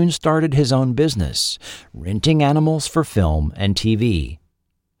he soon started his own business, renting animals for film and TV.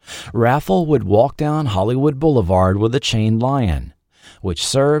 Raffle would walk down Hollywood Boulevard with a chained lion, which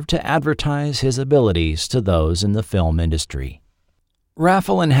served to advertise his abilities to those in the film industry.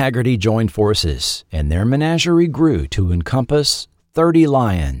 Raffle and Haggerty joined forces, and their menagerie grew to encompass 30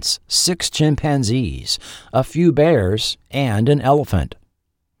 lions, 6 chimpanzees, a few bears, and an elephant.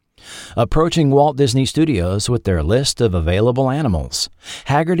 Approaching Walt Disney Studios with their list of available animals,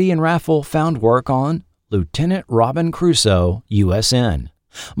 Haggerty and Raffle found work on Lieutenant Robin Crusoe, USN,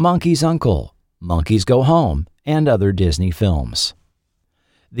 Monkey's Uncle, Monkeys Go Home, and other Disney films.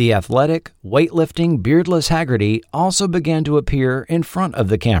 The athletic, weightlifting, beardless Haggerty also began to appear in front of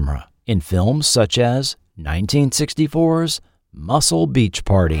the camera in films such as 1964's Muscle Beach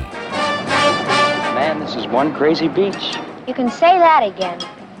Party. Man, this is one crazy beach. You can say that again.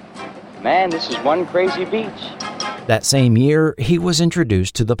 Man, this is one crazy beach. That same year, he was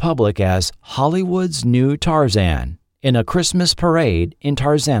introduced to the public as Hollywood's new Tarzan in a Christmas parade in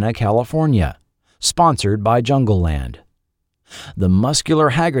Tarzana, California, sponsored by Jungle Land. The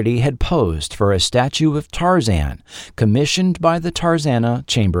muscular Haggerty had posed for a statue of Tarzan commissioned by the Tarzana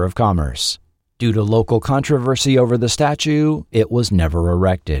Chamber of Commerce. Due to local controversy over the statue, it was never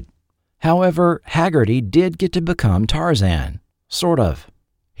erected. However, Haggerty did get to become Tarzan, sort of.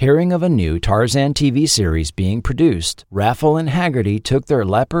 Hearing of a new Tarzan TV series being produced, Raffle and Haggerty took their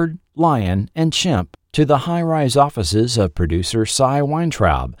leopard, lion, and chimp to the high-rise offices of producer Cy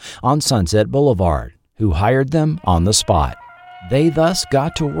Weintraub on Sunset Boulevard, who hired them on the spot. They thus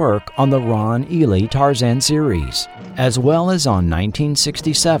got to work on the Ron Ely Tarzan series, as well as on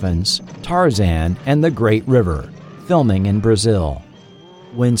 1967's Tarzan and the Great River, filming in Brazil.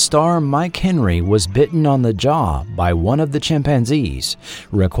 When star Mike Henry was bitten on the jaw by one of the chimpanzees,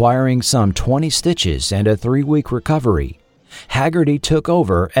 requiring some 20 stitches and a 3-week recovery, Haggerty took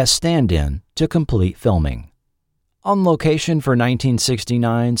over as stand-in to complete filming. On location for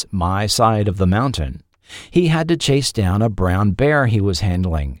 1969's My Side of the Mountain, he had to chase down a brown bear he was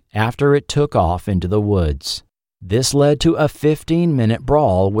handling after it took off into the woods. This led to a 15-minute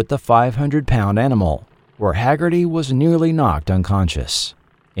brawl with the 500-pound animal, where Haggerty was nearly knocked unconscious.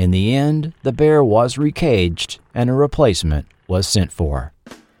 In the end, the bear was recaged and a replacement was sent for.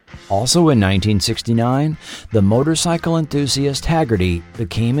 Also in 1969, the motorcycle enthusiast Haggerty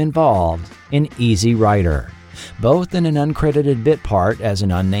became involved in Easy Rider, both in an uncredited bit part as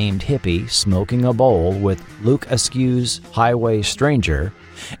an unnamed hippie smoking a bowl with Luke Askew's Highway Stranger,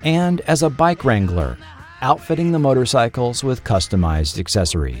 and as a bike wrangler, outfitting the motorcycles with customized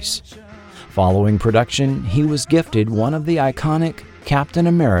accessories. Following production, he was gifted one of the iconic Captain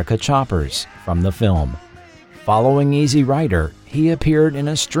America choppers from the film. Following Easy Rider, he appeared in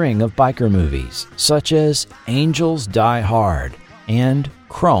a string of biker movies, such as Angels Die Hard and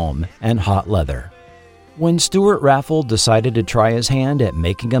Chrome and Hot Leather. When Stuart Raffle decided to try his hand at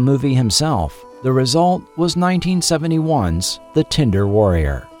making a movie himself, the result was 1971's The Tinder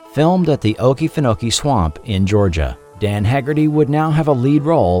Warrior, filmed at the Okefenokee Swamp in Georgia. Dan Haggerty would now have a lead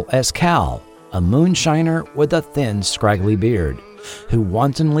role as Cal, a moonshiner with a thin, scraggly beard, who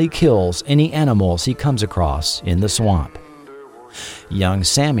wantonly kills any animals he comes across in the swamp. Young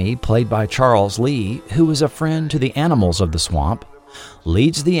Sammy, played by Charles Lee, who is a friend to the animals of the swamp,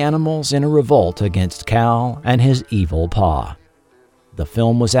 leads the animals in a revolt against Cal and his evil paw. The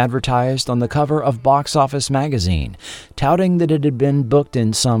film was advertised on the cover of Box Office magazine, touting that it had been booked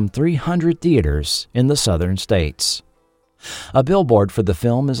in some 300 theaters in the southern states. A billboard for the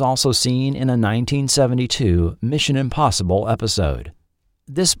film is also seen in a 1972 Mission Impossible episode.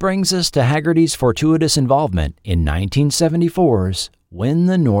 This brings us to Haggerty's fortuitous involvement in 1974's When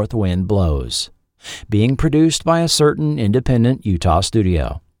the North Wind Blows, being produced by a certain independent Utah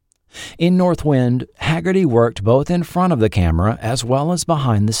studio. In Northwind, Haggerty worked both in front of the camera as well as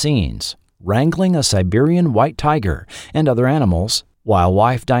behind the scenes, wrangling a Siberian white tiger and other animals, while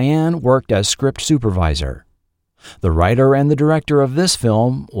wife Diane worked as script supervisor. The writer and the director of this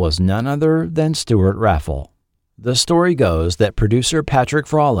film was none other than Stuart Raffle. The story goes that producer Patrick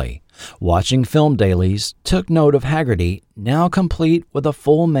Frawley, watching film dailies, took note of Haggerty, now complete with a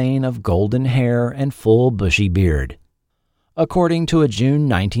full mane of golden hair and full bushy beard. According to a June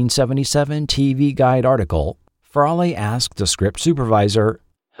 1977 TV Guide article, Frawley asked the script supervisor,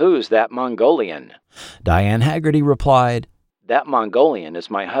 "Who's that Mongolian?" Diane Haggerty replied, "That Mongolian is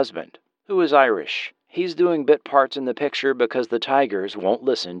my husband, who is Irish. He's doing bit parts in the picture because the tigers won't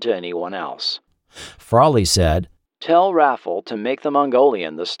listen to anyone else." Frawley said, "Tell Raffle to make the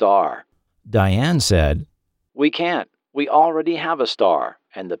Mongolian the star." Diane said, "We can't. We already have a star,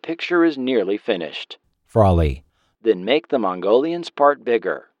 and the picture is nearly finished." Frawley, "Then make the Mongolian's part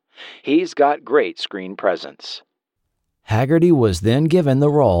bigger. He's got great screen presence." Haggerty was then given the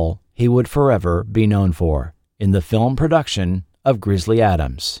role he would forever be known for in the film production of Grizzly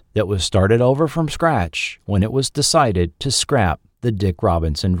Adams that was started over from scratch when it was decided to scrap the Dick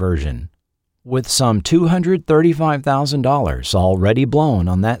Robinson version. With some $235,000 already blown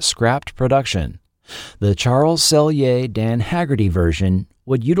on that scrapped production, the Charles Sellier-Dan Haggerty version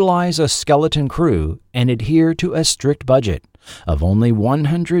would utilize a skeleton crew and adhere to a strict budget of only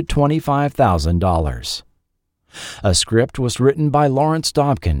 $125,000. A script was written by Lawrence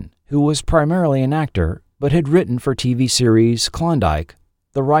Dobkin, who was primarily an actor but had written for TV series Klondike,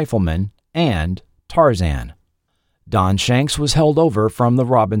 The Rifleman, and Tarzan. Don Shanks was held over from the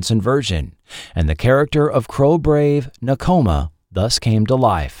Robinson version, and the character of Crow Brave Nakoma thus came to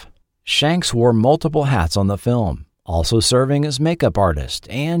life. Shanks wore multiple hats on the film, also serving as makeup artist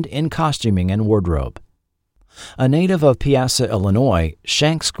and in costuming and wardrobe. A native of Piasa, Illinois,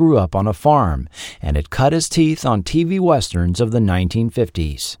 Shanks grew up on a farm and had cut his teeth on TV westerns of the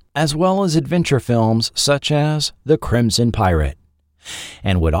 1950s, as well as adventure films such as The Crimson Pirate,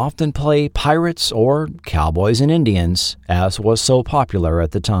 and would often play pirates or cowboys and Indians, as was so popular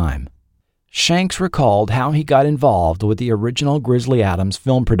at the time. Shanks recalled how he got involved with the original Grizzly Adams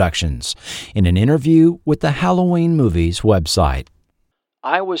film productions in an interview with the Halloween Movies website.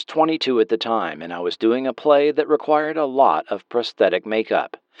 "I was 22 at the time, and I was doing a play that required a lot of prosthetic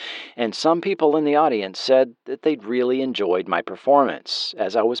makeup. And some people in the audience said that they'd really enjoyed my performance,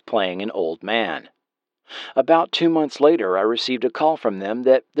 as I was playing an old man. About 2 months later, I received a call from them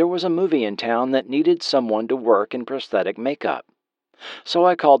that there was a movie in town that needed someone to work in prosthetic makeup. So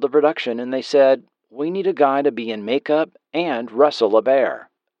I called the production and they said, 'We need a guy to be in makeup and wrestle a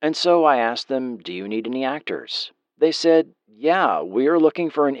bear.' And so I asked them, 'Do you need any actors?' They said, 'Yeah, we're looking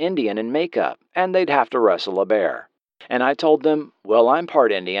for an Indian in makeup, and they'd have to wrestle a bear.' And I told them, 'Well, I'm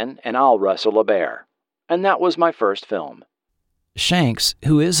part Indian, and I'll wrestle a bear.' And that was my first film." Shanks,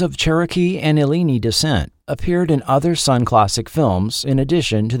 who is of Cherokee and Illini descent, appeared in other Sun Classic films in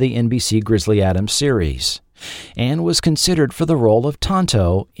addition to the NBC Grizzly Adams series, and was considered for the role of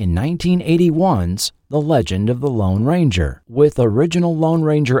Tonto in 1981's The Legend of the Lone Ranger, with original Lone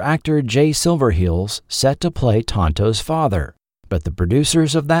Ranger actor Jay Silverheels set to play Tonto's father, but the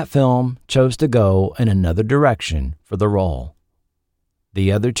producers of that film chose to go in another direction for the role. The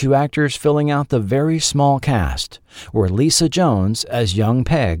other two actors filling out the very small cast were Lisa Jones as young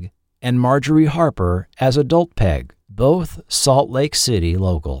Peg and Marjorie Harper as adult Peg, both Salt Lake City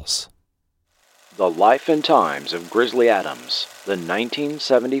locals. The Life and Times of Grizzly Adams, the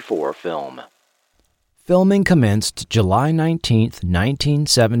 1974 film. Filming commenced July 19,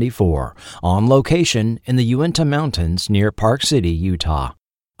 1974, on location in the Uinta Mountains near Park City, Utah.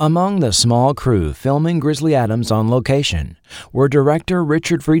 Among the small crew filming Grizzly Adams on location were director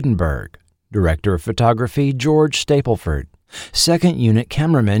Richard Friedenberg, director of photography George Stapleford, second unit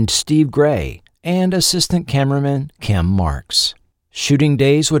cameraman Steve Gray, and assistant cameraman Kim Marks. Shooting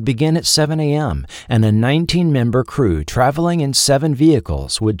days would begin at 7 a.m., and a 19-member crew traveling in 7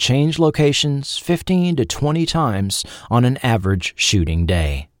 vehicles would change locations 15 to 20 times on an average shooting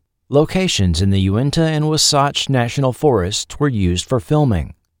day. Locations in the Uinta and Wasatch National Forests were used for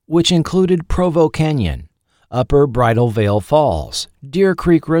filming, which included Provo Canyon, Upper Bridal Veil Falls, Deer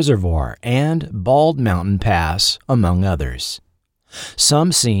Creek Reservoir, and Bald Mountain Pass, among others.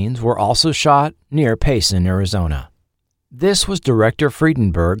 Some scenes were also shot near Payson, Arizona. This was director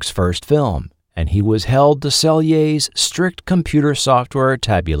Friedenberg's first film, and he was held to Sellier's strict computer software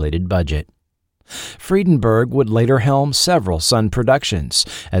tabulated budget. Friedenberg would later helm several Sun productions,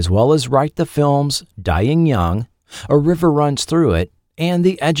 as well as write the films Dying Young, A River Runs Through It, and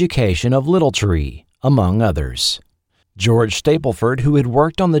the education of Little Tree, among others. George Stapleford, who had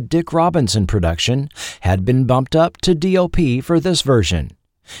worked on the Dick Robinson production, had been bumped up to DOP for this version.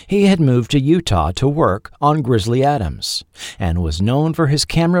 He had moved to Utah to work on Grizzly Adams, and was known for his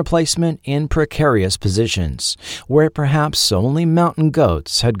camera placement in precarious positions, where perhaps only mountain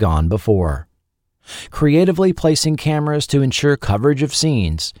goats had gone before. Creatively placing cameras to ensure coverage of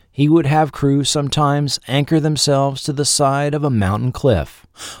scenes, he would have crews sometimes anchor themselves to the side of a mountain cliff,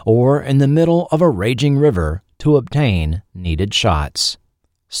 or in the middle of a raging river to obtain needed shots.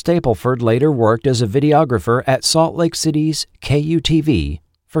 Stapleford later worked as a videographer at Salt Lake City's KUTV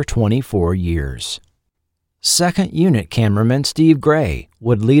for 24 years. Second unit cameraman Steve Gray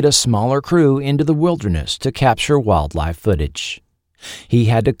would lead a smaller crew into the wilderness to capture wildlife footage. He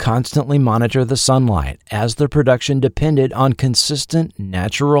had to constantly monitor the sunlight as the production depended on consistent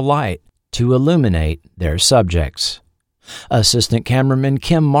natural light to illuminate their subjects. Assistant cameraman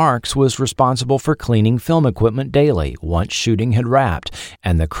Kim Marks was responsible for cleaning film equipment daily once shooting had wrapped,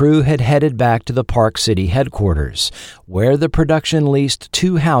 and the crew had headed back to the Park City headquarters, where the production leased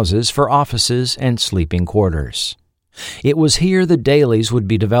 2 houses for offices and sleeping quarters. It was here the dailies would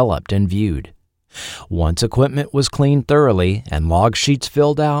be developed and viewed. Once equipment was cleaned thoroughly and log sheets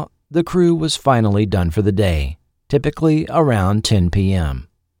filled out, the crew was finally done for the day, typically around 10 p.m.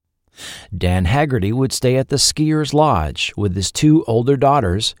 Dan Haggerty would stay at the Skiers Lodge with his 2 older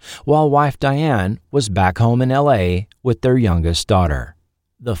daughters, while wife Diane was back home in L.A. with their youngest daughter.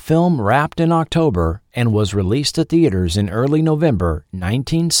 The film wrapped in October and was released to theaters in early November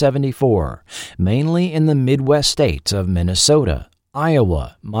 1974, mainly in the Midwest states of Minnesota,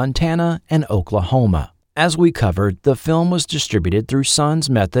 Iowa, Montana, and Oklahoma. As we covered, the film was distributed through Sun's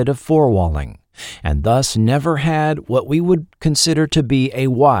method of forewalling, and thus never had what we would consider to be a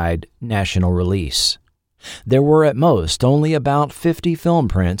wide national release. There were at most only about 50 film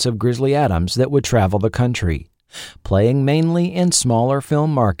prints of Grizzly Adams that would travel the country, playing mainly in smaller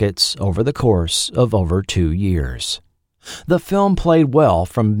film markets over the course of over 2 years. The film played well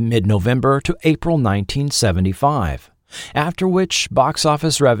from mid-November to April 1975, after which box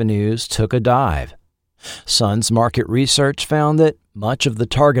office revenues took a dive. Sun's market research found that much of the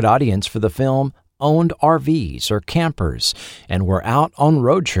target audience for the film owned RVs or campers and were out on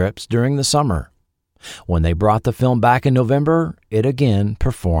road trips during the summer. When they brought the film back in November, it again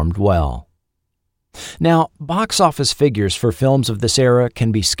performed well. Now, box office figures for films of this era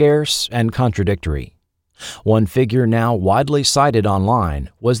can be scarce and contradictory. One figure now widely cited online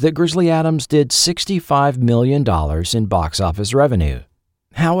was that Grizzly Adams did $65 million in box office revenue.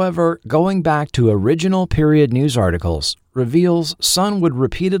 However, going back to original period news articles reveals Sun would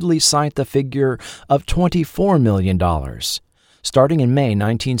repeatedly cite the figure of $24 million, starting in May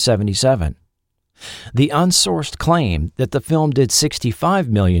 1977. The unsourced claim that the film did $65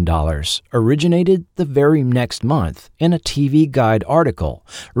 million originated the very next month in a TV Guide article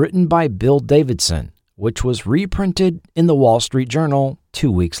written by Bill Davidson, which was reprinted in the Wall Street Journal 2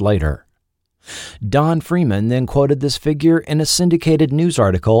 weeks later. Don Freeman then quoted this figure in a syndicated news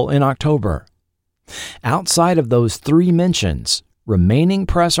article in October. Outside of those 3 mentions, remaining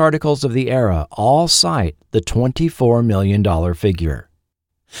press articles of the era all cite the $24 million figure.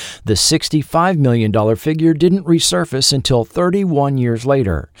 The $65 million figure didn't resurface until 31 years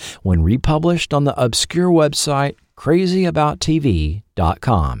later, when republished on the obscure website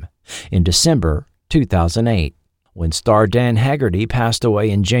crazyabouttv.com in December 2008. When star Dan Haggerty passed away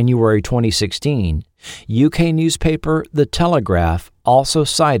in January 2016, UK newspaper The Telegraph also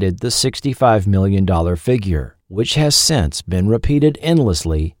cited the $65 million figure, which has since been repeated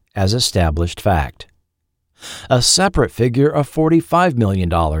endlessly as established fact. A separate figure of $45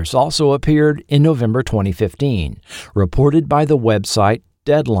 million also appeared in November 2015, reported by the website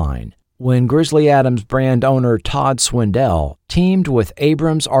Deadline, when Grizzly Adams brand owner Todd Swindell teamed with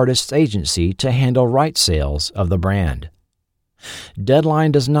Abrams Artists Agency to handle rights sales of the brand.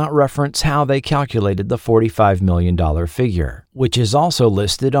 Deadline does not reference how they calculated the $45 million figure, which is also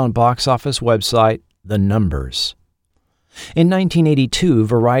listed on box office website The Numbers. In 1982,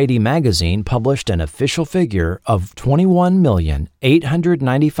 Variety magazine published an official figure of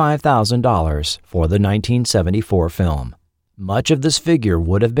 $21,895,000 for the 1974 film. Much of this figure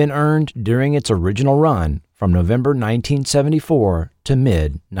would have been earned during its original run from November 1974 to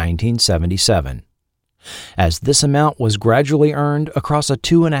mid-1977. As this amount was gradually earned across a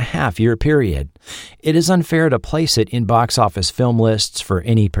 2.5-year period, it is unfair to place it in box office film lists for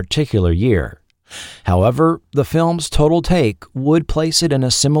any particular year. However, the film's total take would place it in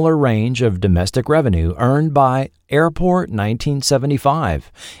a similar range of domestic revenue earned by Airport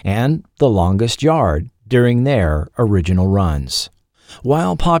 1975 and The Longest Yard during their original runs.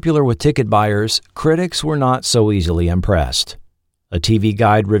 While popular with ticket buyers, critics were not so easily impressed. A TV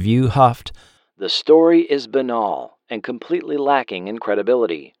Guide review huffed, "The story is banal and completely lacking in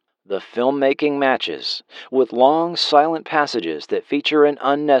credibility. The filmmaking matches, with long, silent passages that feature an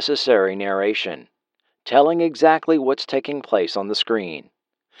unnecessary narration, telling exactly what's taking place on the screen.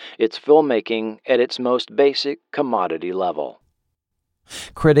 It's filmmaking at its most basic commodity level."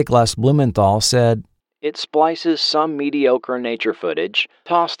 Critic Les Blumenthal said, "It splices some mediocre nature footage,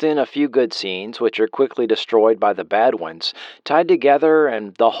 tossed in a few good scenes which are quickly destroyed by the bad ones, tied together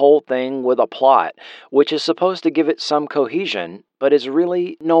and the whole thing with a plot which is supposed to give it some cohesion, but is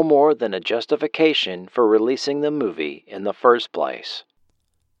really no more than a justification for releasing the movie in the first place."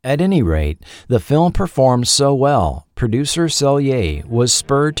 At any rate, the film performed so well, producer Sellier was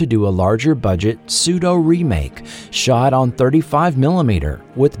spurred to do a larger budget pseudo-remake shot on 35mm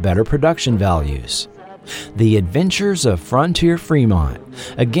with better production values. The Adventures of Frontier Fremont,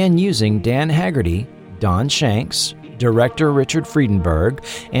 again using Dan Haggerty, Don Shanks, director Richard Friedenberg,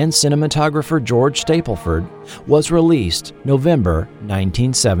 and cinematographer George Stapleford, was released November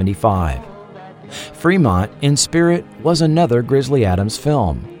 1975. Fremont, in spirit, was another Grizzly Adams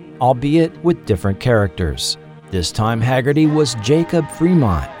film, albeit with different characters. This time Haggerty was Jacob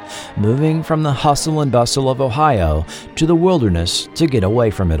Fremont, moving from the hustle and bustle of Ohio to the wilderness to get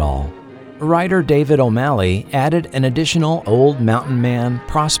away from it all. Writer David O'Malley added an additional old mountain man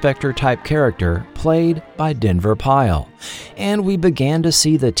prospector-type character played by Denver Pyle, and we began to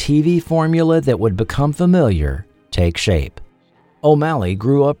see the TV formula that would become familiar take shape. O'Malley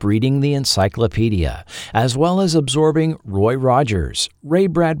grew up reading the encyclopedia, as well as absorbing Roy Rogers, Ray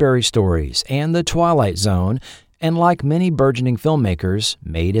Bradbury stories, and The Twilight Zone, and like many burgeoning filmmakers,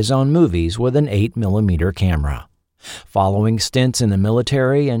 made his own movies with an 8mm camera. Following stints in the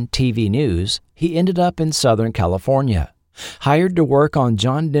military and TV news, he ended up in Southern California, hired to work on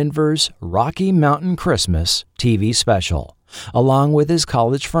John Denver's Rocky Mountain Christmas TV special, along with his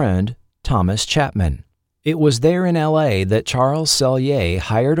college friend, Thomas Chapman. It was there in L.A. that Charles Sellier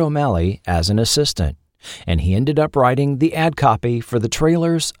hired O'Malley as an assistant, and he ended up writing the ad copy for the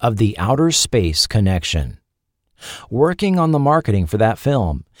trailers of The Outer Space Connection. Working on the marketing for that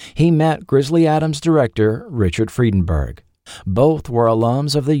film, he met Grizzly Adams director Richard Friedenberg. Both were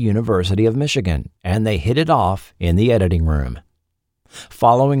alums of the University of Michigan, and they hit it off in the editing room.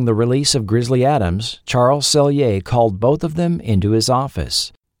 Following the release of Grizzly Adams, Charles Sellier called both of them into his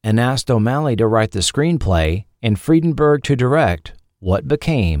office and asked O'Malley to write the screenplay and Friedenberg to direct what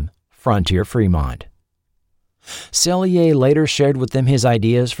became Frontier Fremont. Sellier later shared with them his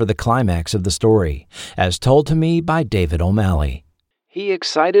ideas for the climax of the story, as told to me by David O'Malley. He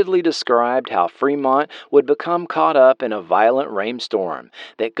excitedly described how Fremont would become caught up in a violent rainstorm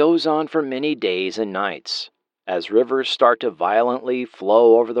that goes on for many days and nights. As rivers start to violently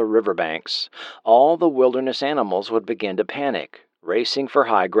flow over the riverbanks, all the wilderness animals would begin to panic, racing for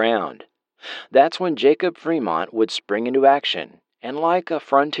high ground. That's when Jacob Fremont would spring into action, and like a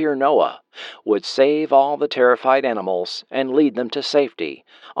frontier Noah, would save all the terrified animals and lead them to safety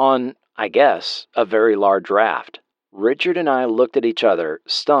on, I guess, a very large raft. Richard and I looked at each other,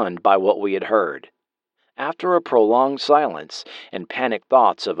 stunned by what we had heard. After a prolonged silence and panicked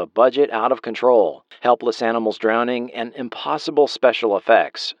thoughts of a budget out of control, helpless animals drowning, and impossible special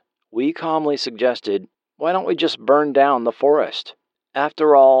effects, we calmly suggested, why don't we just burn down the forest?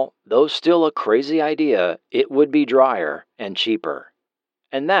 After all, though still a crazy idea, it would be drier and cheaper.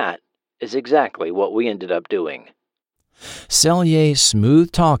 And that is exactly what we ended up doing. Sellier's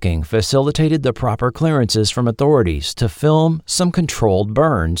smooth talking facilitated the proper clearances from authorities to film some controlled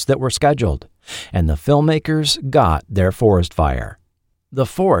burns that were scheduled, and the filmmakers got their forest fire. The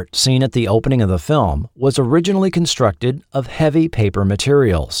fort seen at the opening of the film was originally constructed of heavy paper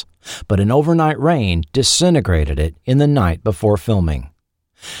materials, but an overnight rain disintegrated it in the night before filming.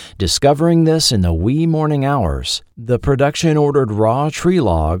 Discovering this in the wee morning hours, the production ordered raw tree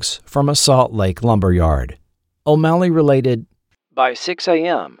logs from a Salt Lake lumberyard. O'Malley related, By 6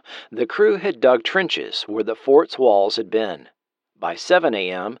 a.m., the crew had dug trenches where the fort's walls had been. By 7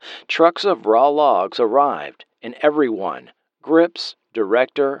 a.m., trucks of raw logs arrived, and everyone, grips,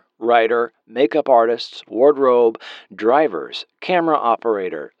 director, writer, makeup artists, wardrobe, drivers, camera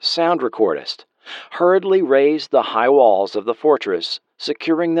operator, sound recordist, hurriedly raised the high walls of the fortress,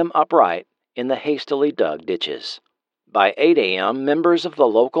 securing them upright in the hastily dug ditches. By 8 a.m., members of the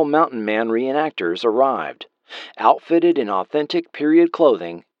local Mountain Man reenactors arrived, outfitted in authentic period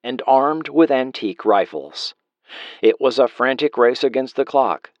clothing and armed with antique rifles. It was a frantic race against the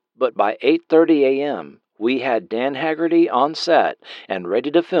clock, but by 8:30 a.m., we had Dan Haggerty on set and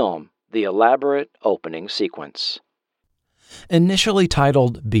ready to film the elaborate opening sequence. Initially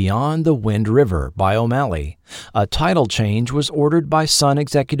titled Beyond the Wind River by O'Malley, a title change was ordered by Sun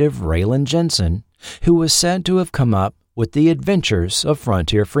executive Raylan Jensen, who was said to have come up with The Adventures of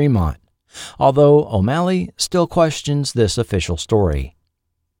Frontier Fremont, although O'Malley still questions this official story.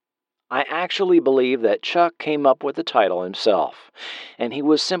 I actually believe that Chuck came up with the title himself, and he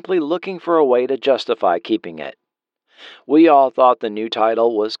was simply looking for a way to justify keeping it. We all thought the new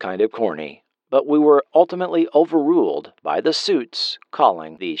title was kind of corny, but we were ultimately overruled by the suits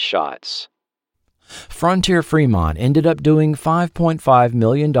calling these shots. Frontier Fremont ended up doing $5.5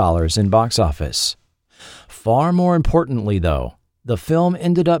 million in box office. Far more importantly, though, the film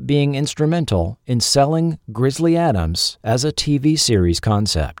ended up being instrumental in selling Grizzly Adams as a TV series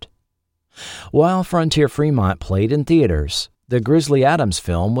concept. While Frontier Fremont played in theaters, the Grizzly Adams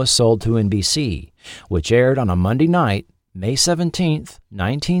film was sold to NBC, which aired on a Monday night, May 17,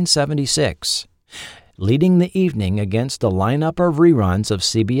 1976, leading the evening against a lineup of reruns of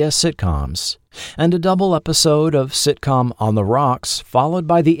CBS sitcoms and a double episode of sitcom On the Rocks, followed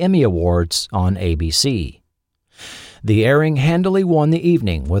by the Emmy Awards on ABC. The airing handily won the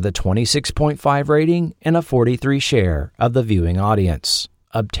evening with a 26.5 rating and a 43 share of the viewing audience,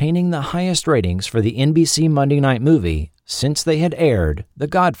 obtaining the highest ratings for the NBC Monday night movie since they had aired The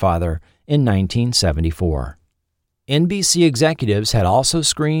Godfather in 1974. NBC executives had also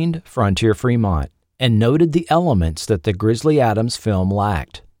screened Frontier Fremont and noted the elements that the Grizzly Adams film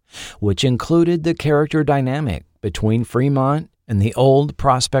lacked, which included the character dynamic between Fremont and the old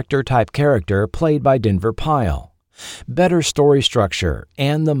prospector-type character played by Denver Pyle, better story structure,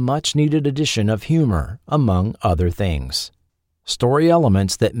 and the much-needed addition of humor, among other things. Story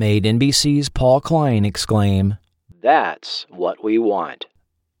elements that made NBC's Paul Klein exclaim, "That's what we want."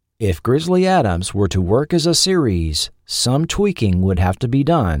 If Grizzly Adams were to work as a series, some tweaking would have to be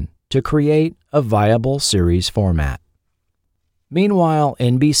done to create a viable series format. Meanwhile,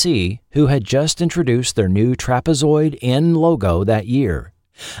 NBC, who had just introduced their new trapezoid N logo that year,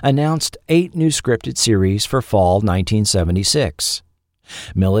 announced 8 new scripted series for fall 1976.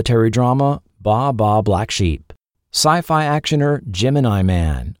 Military drama Ba Ba Black Sheep, sci-fi actioner Gemini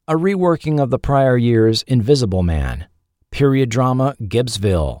Man, a reworking of the prior year's Invisible Man, period drama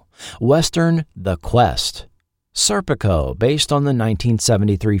Gibbsville, western The Quest, Serpico, based on the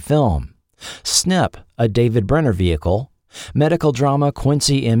 1973 film, Snip, a David Brenner vehicle, medical drama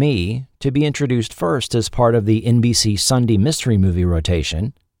Quincy M.E., to be introduced first as part of the NBC Sunday mystery movie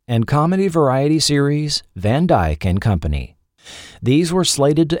rotation, and comedy variety series Van Dyke and Company. These were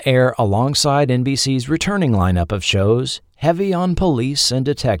slated to air alongside NBC's returning lineup of shows heavy on police and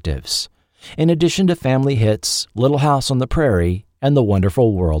detectives, in addition to family hits Little House on the Prairie and The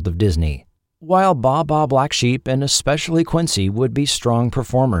Wonderful World of Disney. While Ba Ba Black Sheep and especially Quincy would be strong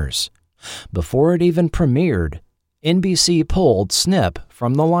performers, before it even premiered, NBC pulled Snip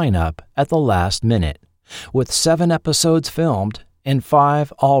from the lineup at the last minute, with 7 episodes filmed and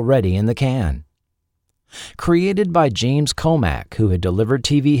 5 already in the can. Created by James Comack, who had delivered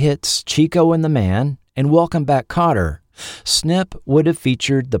TV hits Chico and the Man and Welcome Back, Kotter, Snip would have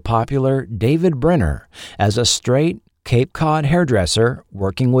featured the popular David Brenner as a straight Cape Cod hairdresser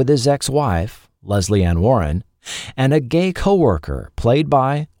working with his ex-wife, Leslie Ann Warren, and a gay co-worker played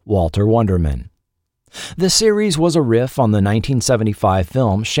by Walter Wonderman. The series was a riff on the 1975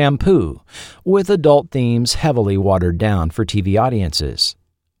 film Shampoo, with adult themes heavily watered down for TV audiences.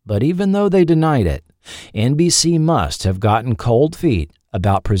 But even though they denied it, NBC must have gotten cold feet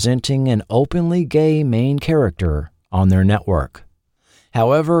about presenting an openly gay main character on their network.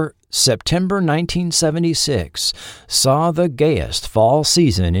 However, September 1976 saw the gayest fall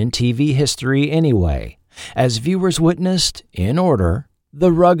season in TV history anyway, as viewers witnessed, in order,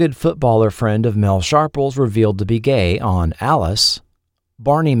 the rugged footballer friend of Mel Sharples revealed to be gay on Alice,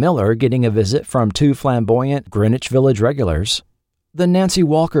 Barney Miller getting a visit from 2 flamboyant Greenwich Village regulars, The Nancy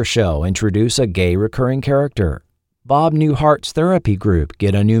Walker Show introduce a gay recurring character, Bob Newhart's therapy group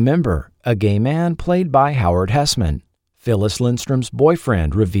get a new member, a gay man played by Howard Hessman, Phyllis Lindstrom's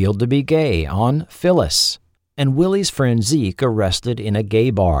boyfriend revealed to be gay on Phyllis, and Willie's friend Zeke arrested in a gay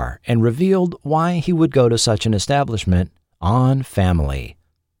bar and revealed why he would go to such an establishment on Family.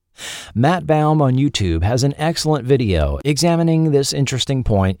 Matt Baum on YouTube has an excellent video examining this interesting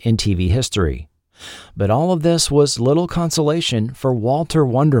point in TV history. But all of this was little consolation for Walter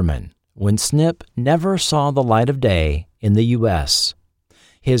Wonderman when Snip never saw the light of day in the U.S.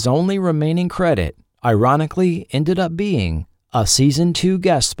 His only remaining credit, ironically, ended up being a Season 2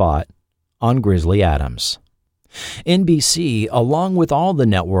 guest spot on Grizzly Adams. NBC, along with all the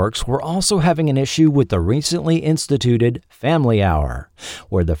networks, were also having an issue with the recently instituted Family Hour,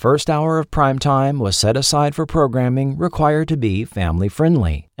 where the first hour of primetime was set aside for programming required to be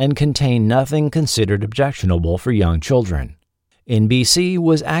family-friendly and contain nothing considered objectionable for young children. NBC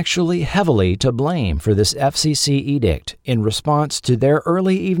was actually heavily to blame for this FCC edict in response to their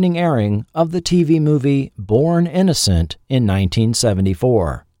early evening airing of the TV movie Born Innocent in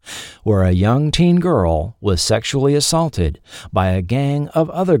 1974, where a young teen girl was sexually assaulted by a gang of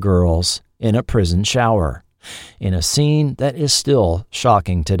other girls in a prison shower, in a scene that is still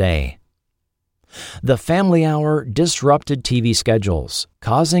shocking today. The Family Hour disrupted TV schedules,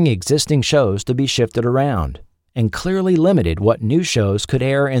 causing existing shows to be shifted around, and clearly limited what new shows could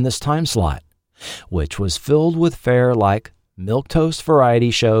air in this time slot, which was filled with fare like milquetoast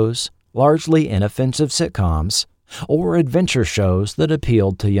variety shows, largely inoffensive sitcoms, or adventure shows that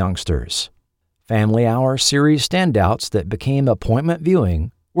appealed to youngsters. Family Hour series standouts that became appointment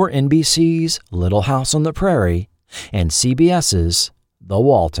viewing were NBC's Little House on the Prairie and CBS's The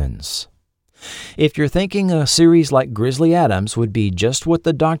Waltons. If you're thinking a series like Grizzly Adams would be just what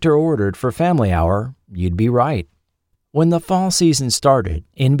the doctor ordered for Family Hour, you'd be right. When the fall season started,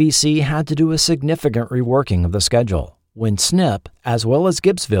 NBC had to do a significant reworking of the schedule when Snip, as well as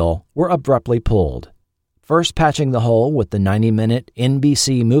Gibbsville, were abruptly pulled. First patching the hole with the 90-minute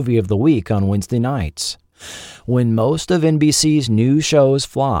NBC Movie of the Week on Wednesday nights. When most of NBC's new shows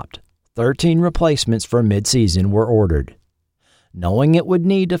flopped, 13 replacements for mid-season were ordered. Knowing it would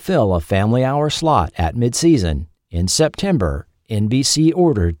need to fill a Family Hour slot at mid-season, in September, NBC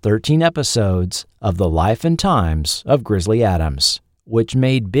ordered 13 episodes of The Life and Times of Grizzly Adams, which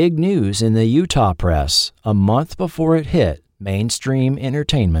made big news in the Utah press a month before it hit mainstream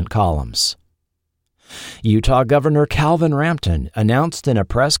entertainment columns. Utah Governor Calvin Rampton announced in a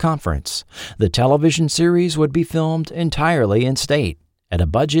press conference the television series would be filmed entirely in state at a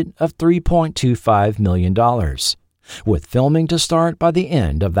budget of $3.25 million, with filming to start by the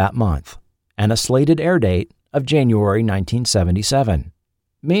end of that month, and a slated air date of January 1977.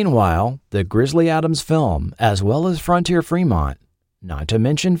 Meanwhile, the Grizzly Adams film, as well as Frontier Fremont, not to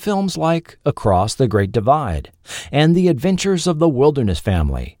mention films like Across the Great Divide and The Adventures of the Wilderness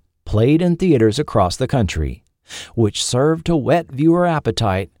Family, played in theaters across the country, which served to whet viewer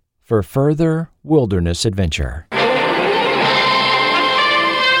appetite for further wilderness adventure.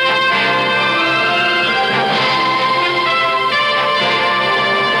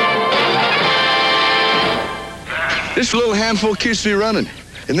 This little handful keeps me running,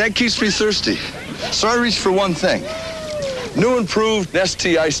 and that keeps me thirsty. So I reach for one thing. New improved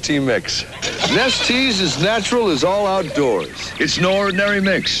Nestea iced tea mix. Nestea's as natural as all outdoors. It's no ordinary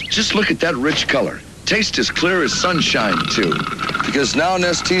mix. Just look at that rich color. Taste as clear as sunshine, too. Because now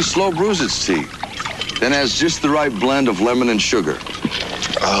Nestea slow brews its tea. Then has just the right blend of lemon and sugar.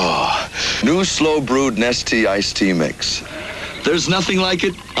 Oh, new slow brewed Nestea iced tea mix. There's nothing like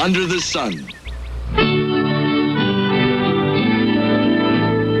it under the sun.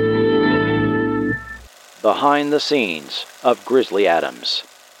 Behind the scenes of Grizzly Adams.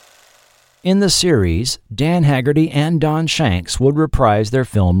 In the series, Dan Haggerty and Don Shanks would reprise their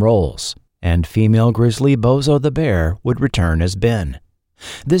film roles, and female grizzly Bozo the Bear would return as Ben.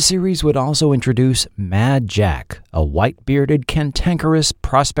 This series would also introduce Mad Jack, a white-bearded, cantankerous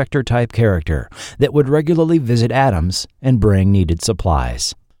prospector-type character that would regularly visit Adams and bring needed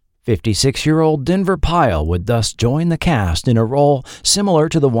supplies. 56-year-old Denver Pyle would thus join the cast in a role similar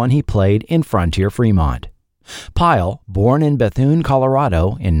to the one he played in Frontier Fremont. Pyle, born in Bethune, Colorado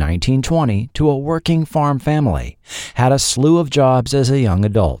in 1920 to a working farm family, had a slew of jobs as a young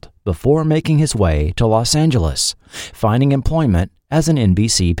adult before making his way to Los Angeles, finding employment as an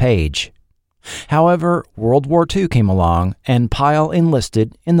NBC page. However, World War II came along and Pyle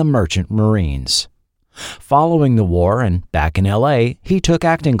enlisted in the Merchant Marines. Following the war and back in L.A., he took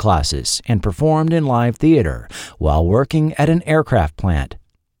acting classes and performed in live theater while working at an aircraft plant.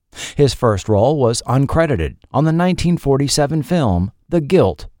 His first role was uncredited on the 1947 film The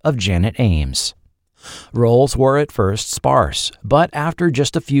Guilt of Janet Ames. Roles were at first sparse, but after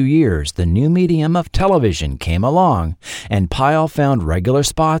just a few years, the new medium of television came along, and Pyle found regular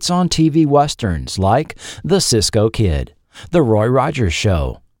spots on TV westerns like The Cisco Kid, The Roy Rogers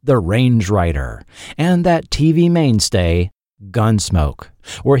Show, The Range Rider, and that TV mainstay, Gunsmoke,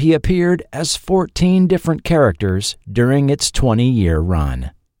 where he appeared as 14 different characters during its 20-year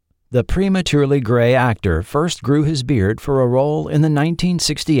run. The prematurely gray actor first grew his beard for a role in the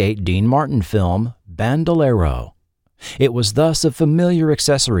 1968 Dean Martin film Bandolero. It was thus a familiar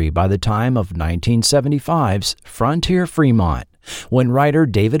accessory by the time of 1975's Frontier Fremont, when writer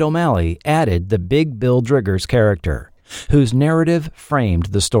David O'Malley added the Big Bill Driggers character, whose narrative framed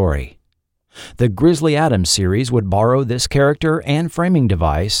the story. The Grizzly Adams series would borrow this character and framing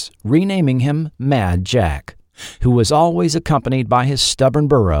device, renaming him Mad Jack, who was always accompanied by his stubborn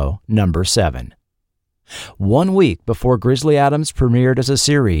burro, number 7. 1 week before Grizzly Adams premiered as a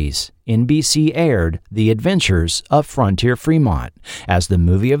series, NBC aired The Adventures of Frontier Fremont as the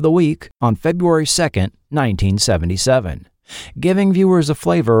movie of the week on February 2, 1977, giving viewers a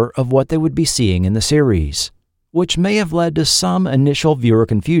flavor of what they would be seeing in the series, which may have led to some initial viewer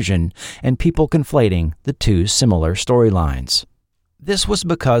confusion and people conflating the two similar storylines. This was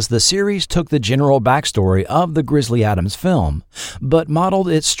because the series took the general backstory of the Grizzly Adams film, but modeled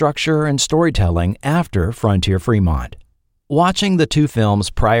its structure and storytelling after Frontier Fremont. Watching the two films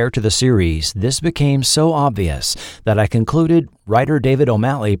prior to the series, this became so obvious that I concluded writer David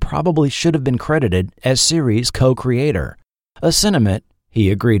O'Malley probably should have been credited as series co-creator, a sentiment he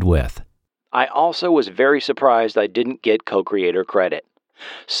agreed with. I also was very surprised I didn't get co-creator credit.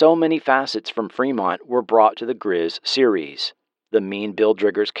 So many facets from Fremont were brought to the Grizz series. The mean Bill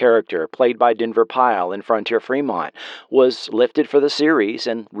Driggers character, played by Denver Pyle in Frontier Fremont, was lifted for the series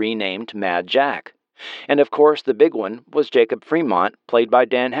and renamed Mad Jack. And of course, the big one was Jacob Fremont, played by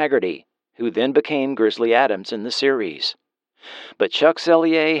Dan Haggerty, who then became Grizzly Adams in the series. But Chuck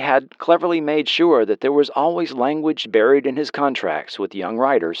Sellier had cleverly made sure that there was always language buried in his contracts with young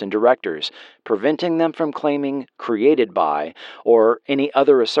writers and directors, preventing them from claiming created by or any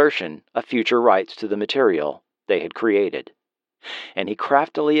other assertion of future rights to the material they had created. And he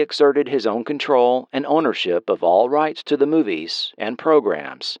craftily exerted his own control and ownership of all rights to the movies and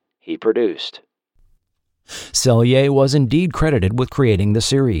programs he produced. Sellier was indeed credited with creating the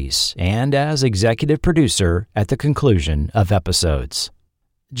series and as executive producer at the conclusion of episodes.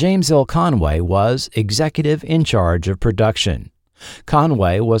 James L. Conway was executive in charge of production.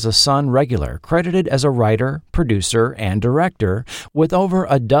 Conway was a Sun regular credited as a writer, producer, and director with over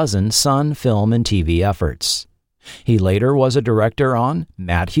a dozen Sun film and TV efforts. He later was a director on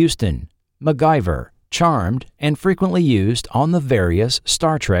Matt Houston, MacGyver, Charmed, and frequently used on the various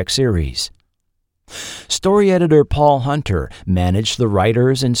Star Trek series. Story editor Paul Hunter managed the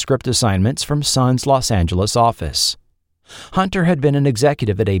writers and script assignments from Sun's Los Angeles office. Hunter had been an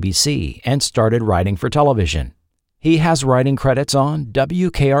executive at ABC and started writing for television. He has writing credits on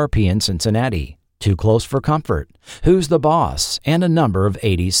WKRP in Cincinnati, Too Close for Comfort, Who's the Boss, and a number of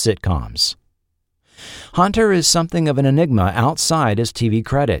 80s sitcoms. Hunter is something of an enigma outside his TV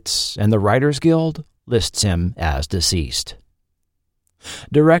credits, and the Writers Guild lists him as deceased.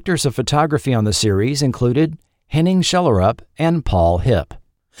 Directors of photography on the series included Henning Schellerup and Paul Hipp.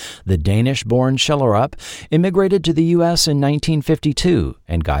 The Danish-born Schellerup immigrated to the U.S. in 1952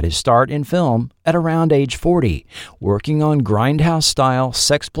 and got his start in film at around age 40, working on grindhouse-style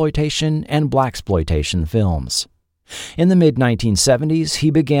sexploitation and blaxploitation films. In the mid-1970s,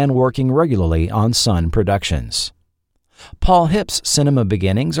 he began working regularly on Sun Productions. Paul Hipp's cinema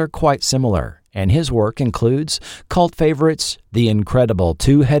beginnings are quite similar, and his work includes cult favorites The Incredible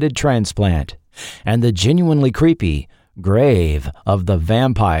Two-Headed Transplant and the genuinely creepy Grave of the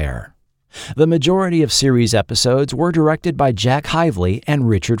Vampire. The majority of series episodes were directed by Jack Hively and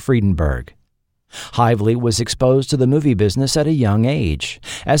Richard Friedenberg. Hively was exposed to the movie business at a young age,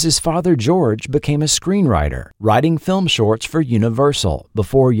 as his father George became a screenwriter, writing film shorts for Universal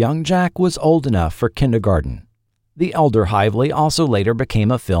before young Jack was old enough for kindergarten. The elder Hively also later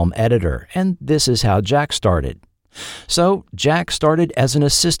became a film editor, and this is how Jack started. So, Jack started as an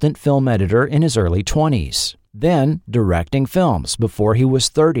assistant film editor in his early 20s, then directing films before he was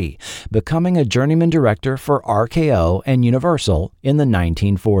 30, becoming a journeyman director for RKO and Universal in the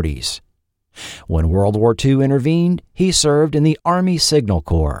 1940s. When World War II intervened, he served in the Army Signal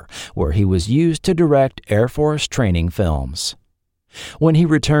Corps, where he was used to direct Air Force training films. When he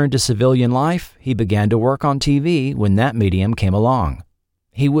returned to civilian life, he began to work on TV when that medium came along.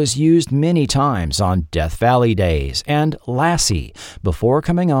 He was used many times on Death Valley Days and Lassie before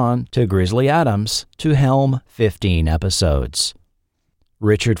coming on to Grizzly Adams to helm 15 episodes.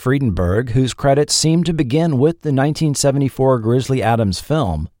 Richard Friedenberg, whose credits seem to begin with the 1974 Grizzly Adams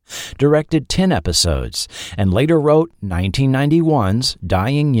film, directed 10 episodes and later wrote 1991's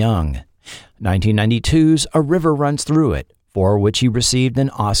Dying Young, 1992's A River Runs Through It, for which he received an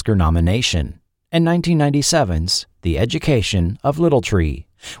Oscar nomination, and 1997's The Education of Little Tree,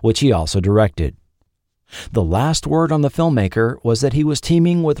 which he also directed. The last word on the filmmaker was that he was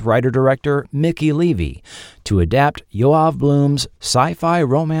teaming with writer-director Mickey Levy to adapt Yoav Bloom's sci-fi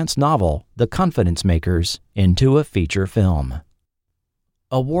romance novel The Confidence Makers into a feature film.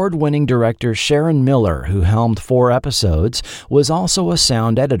 Award-winning director Sharon Miller, who helmed 4 episodes, was also a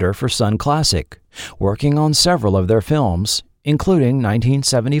sound editor for Sun Classic, working on several of their films, including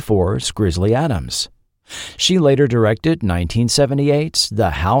 1974's Grizzly Adams. She later directed 1978's The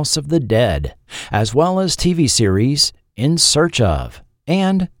House of the Dead, as well as TV series In Search Of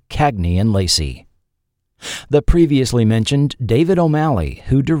and Cagney and Lacey. The previously mentioned David O'Malley,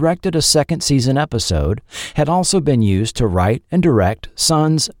 who directed a second season episode, had also been used to write and direct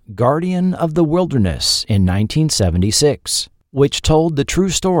Sun's Guardian of the Wilderness in 1976, which told the true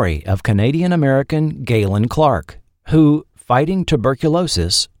story of Canadian-American Galen Clark, who, fighting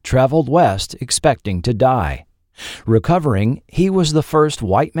tuberculosis, traveled west expecting to die. Recovering, he was the first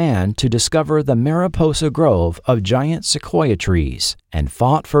white man to discover the Mariposa Grove of giant sequoia trees and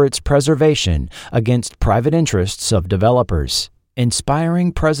fought for its preservation against private interests of developers,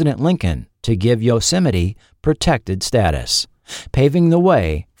 inspiring President Lincoln to give Yosemite protected status, paving the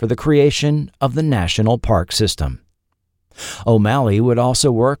way for the creation of the National Park System. O'Malley would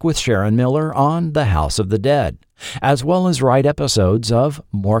also work with Sharon Miller on The House of the Dead, as well as write episodes of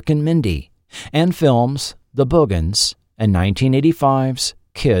Mork and Mindy, and films The Boogans and 1985's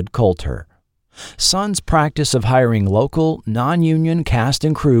Kid Coulter. Sun's practice of hiring local, non-union cast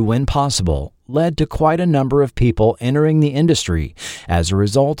and crew when possible led to quite a number of people entering the industry as a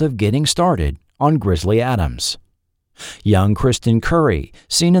result of getting started on Grizzly Adams. Young Kristen Curry,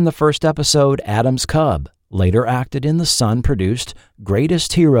 seen in the first episode Adam's Cub, later acted in the Sun-produced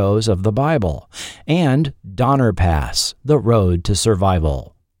Greatest Heroes of the Bible and Donner Pass, The Road to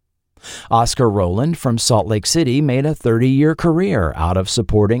Survival. Oscar Rowland from Salt Lake City made a 30-year career out of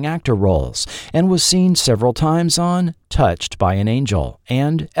supporting actor roles and was seen several times on Touched by an Angel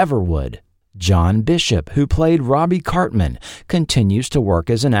and Everwood. John Bishop, who played Robbie Cartman, continues to work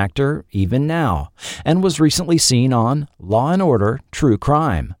as an actor even now and was recently seen on Law & Order: True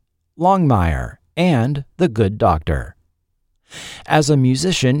Crime, Longmire, and The Good Doctor. As a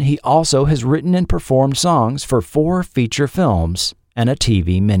musician, he also has written and performed songs for 4 feature films and a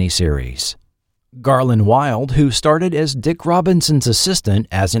TV miniseries. Garland Wild, who started as Dick Robinson's assistant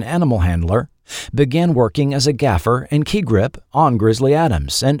as an animal handler, began working as a gaffer and key grip on Grizzly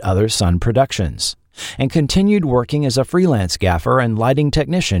Adams and other Sun productions, and continued working as a freelance gaffer and lighting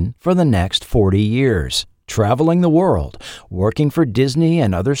technician for the next 40 years, traveling the world, working for Disney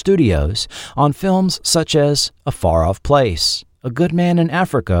and other studios on films such as A Far Off Place, A Good Man in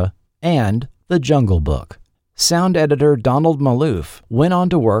Africa, and The Jungle Book. Sound editor Donald Maloof went on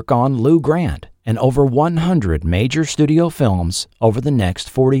to work on Lou Grant and over 100 major studio films over the next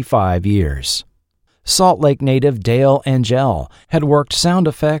 45 years. Salt Lake native Dale Angel had worked sound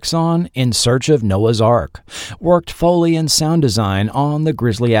effects on In Search of Noah's Ark, worked Foley and sound design on the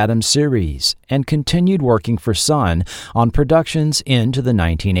Grizzly Adams series, and continued working for Sun on productions into the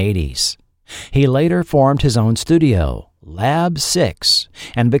 1980s. He later formed his own studio, Lab 6,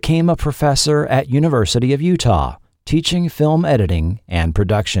 and became a professor at University of Utah, teaching film editing and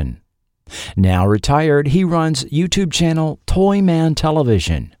production. Now retired, he runs YouTube channel Toy Man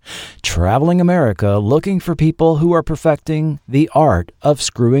Television, traveling America looking for people who are perfecting the art of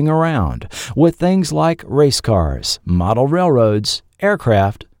screwing around with things like race cars, model railroads,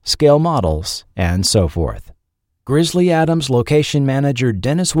 aircraft, scale models, and so forth. Grizzly Adams location manager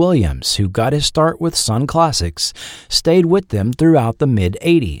Dennis Williams, who got his start with Sun Classics, stayed with them throughout the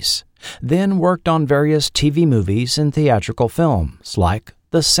mid-'80s, then worked on various TV movies and theatrical films like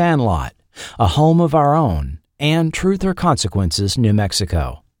The Sandlot, A Home of Our Own, and Truth or Consequences, New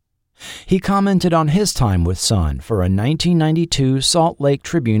Mexico. He commented on his time with Sun for a 1992 Salt Lake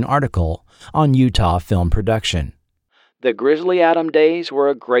Tribune article on Utah film production. The Grizzly Adam days were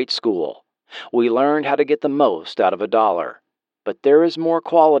a great school. We learned how to get the most out of $1. But there is more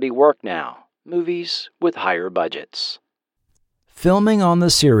quality work now, movies with higher budgets. Filming on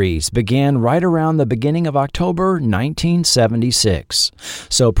the series began right around the beginning of October 1976,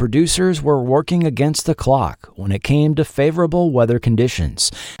 so producers were working against the clock when it came to favorable weather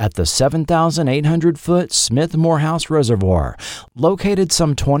conditions at the 7,800-foot Smith Morehouse Reservoir, located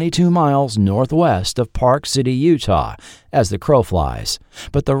some 22 miles northwest of Park City, Utah, as the crow flies.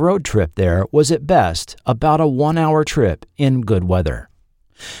 But the road trip there was at best about a 1-hour trip in good weather.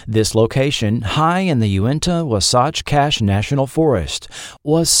 This location, high in the Uinta-Wasatch Cache National Forest,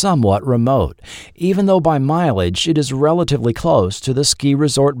 was somewhat remote, even though by mileage it is relatively close to the ski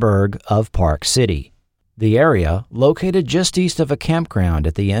resort burg of Park City. The area, located just east of a campground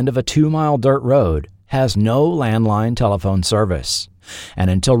at the end of a 2-mile dirt road, has no landline telephone service,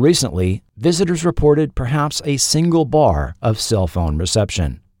 and until recently, visitors reported perhaps a single bar of cell phone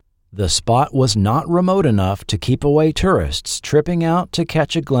reception. The spot was not remote enough to keep away tourists tripping out to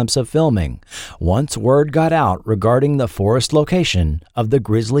catch a glimpse of filming once word got out regarding the forest location of the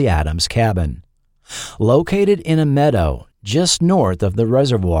Grizzly Adams cabin. Located in a meadow just north of the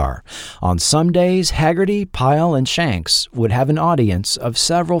reservoir. On some days, Haggerty, Pyle, and Shanks would have an audience of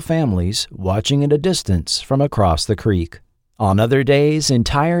several families watching at a distance from across the creek. On other days,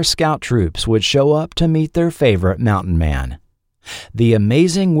 entire scout troops would show up to meet their favorite mountain man. The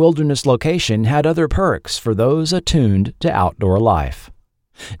amazing wilderness location had other perks for those attuned to outdoor life.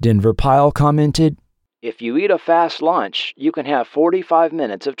 Denver Pyle commented, "If you eat a fast lunch, you can have 45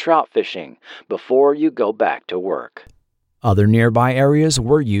 minutes of trout fishing before you go back to work." Other nearby areas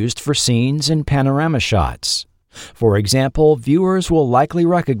were used for scenes and panorama shots. For example, viewers will likely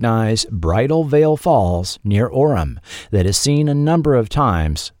recognize Bridal Veil Falls near Orem that is seen a number of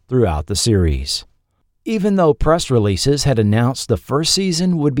times throughout the series. Even though press releases had announced the first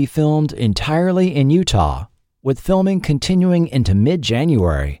season would be filmed entirely in Utah, with filming continuing into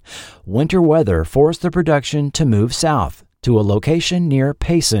mid-January, winter weather forced the production to move south to a location near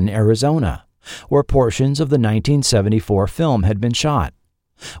Payson, Arizona, where portions of the 1974 film had been shot.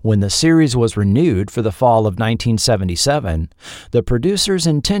 When the series was renewed for the fall of 1977, the producers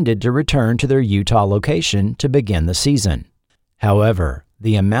intended to return to their Utah location to begin the season. However,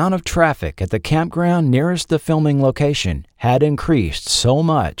 the amount of traffic at the campground nearest the filming location had increased so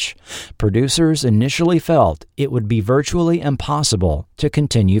much, producers initially felt it would be virtually impossible to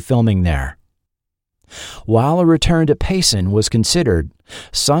continue filming there. While a return to Payson was considered,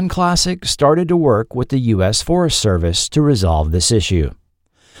 Sun Classic started to work with the U.S. Forest Service to resolve this issue.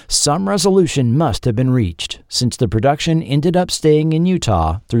 Some resolution must have been reached, since the production ended up staying in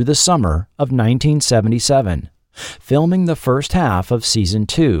Utah through the summer of 1977, filming the first half of Season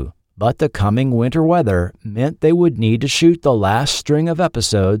 2, but the coming winter weather meant they would need to shoot the last string of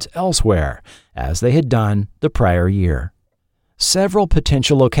episodes elsewhere, as they had done the prior year. Several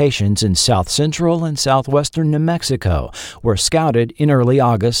potential locations in south-central and southwestern New Mexico were scouted in early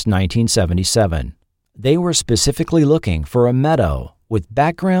August 1977. They were specifically looking for a meadow with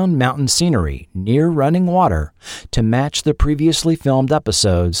background mountain scenery near running water to match the previously filmed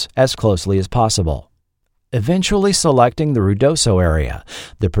episodes as closely as possible. Eventually selecting the Ruidoso area,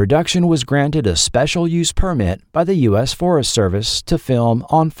 the production was granted a special use permit by the U.S. Forest Service to film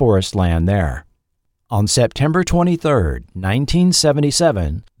on forest land there. On September 23,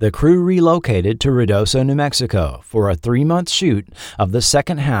 1977, the crew relocated to Ruidoso, New Mexico for a 3-month shoot of the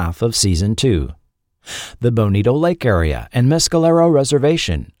second half of Season 2. The Bonito Lake area and Mescalero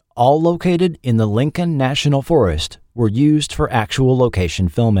Reservation, all located in the Lincoln National Forest, were used for actual location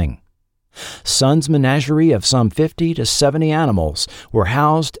filming. Sun's menagerie of some 50 to 70 animals were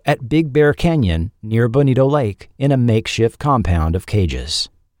housed at Big Bear Canyon near Bonito Lake in a makeshift compound of cages.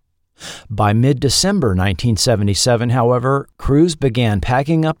 By mid-December 1977, however, crews began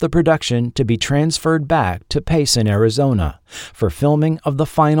packing up the production to be transferred back to Payson, Arizona, for filming of the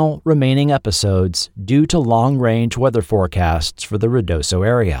final remaining episodes due to long-range weather forecasts for the Ruidoso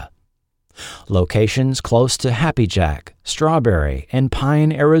area. Locations close to Happy Jack, Strawberry, and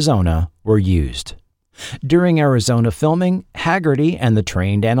Pine, Arizona were used. During Arizona filming, Haggerty and the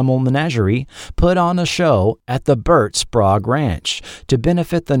Trained Animal Menagerie put on a show at the Burt Sprague Ranch to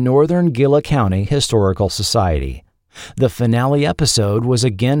benefit the Northern Gila County Historical Society. The finale episode was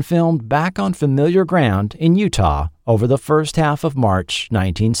again filmed back on familiar ground in Utah over the first half of March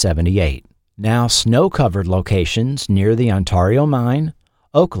 1978. Now snow-covered locations near the Ontario Mine,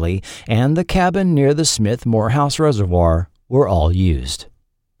 Oakley, and the cabin near the Smith Morehouse Reservoir were all used.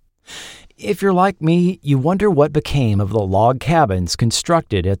 If you're like me, you wonder what became of the log cabins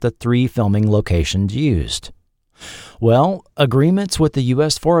constructed at the 3 filming locations used. Well, agreements with the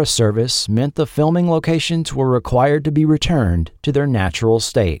U.S. Forest Service meant the filming locations were required to be returned to their natural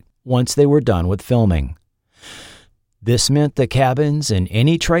state once they were done with filming. This meant the cabins and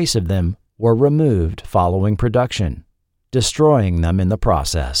any trace of them were removed following production, destroying them in the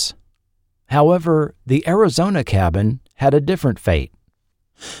process. However, the Arizona cabin had a different fate.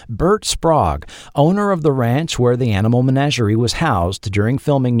 Burt Sprague, owner of the ranch where the animal menagerie was housed during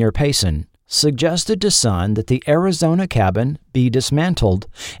filming near Payson, suggested to Sun that the Arizona cabin be dismantled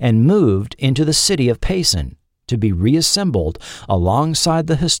and moved into the city of Payson to be reassembled alongside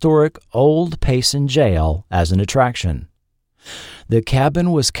the historic Old Payson Jail as an attraction. The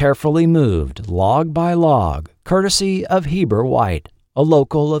cabin was carefully moved log by log, courtesy of Heber White, a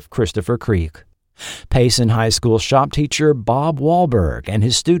local of Christopher Creek. Payson High School shop teacher Bob Wahlberg and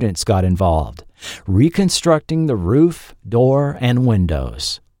his students got involved, reconstructing the roof, door, and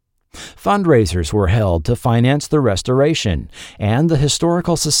windows. Fundraisers were held to finance the restoration, and the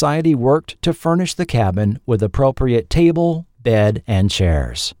Historical Society worked to furnish the cabin with appropriate table, bed, and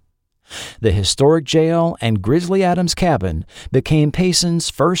chairs. The historic jail and Grizzly Adams cabin became Payson's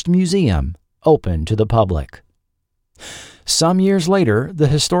first museum open to the public. Some years later, the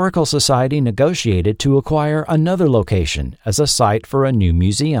Historical Society negotiated to acquire another location as a site for a new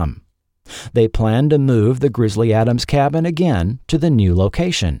museum. They planned to move the Grizzly Adams cabin again to the new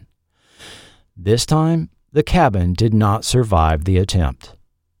location. This time, the cabin did not survive the attempt.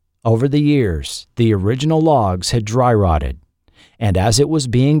 Over the years, the original logs had dry rotted, and as it was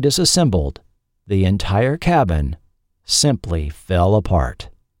being disassembled, the entire cabin simply fell apart.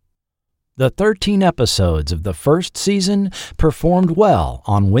 The 13 episodes of the first season performed well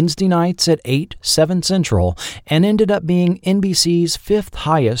on Wednesday nights at 8, 7 Central and ended up being NBC's 5th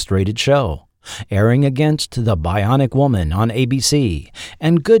highest-rated show, airing against The Bionic Woman on ABC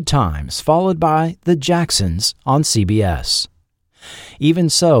and Good Times, followed by The Jacksons on CBS. Even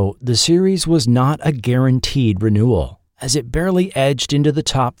so, the series was not a guaranteed renewal, as it barely edged into the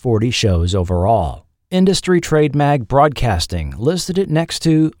top 40 shows overall. Industry trade mag Broadcasting listed it next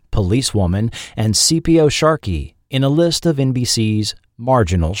to Policewoman and CPO Sharkey in a list of NBC's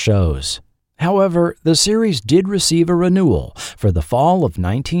marginal shows. However, the series did receive a renewal for the fall of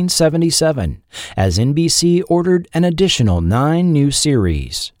 1977, as NBC ordered an additional 9 new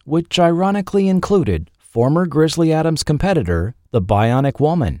series, which ironically included former Grizzly Adams competitor The Bionic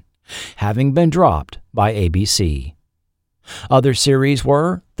Woman, having been dropped by ABC. Other series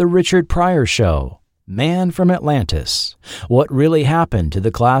were The Richard Pryor Show, Man from Atlantis, What Really Happened to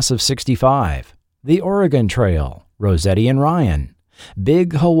the Class of '65, The Oregon Trail, Rossetti and Ryan,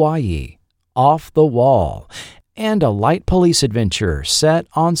 Big Hawaii, Off the Wall, and a light police adventure set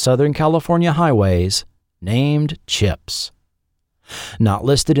on Southern California highways named Chips. Not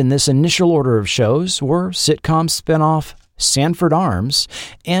listed in this initial order of shows were sitcom spinoff Sanford Arms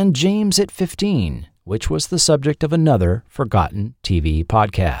and James at 15, which was the subject of another forgotten TV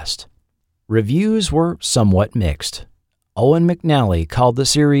podcast. Reviews were somewhat mixed. Owen McNally called the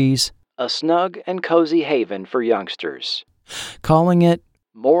series a snug and cozy haven for youngsters, calling it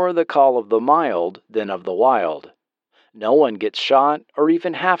more the call of the mild than of the wild. No one gets shot or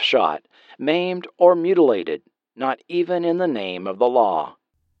even half shot, maimed or mutilated, not even in the name of the law.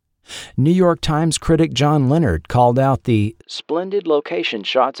 New York Times critic John Leonard called out the splendid location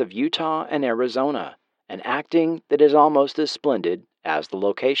shots of Utah and Arizona, and acting that is almost as splendid as the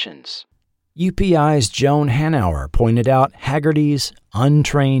locations. UPI's Joan Hanauer pointed out Haggerty's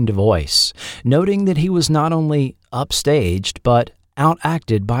untrained voice, noting that he was not only upstaged but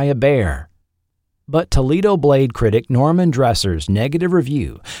outacted by a bear. But Toledo Blade critic Norman Dresser's negative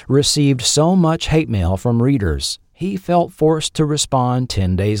review received so much hate mail from readers, he felt forced to respond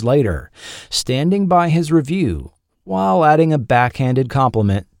 10 days later, standing by his review while adding a backhanded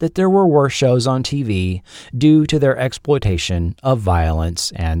compliment that there were worse shows on TV due to their exploitation of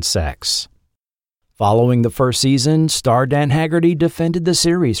violence and sex. Following the first season, star Dan Haggerty defended the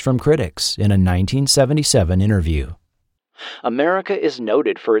series from critics in a 1977 interview. America is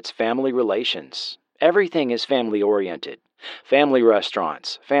noted for its family relations. Everything is family-oriented. Family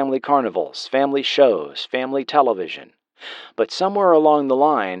restaurants, family carnivals, family shows, family television. But somewhere along the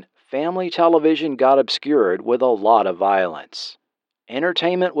line, family television got obscured with a lot of violence.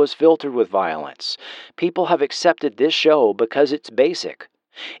 Entertainment was filtered with violence. People have accepted this show because it's basic.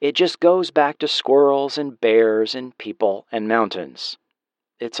 It just goes back to squirrels and bears and people and mountains.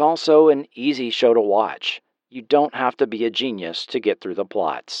 It's also an easy show to watch. You don't have to be a genius to get through the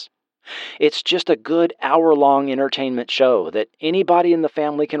plots. It's just a good hour-long entertainment show that anybody in the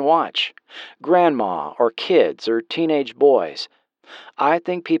family can watch. Grandma or kids or teenage boys. I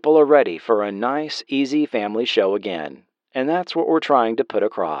think people are ready for a nice, easy family show again, and that's what we're trying to put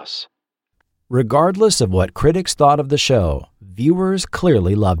across. Regardless of what critics thought of the show, viewers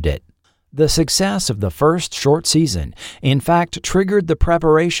clearly loved it. The success of the first short season, in fact, triggered the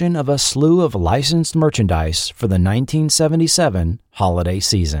preparation of a slew of licensed merchandise for the 1977 holiday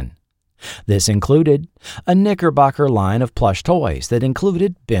season. This included a Knickerbocker line of plush toys that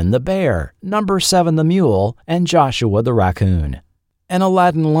included Ben the Bear, Number 7 the Mule, and Joshua the Raccoon. An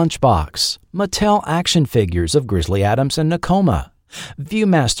Aladdin lunchbox, Mattel action figures of Grizzly Adams and Nakoma,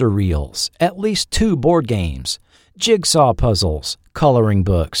 Viewmaster reels, at least 2 board games, jigsaw puzzles, coloring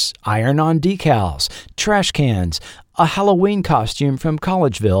books, iron-on decals, trash cans, a Halloween costume from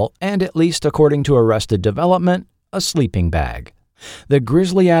Collegeville, and at least, according to Arrested Development, a sleeping bag. The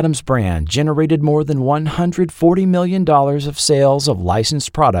Grizzly Adams brand generated more than $140 million of sales of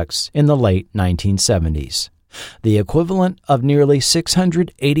licensed products in the late 1970s, the equivalent of nearly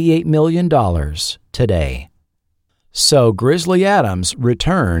 $688 million today. So Grizzly Adams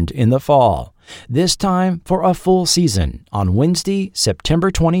returned in the fall, this time for a full season on Wednesday,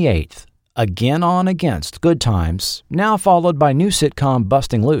 September 28th, again on against Good Times, now followed by new sitcom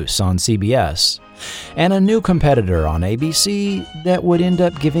Busting Loose on CBS, and a new competitor on ABC that would end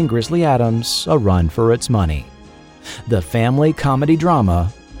up giving Grizzly Adams a run for its money. The family comedy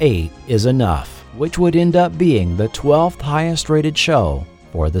drama 8 is Enough, which would end up being the 12th highest-rated show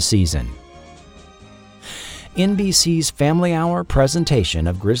for the season. NBC's Family Hour presentation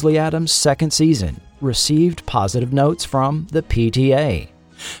of Grizzly Adams' second season received positive notes from the PTA,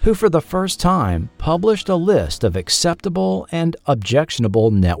 who for the first time published a list of acceptable and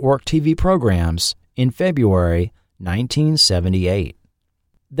objectionable network TV programs in February 1978.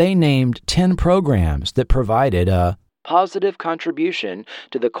 They named 10 programs that provided a positive contribution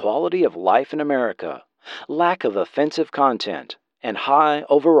to the quality of life in America, lack of offensive content, and high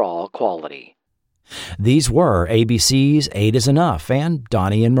overall quality. These were ABC's 8 is Enough and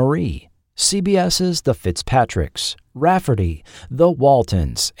Donnie and Marie, CBS's The Fitzpatricks, Rafferty, The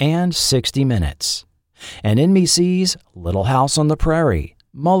Waltons, and 60 Minutes, and NBC's Little House on the Prairie,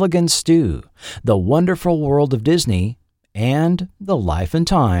 Mulligan's Stew, The Wonderful World of Disney, and The Life and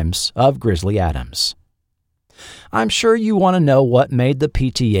Times of Grizzly Adams. I'm sure you want to know what made the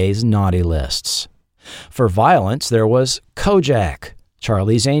PTA's naughty lists. For violence, there was Kojak,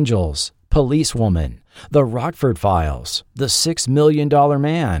 Charlie's Angels, Policewoman, The Rockford Files, The $6 Million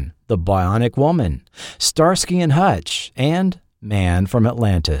Man, The Bionic Woman, Starsky and Hutch, and Man from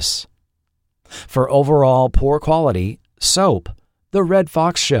Atlantis. For overall poor quality, Soap, The Red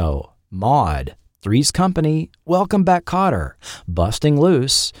Fox Show, Maude, Three's Company, Welcome Back Kotter, Busting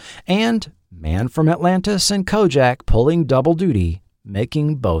Loose, and Man from Atlantis and Kojak pulling double duty,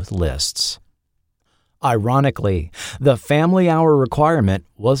 making both lists. Ironically, the Family Hour requirement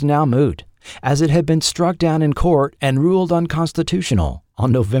was now moot, as it had been struck down in court and ruled unconstitutional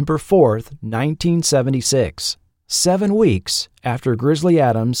on November 4th, 1976, 7 weeks after Grizzly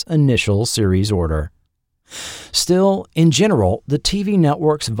Adams' initial series order. Still, in general, the TV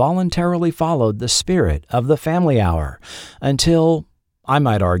networks voluntarily followed the spirit of the Family Hour until, I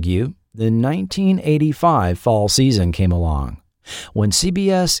might argue, the 1985 fall season came along, when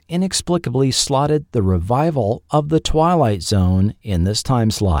CBS inexplicably slotted the revival of The Twilight Zone in this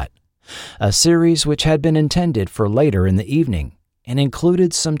time slot, a series which had been intended for later in the evening and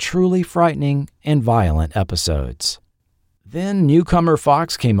included some truly frightening and violent episodes. Then newcomer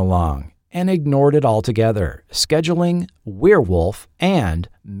Fox came along and ignored it altogether, scheduling Werewolf and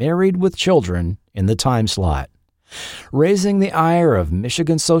Married with Children in the time slot, raising the ire of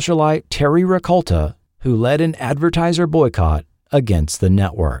Michigan socialite Terry Rakolta, who led an advertiser boycott against the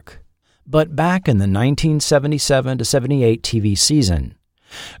network. But back in the 1977-78 TV season,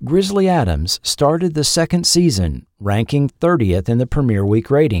 Grizzly Adams started the second season ranking 30th in the premiere week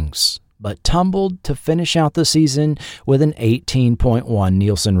ratings, but tumbled to finish out the season with an 18.1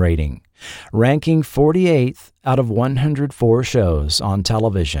 Nielsen rating, ranking 48th out of 104 shows on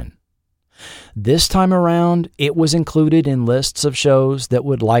television. This time around, it was included in lists of shows that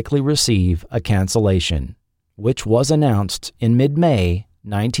would likely receive a cancellation, which was announced in mid-May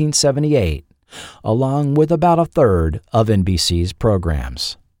 1978, along with about a third of NBC's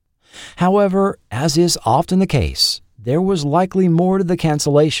programs. However, as is often the case, there was likely more to the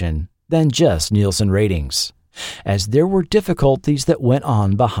cancellation than just Nielsen ratings, as there were difficulties that went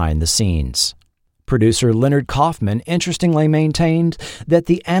on behind the scenes. Producer Leonard Kaufman interestingly maintained that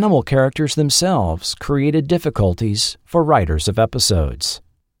the animal characters themselves created difficulties for writers of episodes.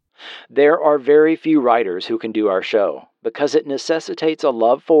 There are very few writers who can do our show because it necessitates a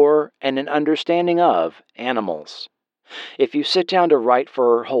love for and an understanding of animals. If you sit down to write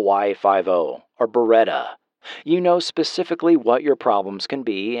for Hawaii Five-0 or Beretta, you know specifically what your problems can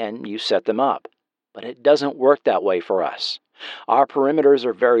be and you set them up. But it doesn't work that way for us. Our perimeters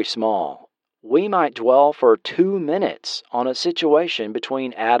are very small. We might dwell for 2 minutes on a situation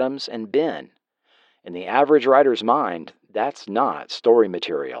between Adams and Ben. In the average writer's mind, that's not story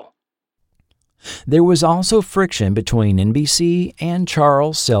material. There was also friction between NBC and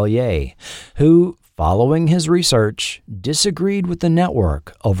Charles Sellier, who, following his research, disagreed with the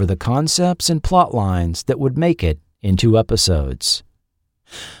network over the concepts and plot lines that would make it into episodes.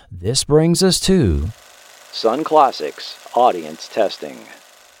 This brings us to Sun Classics Audience Testing.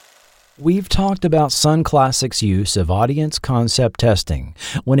 We've talked about Sun Classics' use of audience concept testing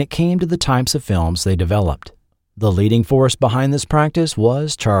when it came to the types of films they developed. The leading force behind this practice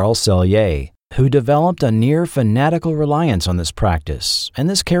was Charles Sellier, who developed a near fanatical reliance on this practice, and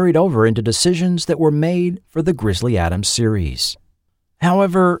this carried over into decisions that were made for the Grizzly Adams series.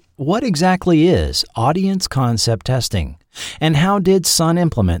 However, what exactly is audience concept testing, and how did Sun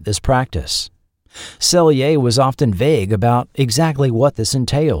implement this practice? Sellier was often vague about exactly what this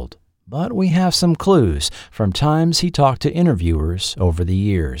entailed, but we have some clues from times he talked to interviewers over the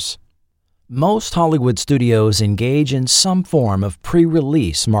years. Most Hollywood studios engage in some form of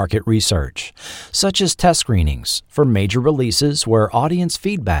pre-release market research, such as test screenings for major releases where audience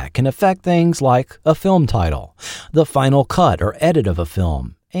feedback can affect things like a film title, the final cut or edit of a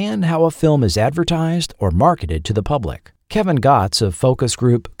film, and how a film is advertised or marketed to the public. Kevin Gotts of focus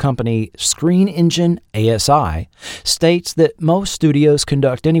group company Screen Engine ASI states that most studios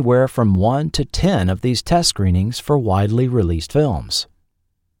conduct anywhere from 1 to 10 of these test screenings for widely released films.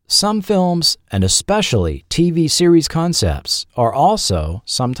 Some films, and especially TV series concepts, are also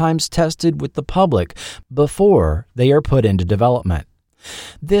sometimes tested with the public before they are put into development.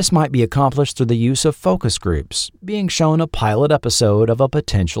 This might be accomplished through the use of focus groups, being shown a pilot episode of a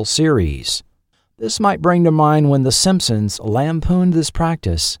potential series. This might bring to mind when The Simpsons lampooned this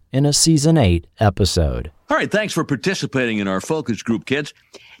practice in a Season 8 episode. All right, thanks for participating in our focus group, kids.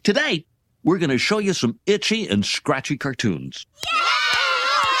 Today, we're going to show you some itchy and scratchy cartoons.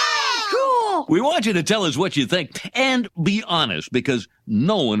 We want you to tell us what you think, and be honest, because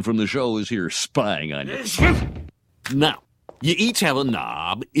no one from the show is here spying on you. Now, you each have a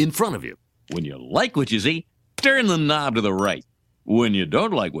knob in front of you. When you like what you see, turn the knob to the right. When you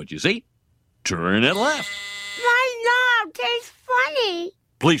don't like what you see, turn it left. My knob tastes funny.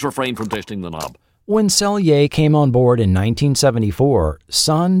 Please refrain from testing the knob. When Cellier came on board in 1974,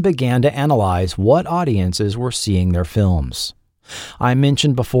 Sun began to analyze what audiences were seeing their films. I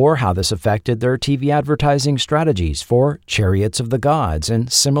mentioned before how this affected their TV advertising strategies for Chariots of the Gods and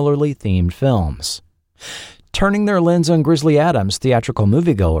similarly themed films. Turning their lens on Grizzly Adams' theatrical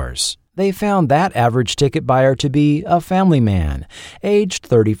moviegoers, they found that average ticket buyer to be a family man, aged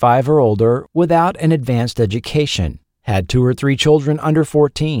 35 or older, without an advanced education, had 2 or 3 children under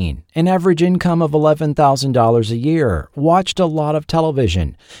 14, an average income of $11,000 a year, watched a lot of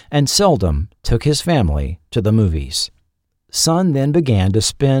television, and seldom took his family to the movies. Sun then began to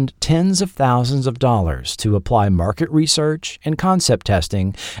spend tens of thousands of dollars to apply market research and concept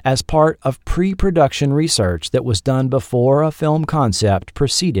testing as part of pre-production research that was done before a film concept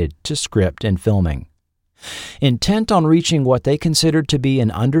proceeded to script and filming. Intent on reaching what they considered to be an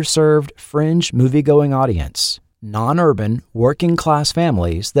underserved, fringe moviegoing audience, non-urban, working-class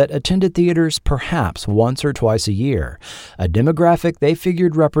families that attended theaters perhaps once or twice a year, a demographic they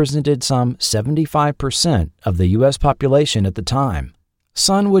figured represented some 75% of the U.S. population at the time.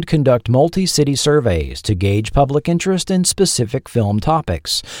 Sun would conduct multi-city surveys to gauge public interest in specific film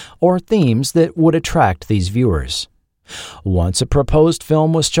topics or themes that would attract these viewers. Once a proposed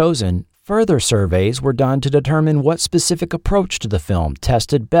film was chosen, further surveys were done to determine what specific approach to the film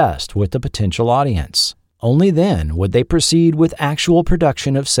tested best with the potential audience. Only then would they proceed with actual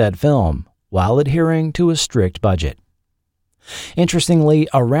production of said film, while adhering to a strict budget. Interestingly,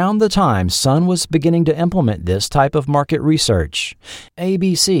 around the time Sun was beginning to implement this type of market research,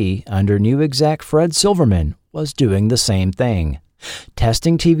 ABC, under new exec Fred Silverman, was doing the same thing,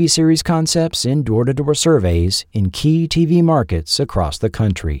 testing TV series concepts in door-to-door surveys in key TV markets across the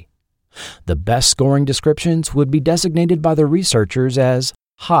country. The best scoring descriptions would be designated by the researchers as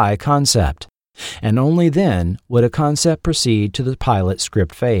high concept, and only then would a concept proceed to the pilot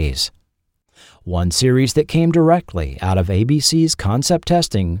script phase. One series that came directly out of ABC's concept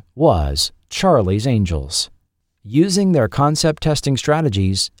testing was Charlie's Angels. Using their concept testing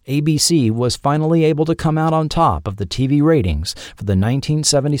strategies, ABC was finally able to come out on top of the TV ratings for the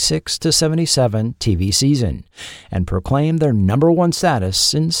 1976 to 77 TV season and proclaim their #1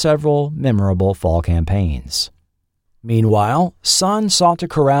 status in several memorable fall campaigns. Meanwhile, Sun sought to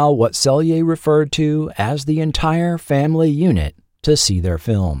corral what Cellier referred to as the entire family unit to see their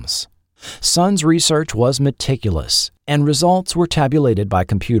films. Sun's research was meticulous, and results were tabulated by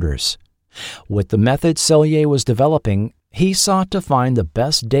computers. With the method Cellier was developing, he sought to find the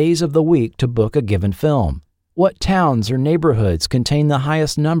best days of the week to book a given film. What towns or neighborhoods contain the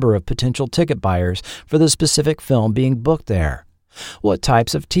highest number of potential ticket buyers for the specific film being booked there? What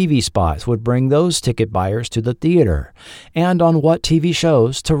types of TV spots would bring those ticket buyers to the theater, and on what TV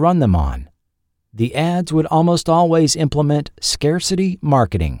shows to run them on? The ads would almost always implement scarcity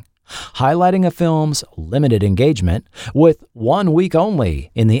marketing, highlighting a film's limited engagement with 1 week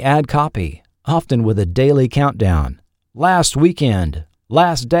only in the ad copy, often with a daily countdown, last weekend,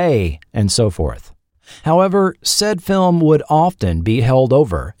 last day, and so forth. However, said film would often be held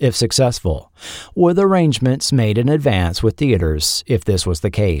over if successful, with arrangements made in advance with theaters if this was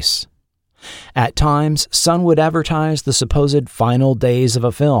the case. At times, Sun would advertise the supposed final days of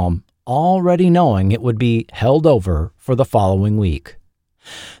a film, already knowing it would be held over for the following week.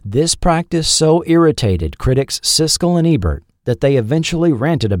 This practice so irritated critics Siskel and Ebert that they eventually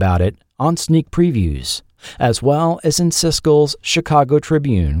ranted about it on sneak previews, as well as in Siskel's Chicago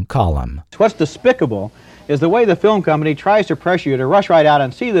Tribune column. What's despicable is the way the film company tries to pressure you to rush right out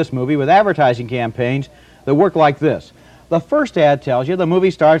and see this movie with advertising campaigns that work like this. The first ad tells you the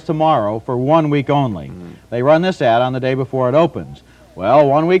movie starts tomorrow for 1 week only. They run this ad on the day before it opens. Well,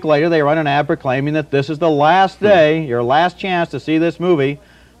 1 week later, they run an ad proclaiming that this is the last day, your last chance to see this movie.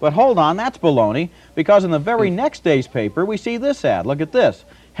 But hold on, that's baloney, because in the very next day's paper, we see this ad. Look at this.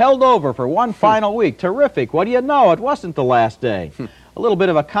 Held over for one final week. Terrific. What do you know? It wasn't the last day. A little bit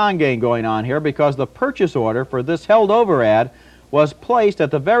of a con game going on here because the purchase order for this held over ad was placed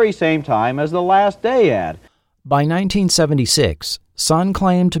at the very same time as the last day ad. By 1976, Sun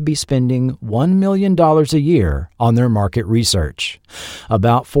claimed to be spending $1 million a year on their market research,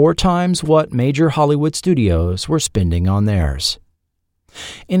 about 4 times what major Hollywood studios were spending on theirs.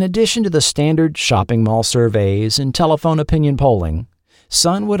 In addition to the standard shopping mall surveys and telephone opinion polling,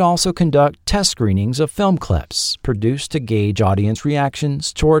 Sun would also conduct test screenings of film clips produced to gauge audience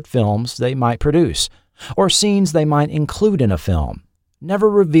reactions toward films they might produce, or scenes they might include in a film, never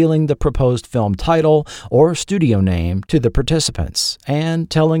revealing the proposed film title or studio name to the participants and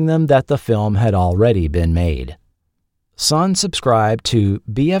telling them that the film had already been made. Sun subscribed to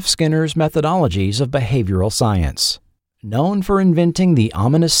B.F. Skinner's methodologies of behavioral science. Known for inventing the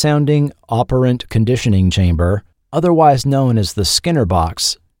ominous-sounding operant conditioning chamber, otherwise known as the Skinner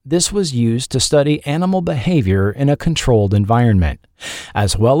box, this was used to study animal behavior in a controlled environment,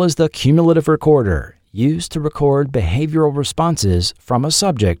 as well as the cumulative recorder, used to record behavioral responses from a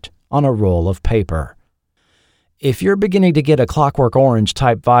subject on a roll of paper. If you're beginning to get a Clockwork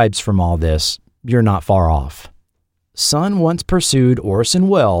Orange-type vibes from all this, you're not far off. Sun once pursued Orson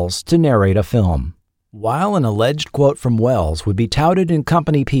Welles to narrate a film. While an alleged quote from Welles would be touted in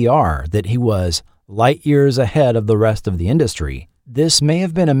company PR that he was light years ahead of the rest of the industry, this may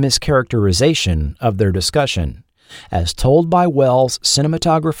have been a mischaracterization of their discussion, as told by Welles'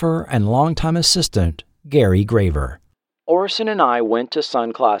 cinematographer and longtime assistant, Gary Graver. Orson and I went to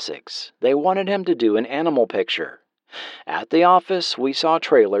Sun Classics. They wanted him to do an animal picture. At the office, we saw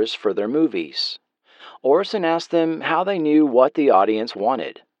trailers for their movies. Orson asked them how they knew what the audience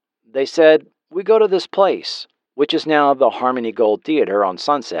wanted. They said, "We go to this place," which is now the Harmony Gold Theater on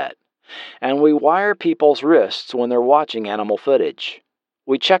Sunset, and we wire people's wrists when they're watching animal footage.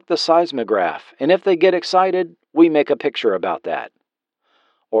 We check the seismograph, and if they get excited, we make a picture about that.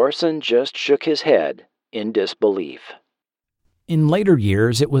 Orson just shook his head in disbelief. In later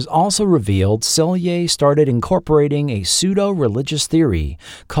years, it was also revealed Selye started incorporating a pseudo-religious theory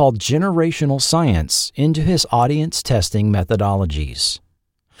called generational science into his audience testing methodologies.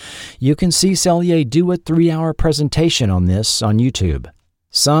 You can see Selye do a 3-hour presentation on this on YouTube.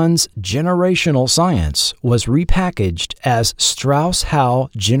 Sun's generational science was repackaged as Strauss-Howe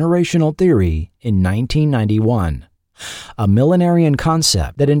generational theory in 1991, a millenarian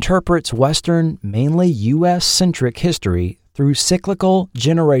concept that interprets Western, mainly U.S.-centric history through cyclical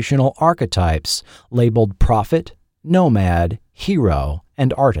generational archetypes labeled prophet, nomad, hero,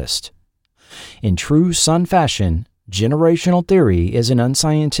 and artist. In true Sun fashion, generational theory is an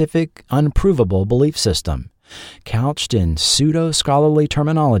unscientific, unprovable belief system, couched in pseudo-scholarly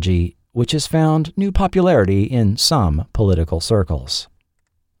terminology which has found new popularity in some political circles.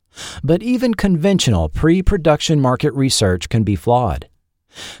 But even conventional pre-production market research can be flawed.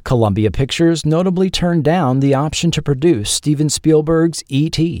 Columbia Pictures notably turned down the option to produce Steven Spielberg's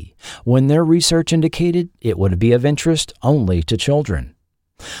E.T. when their research indicated it would be of interest only to children.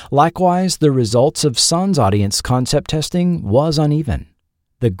 Likewise, the results of Sun's audience concept testing was uneven.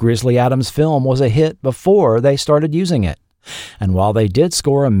 The Grizzly Adams film was a hit before they started using it, and while they did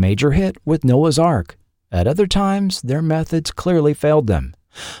score a major hit with Noah's Ark, at other times their methods clearly failed them,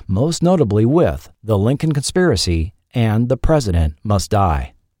 most notably with The Lincoln Conspiracy and The President Must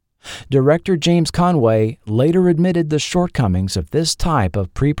Die. Director James Conway later admitted the shortcomings of this type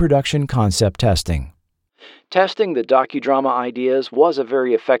of pre-production concept testing. Testing the docudrama ideas was a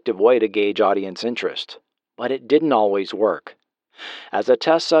very effective way to gauge audience interest, but it didn't always work. As a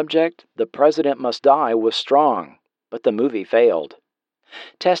test subject, The President Must Die was strong, but the movie failed.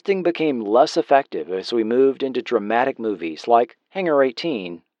 Testing became less effective as we moved into dramatic movies like Hangar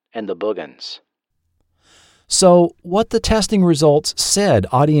 18 and The Boogans. So, what the testing results said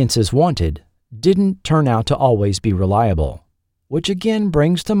audiences wanted didn't turn out to always be reliable, which again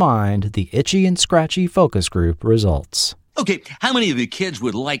brings to mind the Itchy and Scratchy focus group results. Okay, how many of you kids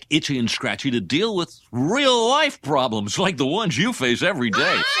would like Itchy and Scratchy to deal with real-life problems like the ones you face every day?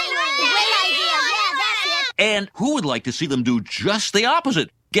 Great idea. Yeah, that's it. And who would like to see them do just the opposite?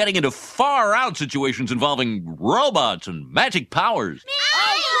 getting into far-out situations involving robots and magic powers.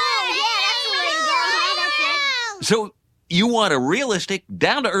 So you want a realistic,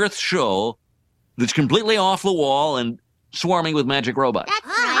 down-to-earth show that's completely off the wall and swarming with magic robots. That's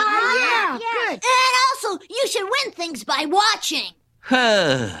right. Good. And also, you should win things by watching.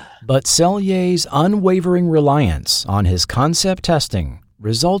 But Cellier's unwavering reliance on his concept testing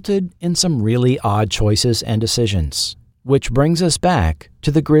resulted in some really odd choices and decisions, which brings us back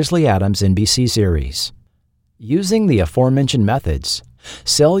to the Grizzly Adams NBC series. Using the aforementioned methods,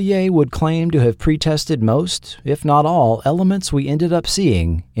 Cellier would claim to have pre-tested most, if not all, elements we ended up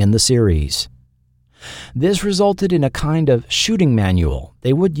seeing in the series. This resulted in a kind of shooting manual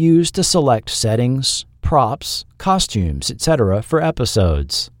they would use to select settings, props, costumes, etc. for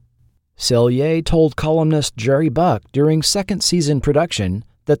episodes. Cellier told columnist Jerry Buck during second season production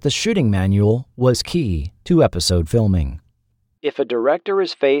that the shooting manual was key to episode filming. If a director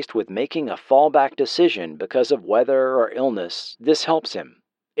is faced with making a fallback decision because of weather or illness, this helps him.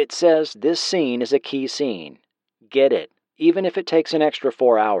 It says this scene is a key scene. Get it, even if it takes an extra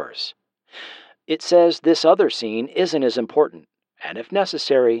 4 hours. It says this other scene isn't as important, and if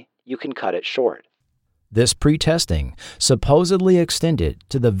necessary, you can cut it short. This pre-testing supposedly extended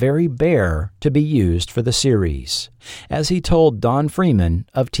to the very bear to be used for the series, as he told Don Freeman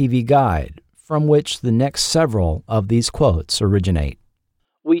of TV Guide, from which the next several of these quotes originate.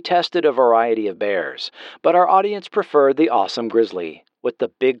 We tested a variety of bears, but our audience preferred the awesome grizzly, with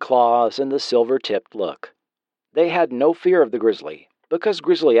the big claws and the silver-tipped look. They had no fear of the grizzly, because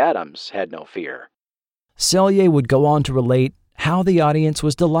Grizzly Adams had no fear. Cellier would go on to relate how the audience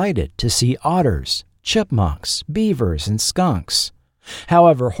was delighted to see otters, chipmunks, beavers, and skunks.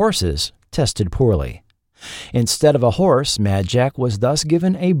 However, horses tested poorly. Instead of a horse, Mad Jack was thus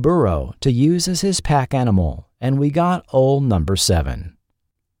given a burro to use as his pack animal, and we got old number 7.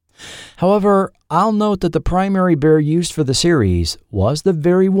 However, I'll note that the primary bear used for the series was the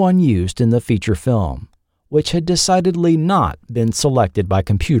very one used in the feature film, which had decidedly not been selected by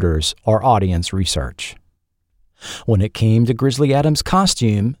computers or audience research. When it came to Grizzly Adams'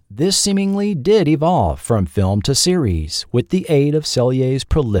 costume, this seemingly did evolve from film to series with the aid of Cellier's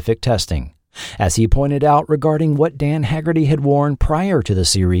prolific testing, as he pointed out regarding what Dan Haggerty had worn prior to the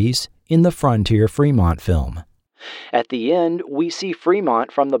series in the Frontier Fremont film. At the end, we see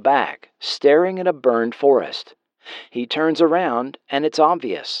Fremont from the back, staring at a burned forest. He turns around, and it's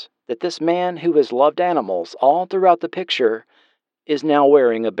obvious that this man who has loved animals all throughout the picture is now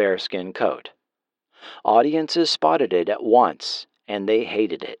wearing a bearskin coat. Audiences spotted it at once, and they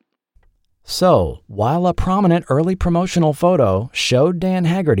hated it. So, while a prominent early promotional photo showed Dan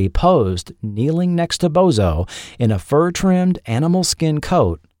Haggerty posed kneeling next to Bozo in a fur-trimmed animal skin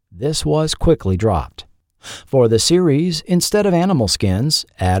coat, this was quickly dropped. For the series, instead of animal skins,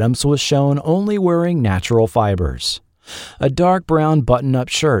 Adams was shown only wearing natural fibers. A dark brown button-up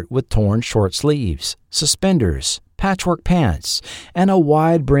shirt with torn short sleeves, suspenders, patchwork pants, and a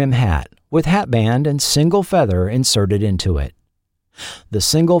wide brim hat with hatband and single feather inserted into it. The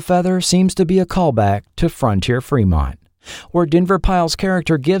single feather seems to be a callback to Frontier Fremont, where Denver Pyle's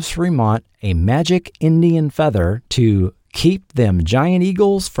character gives Fremont a magic Indian feather to keep them giant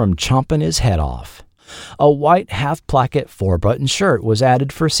eagles from chomping his head off. A white half-placket 4-button shirt was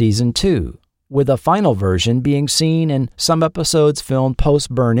added for Season 2, with a final version being seen in some episodes filmed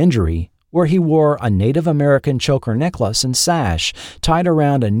post-burn injury, where he wore a Native American choker necklace and sash tied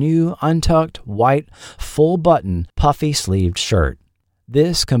around a new, untucked, white, full-button, puffy-sleeved shirt.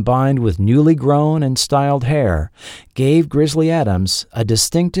 This, combined with newly grown and styled hair, gave Grizzly Adams a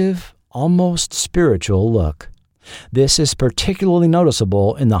distinctive, almost spiritual look. This is particularly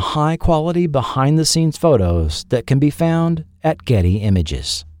noticeable in the high-quality behind-the-scenes photos that can be found at Getty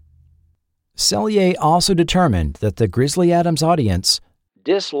Images. Cellier also determined that the Grizzly Adams audience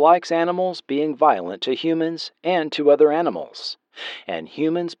dislikes animals being violent to humans and to other animals, and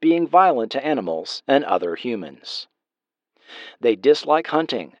humans being violent to animals and other humans. They dislike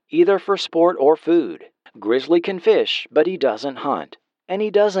hunting, either for sport or food. Grizzly can fish, but he doesn't hunt, and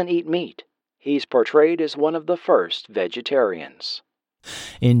he doesn't eat meat. He's portrayed as one of the first vegetarians.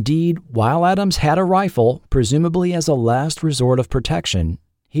 Indeed, while Adams had a rifle, presumably as a last resort of protection,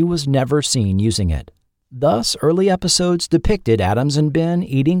 he was never seen using it. Thus, early episodes depicted Adams and Ben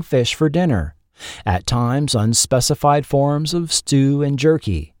eating fish for dinner, at times unspecified forms of stew and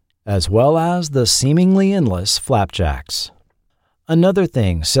jerky, as well as the seemingly endless flapjacks. Another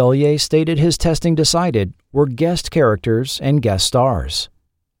thing Cellier stated his testing decided were guest characters and guest stars.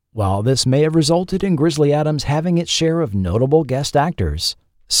 While this may have resulted in Grizzly Adams having its share of notable guest actors,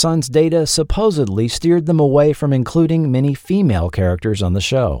 Sun's data supposedly steered them away from including many female characters on the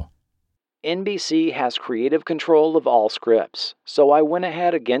show. NBC has creative control of all scripts, so I went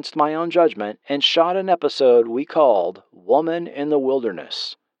ahead against my own judgment and shot an episode we called Woman in the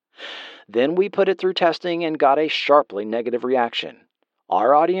Wilderness. Then we put it through testing and got a sharply negative reaction.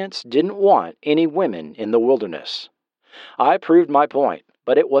 Our audience didn't want any women in the wilderness. I proved my point,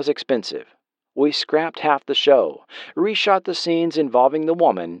 but it was expensive. We scrapped half the show, reshot the scenes involving the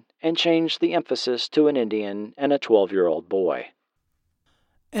woman, and changed the emphasis to an Indian and a 12-year-old boy.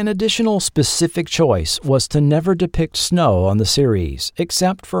 An additional specific choice was to never depict snow on the series,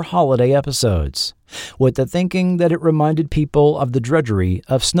 except for holiday episodes, with the thinking that it reminded people of the drudgery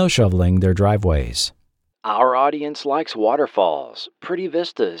of snow shoveling their driveways. Our audience likes waterfalls, pretty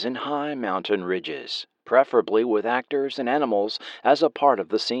vistas, and high mountain ridges, preferably with actors and animals as a part of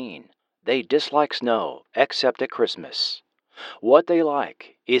the scene. They dislike snow, except at Christmas. What they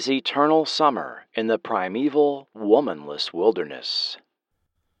like is eternal summer in the primeval, womanless wilderness.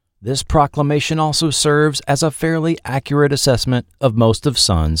 This proclamation also serves as a fairly accurate assessment of most of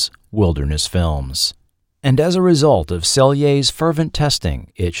Sun's wilderness films. And as a result of Cellier's fervent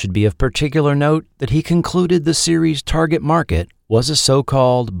testing, it should be of particular note that he concluded the series' target market was a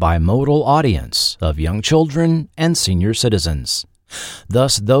so-called bimodal audience of young children and senior citizens.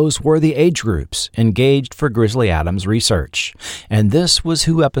 Thus, those were the age groups engaged for Grizzly Adams research, and this was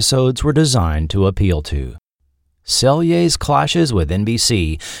who episodes were designed to appeal to. Cellier's clashes with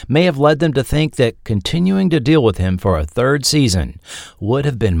NBC may have led them to think that continuing to deal with him for a third season would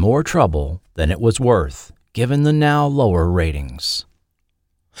have been more trouble than it was worth, given the now lower ratings.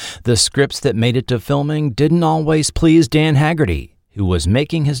 The scripts that made it to filming didn't always please Dan Haggerty, who was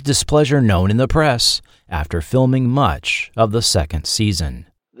making his displeasure known in the press after filming much of the second season.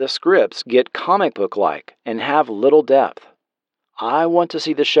 The scripts get comic book-like and have little depth. I want to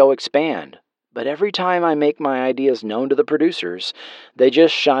see the show expand, but every time I make my ideas known to the producers, they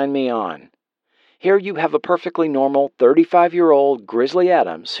just shine me on. Here you have a perfectly normal 35-year-old Grizzly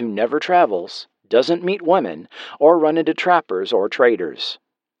Adams who never travels, doesn't meet women, or run into trappers or traders.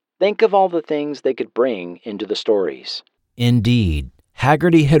 Think of all the things they could bring into the stories. Indeed,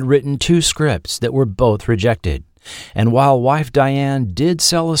 Haggerty had written 2 scripts that were both rejected, and while wife Diane did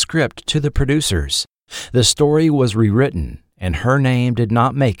sell a script to the producers, the story was rewritten, and her name did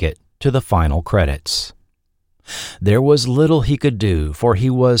not make it to the final credits. There was little he could do, for he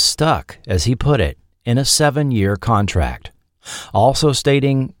was stuck, as he put it, in a 7-year contract. Also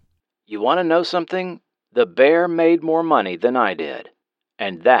stating, "You want to know something? The Bear made more money than I did,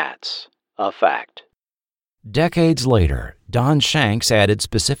 and that's a fact." Decades later, Don Shanks added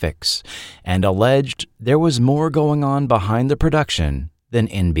specifics and alleged there was more going on behind the production than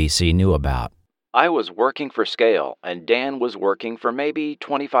NBC knew about. I was working for scale, and Dan was working for maybe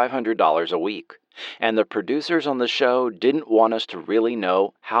 $2,500 a week, and the producers on the show didn't want us to really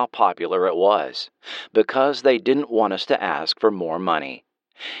know how popular it was, because they didn't want us to ask for more money.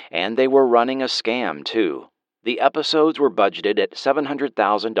 And they were running a scam, too. The episodes were budgeted at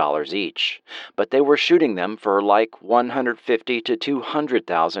 $700,000 each, but they were shooting them for like $150,000 to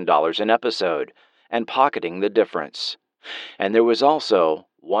 $200,000 an episode, and pocketing the difference. And there was also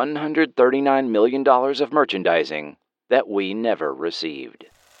 $139 million of merchandising that we never received.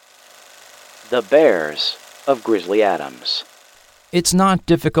 The Bears of Grizzly Adams. It's not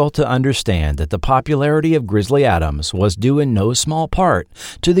difficult to understand that the popularity of Grizzly Adams was due in no small part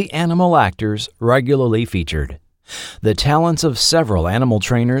to the animal actors regularly featured. The talents of several animal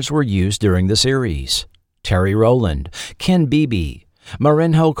trainers were used during the series. Terry Rowland, Ken Beebe,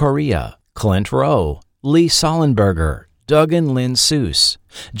 Marinho Correa, Clint Rowe, Lee Sollenberger, Doug and Lynn Seuss,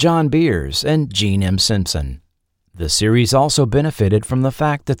 John Beers, and Gene M. Simpson. The series also benefited from the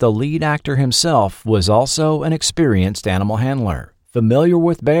fact that the lead actor himself was also an experienced animal handler, familiar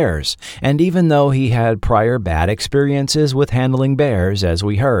with bears, and even though he had prior bad experiences with handling bears, as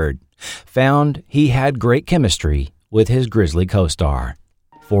we heard, found he had great chemistry with his grizzly co-star.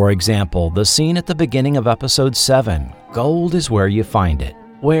 For example, the scene at the beginning of episode 7, Gold is Where You Find It,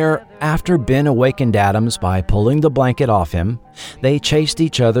 where, after Ben awakened Adams by pulling the blanket off him, they chased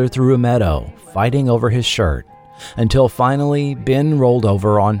each other through a meadow, fighting over his shirt, until finally Ben rolled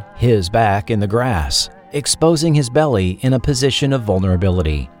over on his back in the grass, exposing his belly in a position of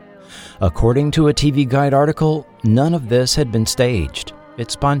vulnerability. According to a TV Guide article, none of this had been staged.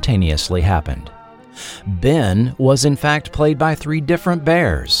 It spontaneously happened. Ben was in fact played by 3 different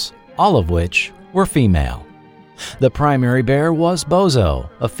bears, all of which were female. The primary bear was Bozo,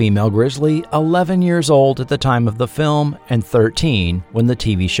 a female grizzly 11 years old at the time of the film and 13 when the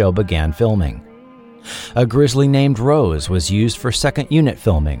TV show began filming. A grizzly named Rose was used for second unit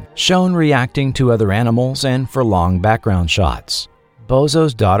filming, shown reacting to other animals and for long background shots.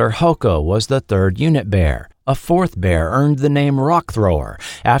 Bozo's daughter Hoko was the third unit bear. A fourth bear earned the name Rock Thrower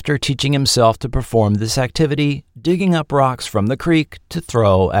after teaching himself to perform this activity, digging up rocks from the creek to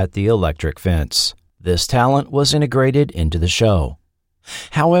throw at the electric fence. This talent was integrated into the show.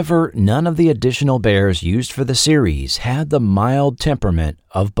 However, none of the additional bears used for the series had the mild temperament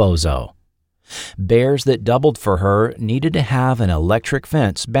of Bozo. Bears that doubled for her needed to have an electric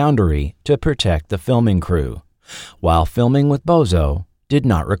fence boundary to protect the filming crew, while filming with Bozo did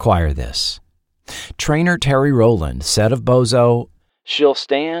not require this. Trainer Terry Rowland said of Bozo, "She'll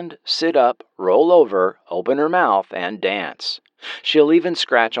stand, sit up, roll over, open her mouth, and dance. She'll even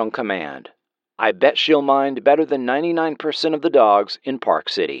scratch on command. I bet she'll mind better than 99% of the dogs in Park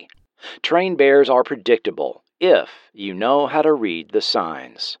City. Trained bears are predictable if you know how to read the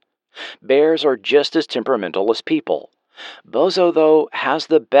signs. Bears are just as temperamental as people. Bozo, though, has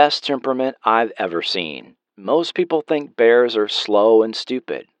the best temperament I've ever seen. Most people think bears are slow and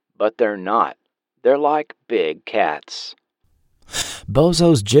stupid, but they're not. They're like big cats."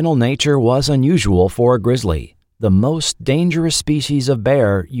 Bozo's gentle nature was unusual for a grizzly, the most dangerous species of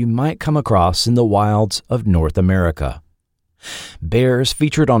bear you might come across in the wilds of North America. Bears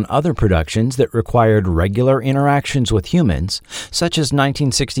featured on other productions that required regular interactions with humans, such as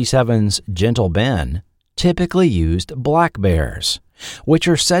 1967's Gentle Ben, typically used black bears, which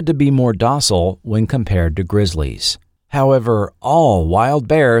are said to be more docile when compared to grizzlies. However, all wild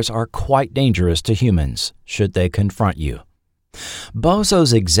bears are quite dangerous to humans should they confront you.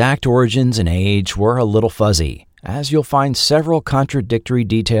 Bozo's exact origins and age were a little fuzzy, as you'll find several contradictory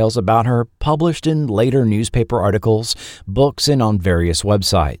details about her published in later newspaper articles, books, and on various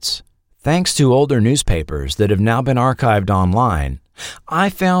websites. Thanks to older newspapers that have now been archived online, I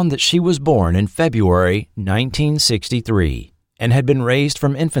found that she was born in February 1963 and had been raised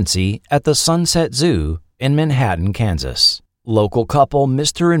from infancy at the Sunset Zoo in Manhattan, Kansas. Local couple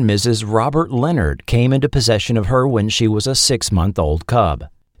Mr. and Mrs. Robert Leonard came into possession of her when she was a 6-month-old cub.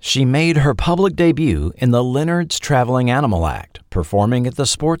 She made her public debut in the Leonard's Traveling Animal Act, performing at the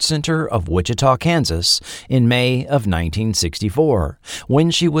Sports Center of Wichita, Kansas in May of 1964, when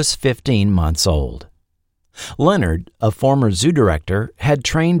she was 15 months old. Leonard, a former zoo director, had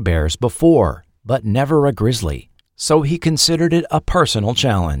trained bears before, but never a grizzly, so he considered it a personal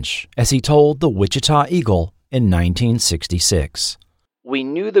challenge, as he told the Wichita Eagle in 1966. "We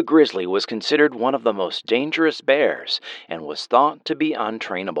knew the grizzly was considered one of the most dangerous bears and was thought to be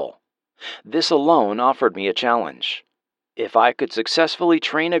untrainable. This alone offered me a challenge. If I could successfully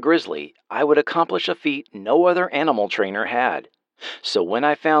train a grizzly, I would accomplish a feat no other animal trainer had. So when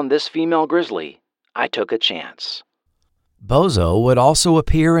I found this female grizzly, I took a chance." Bozo would also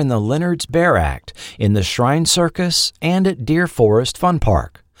appear in the Leonard's Bear Act, in the Shrine Circus, and at Deer Forest Fun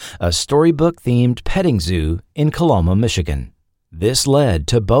Park, a storybook-themed petting zoo in Coloma, Michigan. This led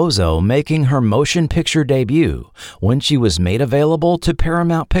to Bozo making her motion picture debut when she was made available to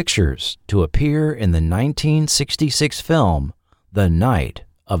Paramount Pictures to appear in the 1966 film The Night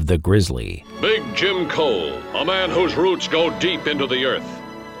of the Grizzly. Big Jim Cole, a man whose roots go deep into the earth.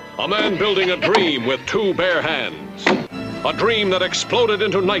 A man building a dream with 2 bare hands. A dream that exploded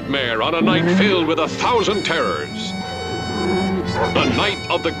into nightmare on a night filled with 1,000 terrors. The Night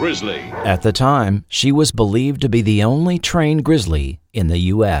of the Grizzly. At the time, she was believed to be the only trained grizzly in the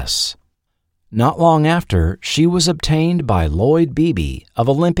U.S. Not long after, she was obtained by Lloyd Beebe of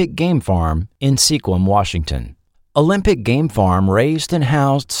Olympic Game Farm in Sequim, Washington. Olympic Game Farm raised and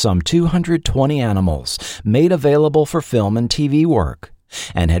housed some 220 animals made available for film and TV work,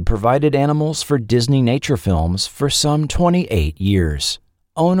 and had provided animals for Disney nature films for some 28 years.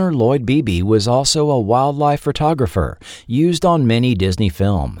 Owner Lloyd Beebe was also a wildlife photographer used on many Disney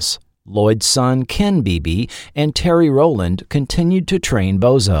films. Lloyd's son Ken Beebe and Terry Rowland continued to train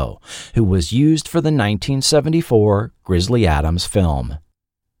Bozo, who was used for the 1974 Grizzly Adams film.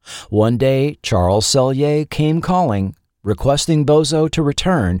 One day, Charles Sellier came calling, requesting Bozo to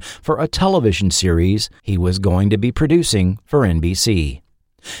return for a television series he was going to be producing for NBC.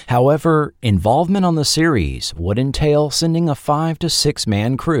 However, involvement on the series would entail sending a 5 to 6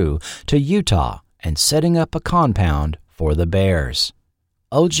 man crew to Utah and setting up a compound for the bears.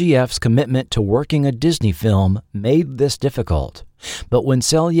 OGF's commitment to working a Disney film made this difficult, but when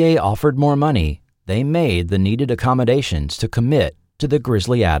Sellier offered more money, they made the needed accommodations to commit to the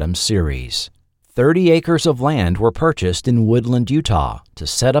Grizzly Adams series. 30 acres of land were purchased in Woodland, Utah, to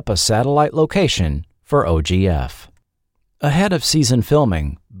set up a satellite location for OGF. Ahead of season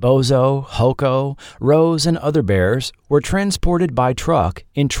filming, Bozo, Hoko, Rose, and other bears were transported by truck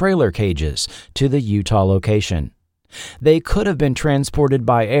in trailer cages to the Utah location. They could have been transported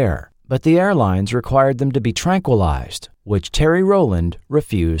by air, but the airlines required them to be tranquilized, which Terry Rowland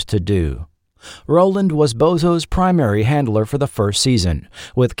refused to do. Rowland was Bozo's primary handler for the first season,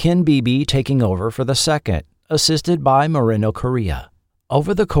 with Ken Beebe taking over for the second, assisted by Moreno Correa.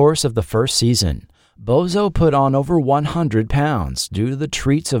 Over the course of the first season, Bozo put on over 100 pounds due to the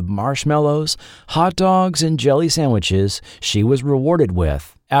treats of marshmallows, hot dogs, and jelly sandwiches she was rewarded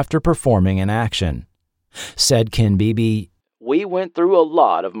with after performing in action. Said Ken Beebe, "We went through a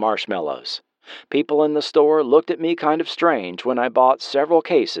lot of marshmallows. People in the store looked at me kind of strange when I bought several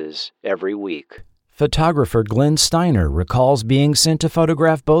cases every week." Photographer Glenn Steiner recalls being sent to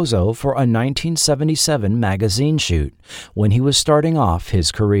photograph Bozo for a 1977 magazine shoot when he was starting off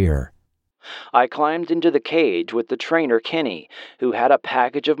his career. "I climbed into the cage with the trainer Kenny, who had a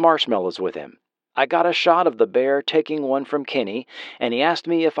package of marshmallows with him. I got a shot of the bear taking one from Kenny, and he asked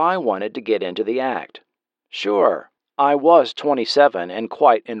me if I wanted to get into the act. Sure, I was 27 and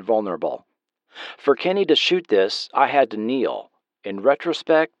quite invulnerable. For Kenny to shoot this, I had to kneel. In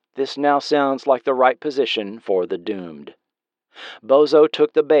retrospect, this now sounds like the right position for the doomed." Bozo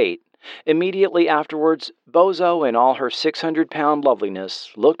took the bait. Immediately afterwards, Bozo, in all her 600-pound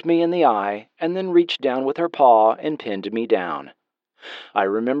loveliness, looked me in the eye and then reached down with her paw and pinned me down. I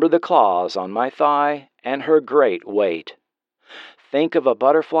remember the claws on my thigh and her great weight. Think of a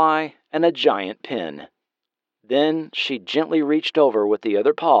butterfly and a giant pin. Then she gently reached over with the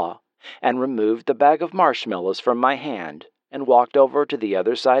other paw and removed the bag of marshmallows from my hand and walked over to the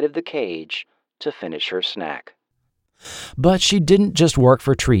other side of the cage to finish her snack. But she didn't just work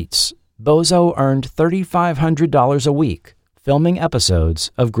for treats. Bozo earned $3,500 a week filming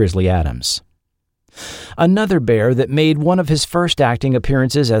episodes of Grizzly Adams. Another bear that made one of his first acting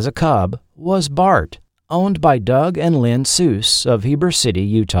appearances as a cub was Bart, owned by Doug and Lynn Seuss of Heber City,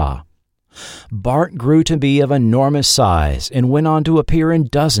 Utah. Bart grew to be of enormous size and went on to appear in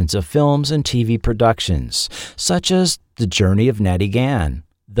dozens of films and TV productions, such as The Journey of Natty Gann,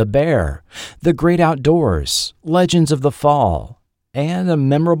 The Bear, The Great Outdoors, Legends of the Fall, and a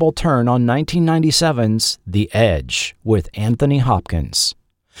memorable turn on 1997's The Edge with Anthony Hopkins.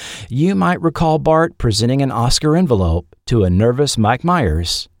 You might recall Bart presenting an Oscar envelope to a nervous Mike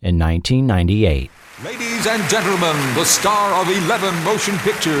Myers in 1998. Ladies and gentlemen, the star of 11 motion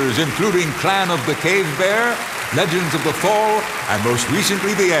pictures, including Clan of the Cave Bear, Legends of the Fall, and most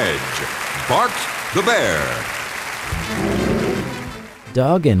recently The Edge, Bart the Bear.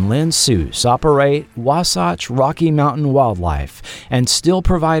 Doug and Lynn Seuss operate Wasatch Rocky Mountain Wildlife and still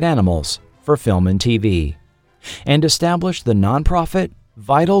provide animals for film and TV, and established the nonprofit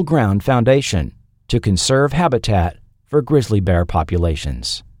Vital Ground Foundation to conserve habitat for grizzly bear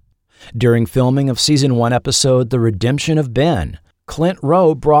populations. During filming of Season 1 episode The Redemption of Ben, Clint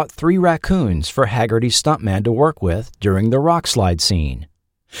Rowe brought 3 raccoons for Haggerty's stuntman to work with during the rock slide scene.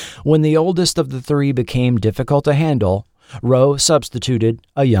 When the oldest of the 3 became difficult to handle, Rowe substituted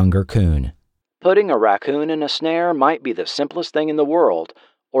a younger coon. Putting a raccoon in a snare might be the simplest thing in the world,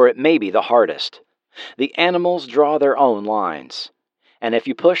 or it may be the hardest. The animals draw their own lines, and if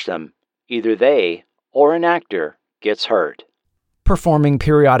you push them, either they or an actor gets hurt. Performing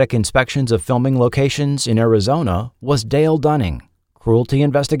periodic inspections of filming locations in Arizona was Dale Dunning, cruelty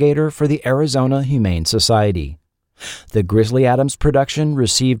investigator for the Arizona Humane Society. The Grizzly Adams production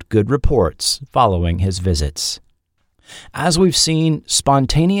received good reports following his visits. As we've seen,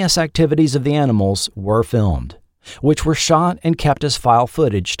 spontaneous activities of the animals were filmed, which were shot and kept as file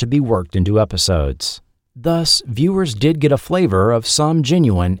footage to be worked into episodes. Thus, viewers did get a flavor of some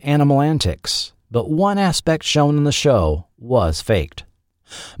genuine animal antics, but one aspect shown in the show was faked.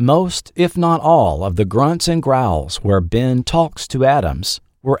 Most, if not all, of the grunts and growls where Ben talks to Adams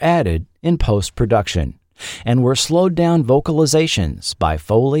were added in post-production and were slowed-down vocalizations by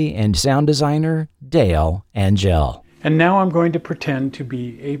Foley and sound designer Dale Angel. And now I'm going to pretend to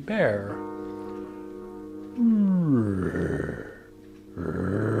be a bear.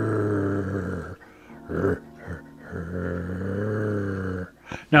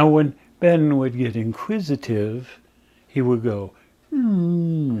 Now when Ben would get inquisitive, he would go,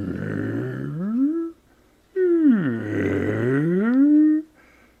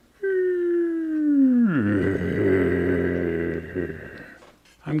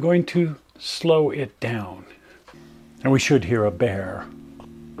 I'm going to slow it down, and we should hear a bear.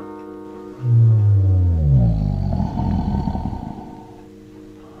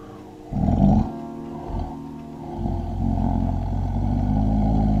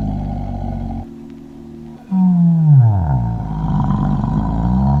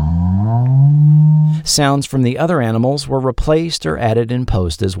 Sounds from the other animals were replaced or added in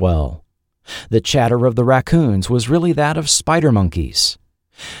post as well. The chatter of the raccoons was really that of spider monkeys.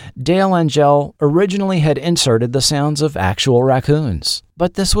 Dale Angell originally had inserted the sounds of actual raccoons,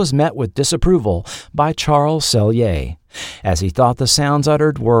 but this was met with disapproval by Charles Sellier, as he thought the sounds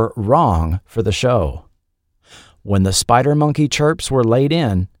uttered were wrong for the show. When the spider monkey chirps were laid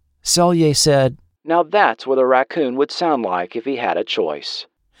in, Sellier said, "Now that's what a raccoon would sound like if he had a choice,"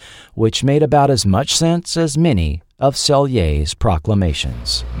 which made about as much sense as many of Sellier's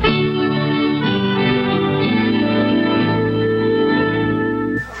proclamations.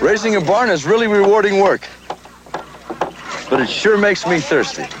 Raising a barn is really rewarding work, but it sure makes me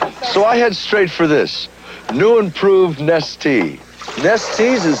thirsty. So I head straight for this, new improved Nestea.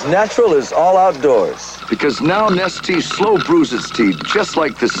 Nestee's as natural as all outdoors. Because now Nestea slow brews its tea just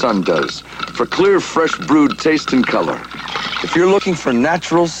like the sun does, for clear, fresh brewed taste and color. If you're looking for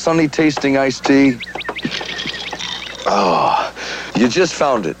natural, sunny-tasting iced tea, oh, you just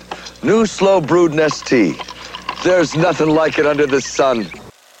found it. New slow brewed Nestea. There's nothing like it under the sun.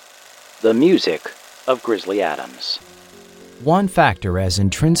 The music of Grizzly Adams. One factor as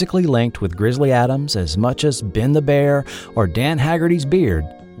intrinsically linked with Grizzly Adams as much as Ben the Bear or Dan Haggerty's beard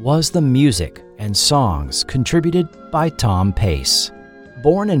was the music and songs contributed by Tom Pace.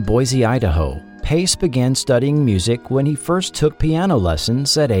 Born in Boise, Idaho, Pace began studying music when he first took piano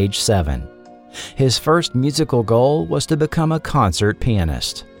lessons at age 7. His first musical goal was to become a concert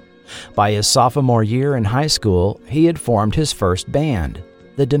pianist. By his sophomore year in high school, he had formed his first band,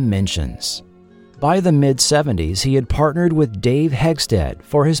 The Dimensions. By the mid-70s, he had partnered with Dave Hegstead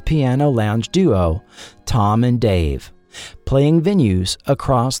for his piano lounge duo, Tom and Dave, playing venues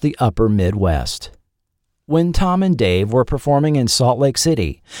across the upper Midwest. When Tom and Dave were performing in Salt Lake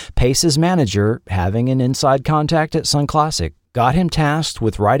City, Pace's manager, having an inside contact at Sun Classic, got him tasked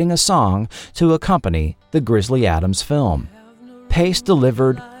with writing a song to accompany the Grizzly Adams film. Pace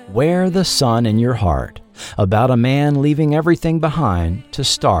delivered Wear the Sun in Your Heart, about a man leaving everything behind to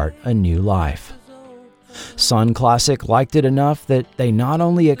start a new life. Sun Classic liked it enough that they not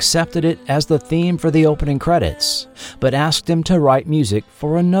only accepted it as the theme for the opening credits, but asked him to write music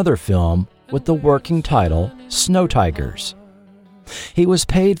for another film with the working title Snow Tigers. He was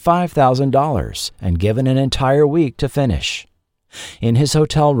paid $5,000 and given an entire week to finish. In his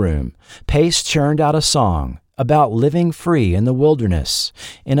hotel room, Pace churned out a song about living free in the wilderness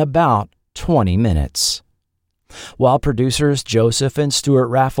in about 20 minutes. While producers Joseph and Stuart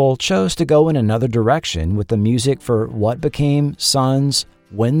Raffel chose to go in another direction with the music for what became Sun's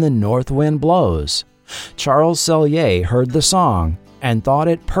When the North Wind Blows, Charles Sellier heard the song and thought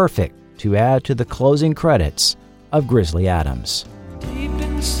it perfect to add to the closing credits of Grizzly Adams. Deep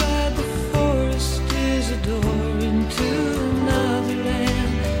inside the forest is a door into another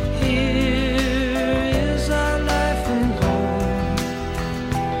land. Here is our life and home.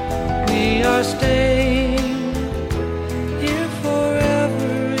 We are staying here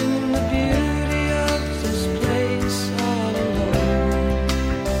forever in the beauty of this place all alone.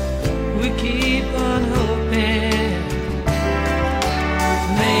 We keep on hoping,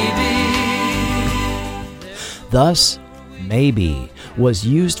 maybe. Thus, Maybe was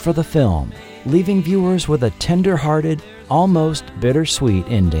used for the film, leaving viewers with a tender-hearted, almost bittersweet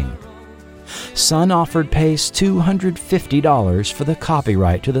ending. Sun offered Pace $250 for the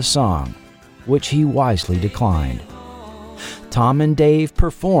copyright to the song, which he wisely declined. Tom and Dave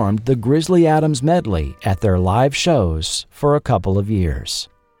performed the Grizzly Adams medley at their live shows for a couple of years.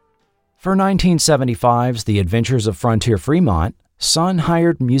 For 1975's The Adventures of Frontier Fremont, Sun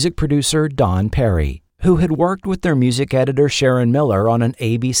hired music producer Don Perry, who had worked with their music editor Sharon Miller on an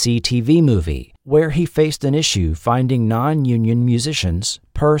ABC TV movie, where he faced an issue finding non-union musicians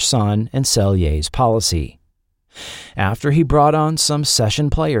per Sun and Sellier's policy. After he brought on some session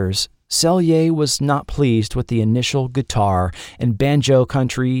players, Sellier was not pleased with the initial guitar and banjo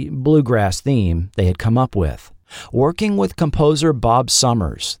country bluegrass theme they had come up with. Working with composer Bob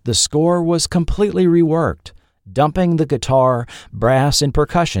Summers, the score was completely reworked, dumping the guitar, brass, and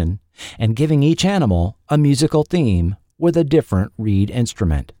percussion, and giving each animal a musical theme with a different reed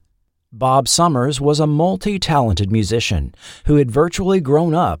instrument. Bob Summers was a multi-talented musician who had virtually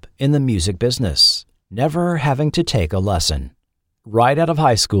grown up in the music business, never having to take a lesson. Right out of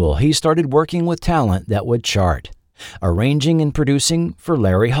high school, he started working with talent that would chart, arranging and producing for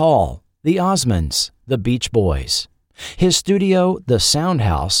Larry Hall, the Osmonds, the Beach Boys. His studio, The Sound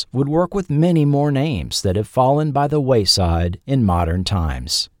House, would work with many more names that have fallen by the wayside in modern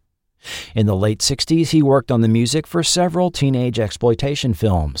times. In the late 60s, he worked on the music for several teenage exploitation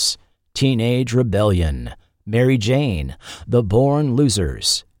films: Teenage Rebellion, Mary Jane, The Born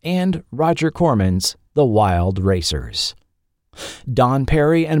Losers, and Roger Corman's The Wild Racers. Don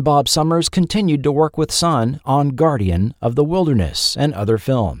Perry and Bob Summers continued to work with Sun on Guardian of the Wilderness and other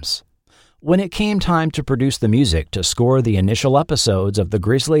films. When it came time to produce the music to score the initial episodes of the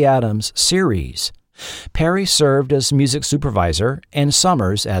Grizzly Adams series, Perry served as music supervisor and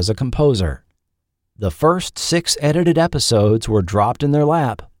Summers as a composer. The first 6 edited episodes were dropped in their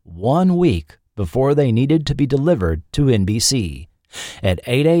lap 1 week before they needed to be delivered to NBC at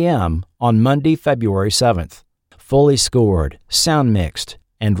 8 a.m. on Monday, February 7th, fully scored, sound mixed,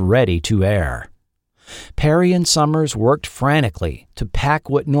 and ready to air. Perry and Summers worked frantically to pack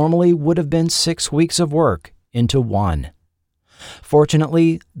what normally would have been 6 weeks of work into 1.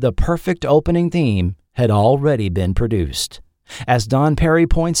 Fortunately, the perfect opening theme had already been produced, as Don Perry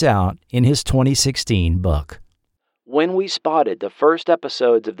points out in his 2016 book. When we spotted the first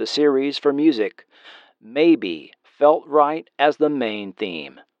episodes of the series for music, Maybe felt right as the main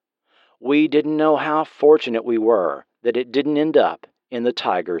theme. We didn't know how fortunate we were that it didn't end up in the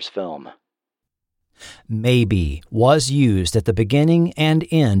Tigers film. Maybe was used at the beginning and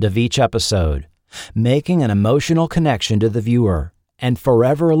end of each episode, making an emotional connection to the viewer and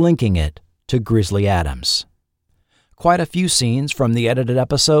forever linking it to Grizzly Adams. Quite a few scenes from the edited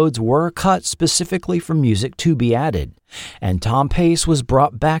episodes were cut specifically for music to be added, and Tom Pace was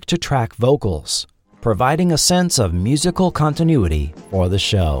brought back to track vocals, providing a sense of musical continuity for the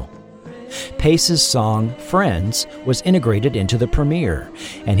show. Pace's song, Friends, was integrated into the premiere,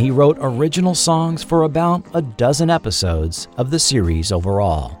 and he wrote original songs for about a dozen episodes of the series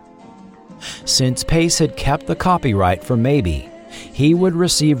overall. Since Pace had kept the copyright for Maybe, he would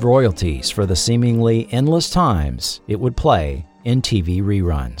receive royalties for the seemingly endless times it would play in TV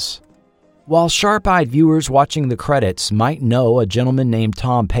reruns. While sharp-eyed viewers watching the credits might know a gentleman named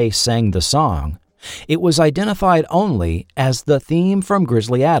Tom Pace sang the song, it was identified only as the theme from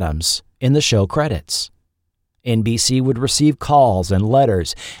Grizzly Adams in the show credits. NBC would receive calls and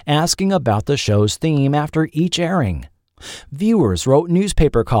letters asking about the show's theme after each airing. Viewers wrote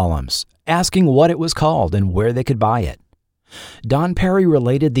newspaper columns asking what it was called and where they could buy it. Don Perry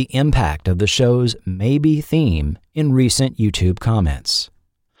related the impact of the show's Maybe theme in recent YouTube comments.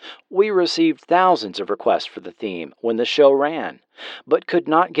 We received thousands of requests for the theme when the show ran, but could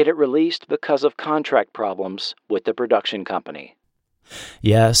not get it released because of contract problems with the production company.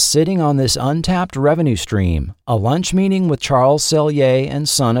 Yes, sitting on this untapped revenue stream, a lunch meeting with Charles Sellier and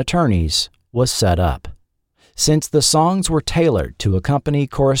Son attorneys was set up. Since the songs were tailored to accompany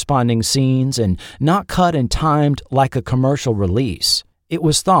corresponding scenes and not cut and timed like a commercial release, it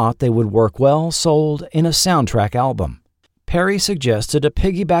was thought they would work well sold in a soundtrack album. Perry suggested a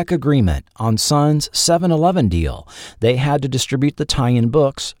piggyback agreement on Son's 7-Eleven deal. They had to distribute the tie-in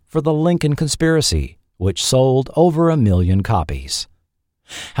books for The Lincoln Conspiracy, which sold over 1 million copies.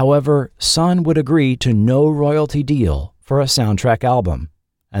 However, Son would agree to no royalty deal for a soundtrack album,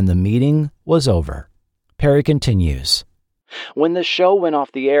 and the meeting was over. Perry continues. When the show went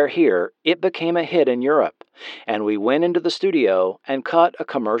off the air here, it became a hit in Europe, and we went into the studio and cut a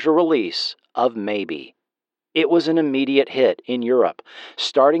commercial release of Maybe. It was an immediate hit in Europe,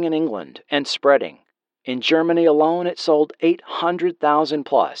 starting in England and spreading. In Germany alone, it sold 800,000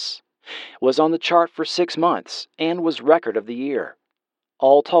 plus, was on the chart for 6 months, and was record of the year.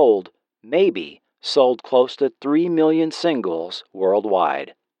 All told, Maybe sold close to 3 million singles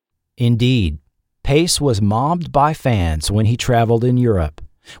worldwide. Indeed, Pace was mobbed by fans when he traveled in Europe,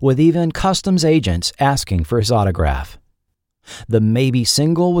 with even customs agents asking for his autograph. The Maybe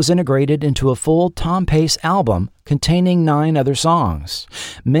single was integrated into a full Tom Pace album containing 9 other songs,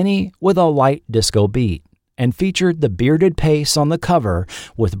 many with a light disco beat, and featured the bearded Pace on the cover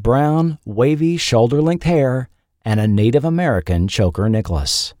with brown, wavy, shoulder-length hair and a Native American choker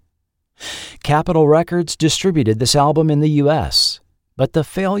necklace. Capitol Records distributed this album in the U.S., but the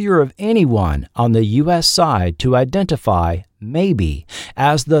failure of anyone on the U.S. side to identify Maybe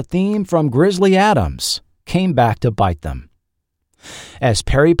as the theme from Grizzly Adams came back to bite them. As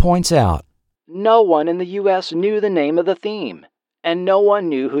Perry points out, no one in the U.S. knew the name of the theme, and no one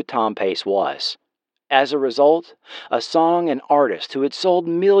knew who Tom Pace was. As a result, a song and artist who had sold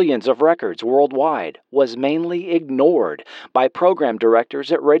millions of records worldwide was mainly ignored by program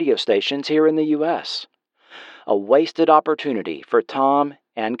directors at radio stations here in the U.S. A wasted opportunity for Tom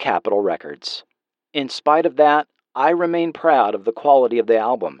and Capitol Records. In spite of that, I remain proud of the quality of the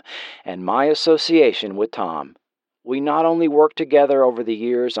album and my association with Tom. We not only worked together over the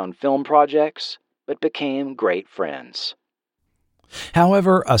years on film projects, but became great friends.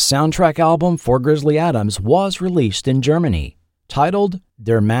 However, a soundtrack album for Grizzly Adams was released in Germany, titled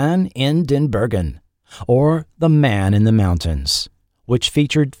Der Mann in den Bergen, or The Man in the Mountains, which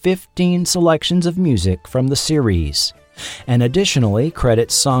featured 15 selections of music from the series, and additionally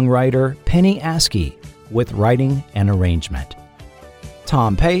credits songwriter Penny Askey with writing and arrangement.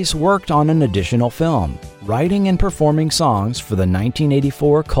 Tom Pace worked on an additional film, writing and performing songs for the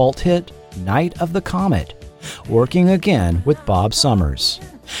 1984 cult hit Night of the Comet, working again with Bob Summers,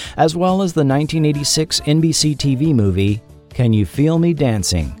 as well as the 1986 NBC TV movie Can You Feel Me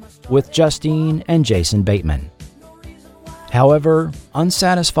Dancing with Justine and Jason Bateman. However,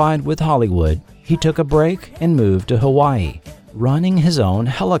 unsatisfied with Hollywood, he took a break and moved to Hawaii, running his own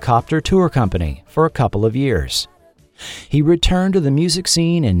helicopter tour company for a couple of years. He returned to the music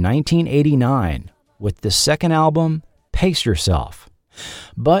scene in 1989 with the second album, Pace Yourself.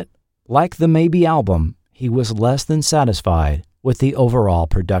 But, like the Maybe album, he was less than satisfied with the overall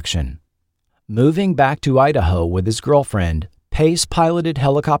production. Moving back to Idaho with his girlfriend, Pace piloted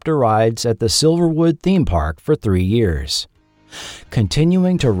helicopter rides at the Silverwood theme park for 3 years.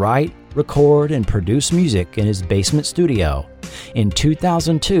 Continuing to write, record, and produce music in his basement studio, in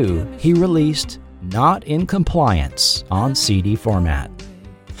 2002 he released Not in Compliance on CD format.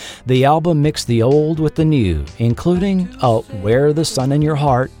 The album mixed the old with the new, including a Where the Sun in Your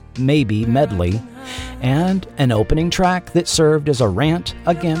Heart, Maybe medley, and an opening track that served as a rant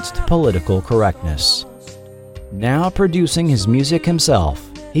against political correctness. Now producing his music himself,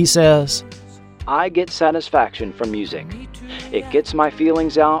 he says, I get satisfaction from music. It gets my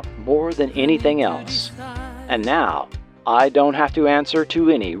feelings out more than anything else. And now, I don't have to answer to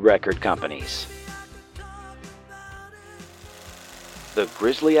any record companies. The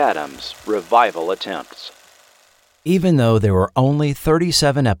Grizzly Adams revival attempts. Even though there were only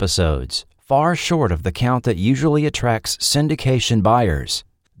 37 episodes, far short of the count that usually attracts syndication buyers,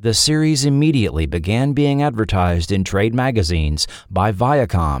 the series immediately began being advertised in trade magazines by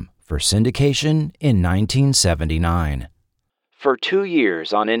Viacom for syndication in 1979. For 2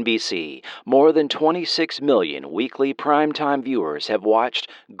 years on NBC, more than 26 million weekly primetime viewers have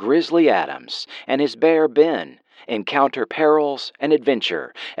watched Grizzly Adams and his bear Ben encounter perils and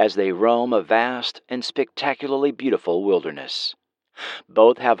adventure as they roam a vast and spectacularly beautiful wilderness.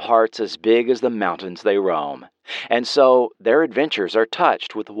 Both have hearts as big as the mountains they roam, and so their adventures are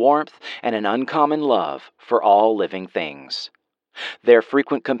touched with warmth and an uncommon love for all living things. Their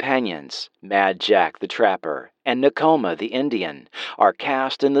frequent companions, Mad Jack the Trapper and Nakoma the Indian, are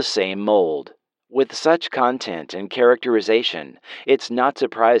cast in the same mold. With such content and characterization, it's not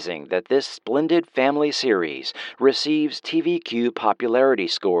surprising that this splendid family series receives TVQ popularity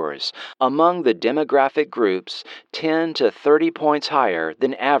scores among the demographic groups 10 to 30 points higher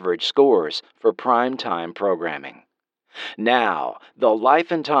than average scores for primetime programming. Now, the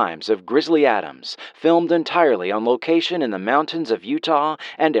life and times of Grizzly Adams, filmed entirely on location in the mountains of Utah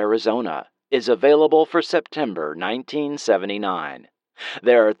and Arizona, is available for September 1979.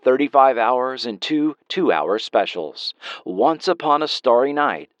 There are 35 hours and 2 two-hour specials, Once Upon a Starry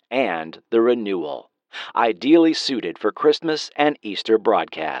Night and The Renewal, ideally suited for Christmas and Easter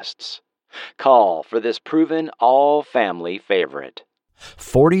broadcasts. Call for this proven all-family favorite.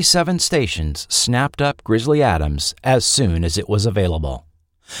 47 stations snapped up Grizzly Adams as soon as it was available.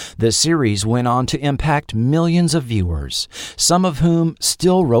 The series went on to impact millions of viewers, some of whom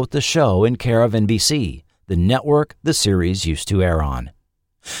still wrote the show in care of NBC, the network the series used to air on.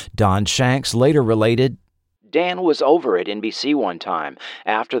 Don Shanks later related, Dan was over at NBC one time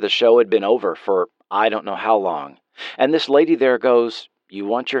after the show had been over for I don't know how long, and this lady there goes, "You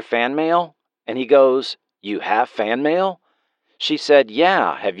want your fan mail?" And he goes, "You have fan mail?" She said,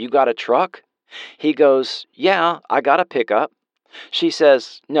 "Yeah, have you got a truck?" He goes, "Yeah, I got a pickup." She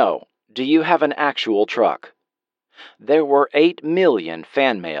says, "No, do you have an actual truck?" There were 8 million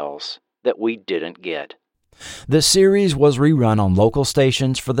fan mails that we didn't get. The series was rerun on local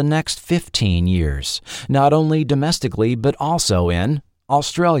stations for the next 15 years, not only domestically but also in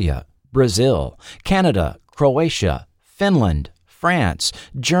Australia, Brazil, Canada, Croatia, Finland, France,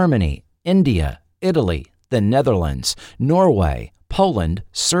 Germany, India, Italy, the Netherlands, Norway, Poland,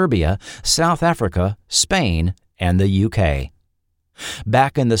 Serbia, South Africa, Spain, and the UK.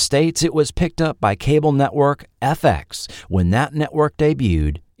 Back in the States, it was picked up by cable network FX when that network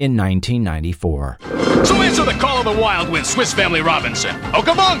debuted in 1994. So answer the call of the wild with Swiss Family Robinson,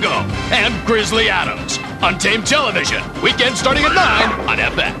 Okamongo, and Grizzly Adams. Untamed Television, weekend starting at 9 on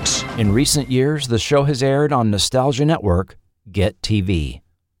FX. In recent years, the show has aired on Nostalgia Network, Get TV.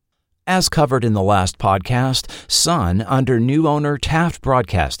 As covered in the last podcast, Sun, under new owner Taft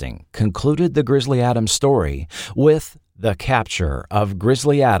Broadcasting, concluded the Grizzly Adams story with The Capture of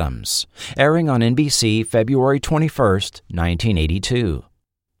Grizzly Adams, airing on NBC February 21, 1982.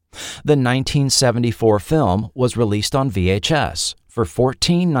 The 1974 film was released on VHS for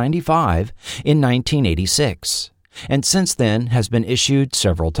 $14.95 in 1986, and since then has been issued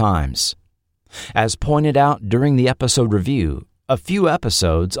several times. As pointed out during the episode review, a few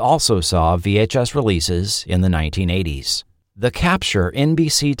episodes also saw VHS releases in the 1980s. The Capture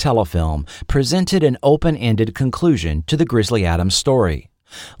NBC telefilm presented an open-ended conclusion to the Grizzly Adams story,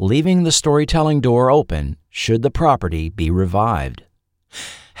 leaving the storytelling door open should the property be revived.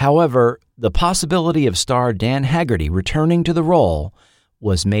 However, the possibility of star Dan Haggerty returning to the role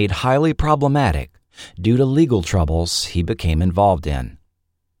was made highly problematic due to legal troubles he became involved in.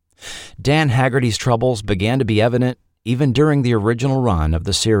 Dan Haggerty's troubles began to be evident even during the original run of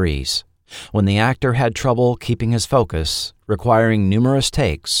the series, when the actor had trouble keeping his focus, requiring numerous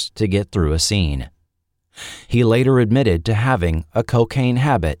takes to get through a scene. He later admitted to having a cocaine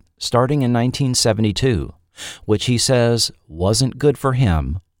habit starting in 1972, which he says wasn't good for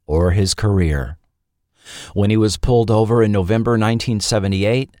him or his career. When he was pulled over in November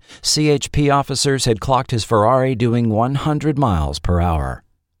 1978, CHP officers had clocked his Ferrari doing 100 miles per hour.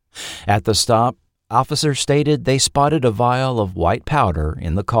 At the stop, officers stated they spotted a vial of white powder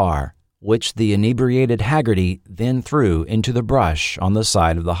in the car, which the inebriated Haggerty then threw into the brush on the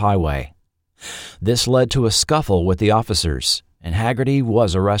side of the highway. This led to a scuffle with the officers, and Haggerty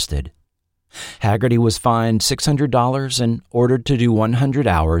was arrested. Haggerty was fined $600 and ordered to do 100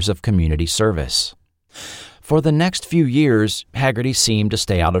 hours of community service. For the next few years, Haggerty seemed to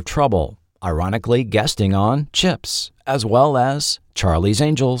stay out of trouble, ironically guesting on Chips, as well as Charlie's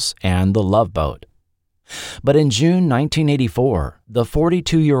Angels and The Love Boat. But in June 1984, the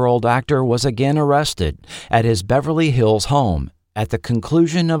 42-year-old actor was again arrested at his Beverly Hills home at the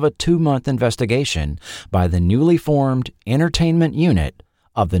conclusion of a 2-month investigation by the newly formed Entertainment Unit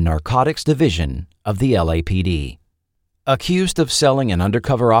of the Narcotics Division of the LAPD. Accused of selling an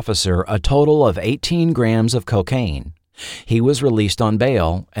undercover officer a total of 18 grams of cocaine, he was released on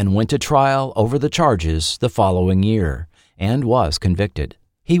bail and went to trial over the charges the following year and was convicted.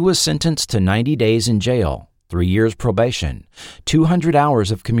 He was sentenced to 90 days in jail, 3 years probation, 200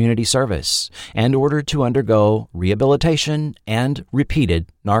 hours of community service, and ordered to undergo rehabilitation and repeated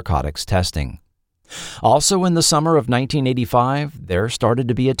narcotics testing. Also in the summer of 1985, there started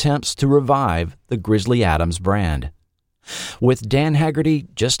to be attempts to revive the Grizzly Adams brand. With Dan Haggerty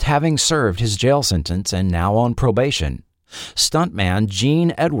just having served his jail sentence and now on probation, stuntman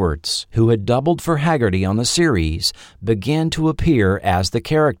Gene Edwards, who had doubled for Haggerty on the series, began to appear as the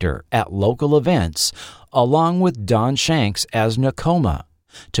character at local events, along with Don Shanks as Nakoma,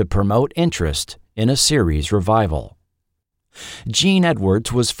 to promote interest in a series revival. Gene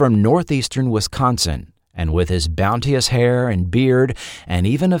Edwards was from northeastern Wisconsin, and with his bounteous hair and beard and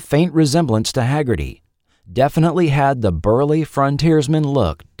even a faint resemblance to Haggerty, definitely had the burly frontiersman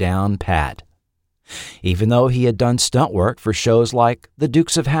look down pat. Even though he had done stunt work for shows like The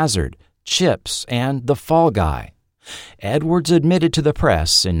Dukes of Hazzard, Chips, and The Fall Guy, Edwards admitted to the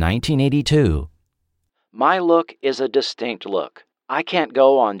press in 1982, "My look is a distinct look. I can't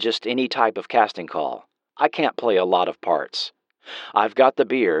go on just any type of casting call. I can't play a lot of parts. I've got the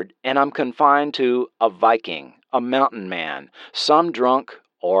beard, and I'm confined to a Viking, a mountain man, some drunk,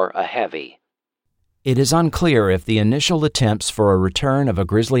 or a heavy." It is unclear if the initial attempts for a return of a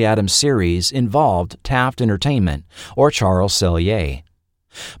Grizzly Adams series involved Taft Entertainment or Charles Sellier.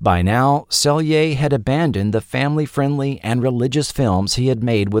 By now, Sellier had abandoned the family-friendly and religious films he had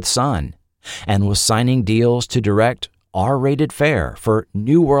made with Sun, and was signing deals to direct R-rated fare for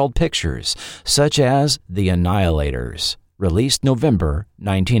New World Pictures, such as The Annihilators, released November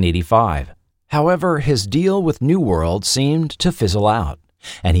 1985. However, his deal with New World seemed to fizzle out,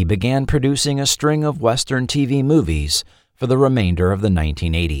 and he began producing a string of Western TV movies for the remainder of the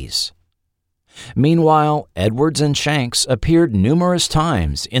 1980s. Meanwhile, Edwards and Shanks appeared numerous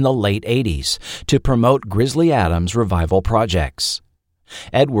times in the late 80s to promote Grizzly Adams revival projects.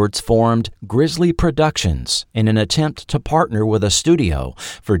 Edwards formed Grizzly Productions in an attempt to partner with a studio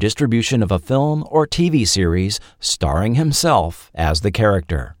for distribution of a film or TV series starring himself as the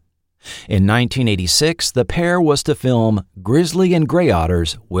character. In 1986, the pair was to film Grizzly and Gray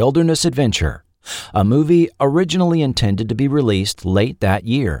Otter's Wilderness Adventure, a movie originally intended to be released late that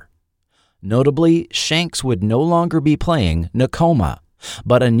year. Notably, Shanks would no longer be playing Nakoma,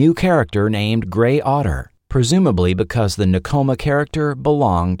 but a new character named Gray Otter, presumably because the Nakoma character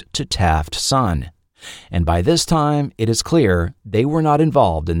belonged to Taft's son. And by this time, it is clear they were not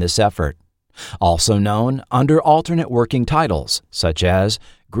involved in this effort. Also known under alternate working titles, such as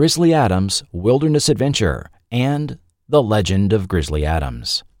Grizzly Adams' Wilderness Adventure and The Legend of Grizzly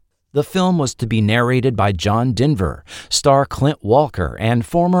Adams. The film was to be narrated by John Denver, star Clint Walker, and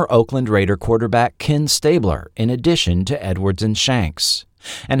former Oakland Raider quarterback Ken Stabler, in addition to Edwards and Shanks,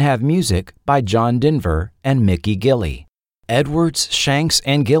 and have music by John Denver and Mickey Gilley. Edwards, Shanks,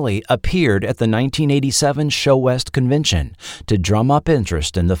 and Gilley appeared at the 1987 Show West convention to drum up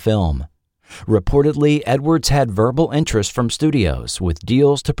interest in the film. Reportedly, Edwards had verbal interest from studios with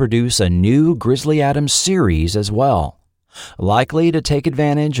deals to produce a new Grizzly Adams series as well, likely to take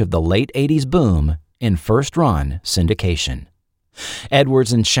advantage of the late 80s boom in first-run syndication.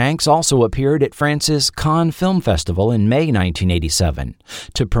 Edwards and Shanks also appeared at France's Cannes Film Festival in May 1987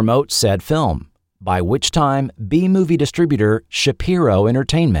 to promote said film, by which time B-movie distributor Shapiro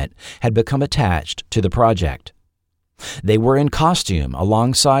Entertainment had become attached to the project. They were in costume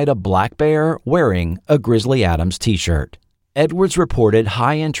alongside a black bear wearing a Grizzly Adams t-shirt. Edwards reported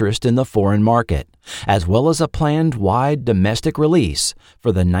high interest in the foreign market, as well as a planned wide domestic release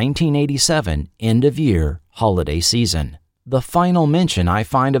for the 1987 end-of-year holiday season. The final mention I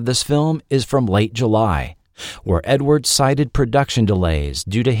find of this film is from late July, where Edwards cited production delays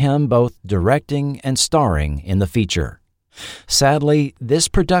due to him both directing and starring in the feature. Sadly, this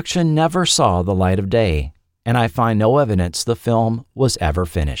production never saw the light of day, and I find no evidence the film was ever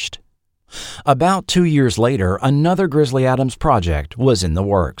finished. About 2 years later, another Grizzly Adams project was in the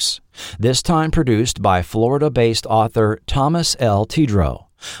works, this time produced by Florida-based author Thomas L. Tidrow,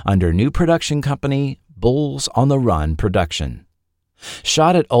 under new production company Bulls on the Run Production.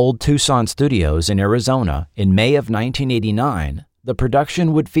 Shot at Old Tucson Studios in Arizona in May of 1989, the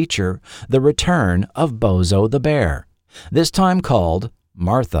production would feature the return of Bozo the Bear, this time called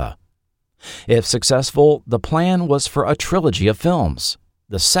Martha. If successful, the plan was for a trilogy of films,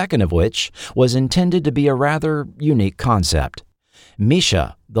 the second of which was intended to be a rather unique concept.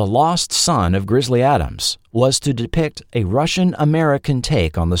 Misha, the lost son of Grizzly Adams, was to depict a Russian-American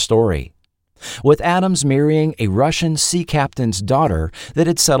take on the story, with Adams marrying a Russian sea captain's daughter that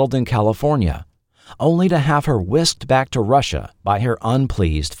had settled in California, only to have her whisked back to Russia by her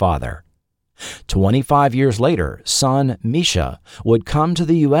unpleased father. 25 years later, son Misha would come to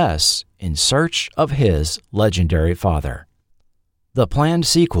the U.S. in search of his legendary father. The planned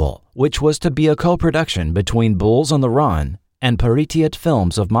sequel, which was to be a co-production between Bulls on the Run and Paritiet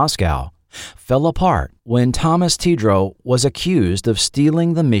Films of Moscow, fell apart when Thomas Tidrow was accused of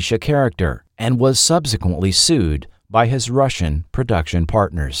stealing the Misha character and was subsequently sued by his Russian production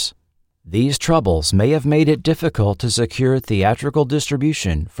partners. These troubles may have made it difficult to secure theatrical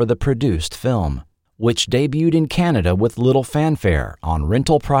distribution for the produced film, which debuted in Canada with little fanfare on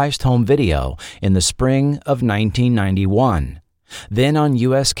rental-priced home video in the spring of 1991. Then on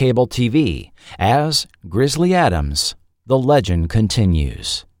U.S. cable TV as Grizzly Adams, The Legend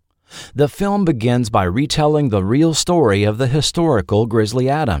Continues. The film begins by retelling the real story of the historical Grizzly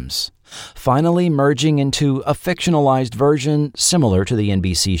Adams, finally merging into a fictionalized version similar to the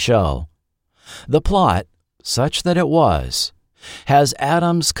NBC show. The plot, such that it was, has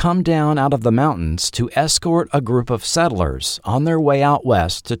Adams come down out of the mountains to escort a group of settlers on their way out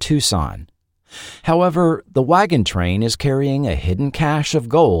west to Tucson. However, the wagon train is carrying a hidden cache of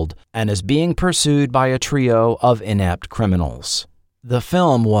gold and is being pursued by a trio of inept criminals. The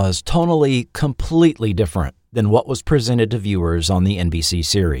film was tonally completely different than what was presented to viewers on the NBC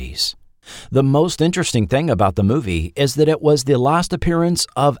series. The most interesting thing about the movie is that it was the last appearance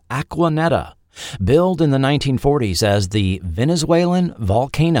of Aquanetta, billed in the 1940s as the Venezuelan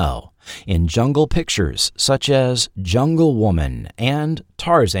volcano in jungle pictures such as Jungle Woman and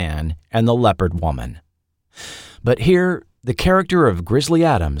Tarzan and the Leopard Woman. But here, the character of Grizzly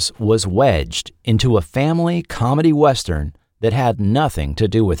Adams was wedged into a family comedy western that had nothing to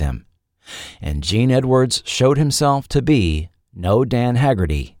do with him, and Gene Edwards showed himself to be no Dan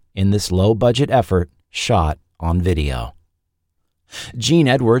Haggerty in this low-budget effort shot on video. Gene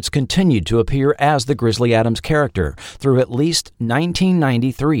Edwards continued to appear as the Grizzly Adams character through at least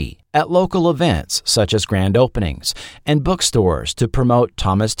 1993 at local events such as grand openings and bookstores to promote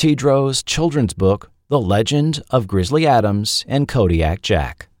Thomas Tidrow's children's book, The Legend of Grizzly Adams and Kodiak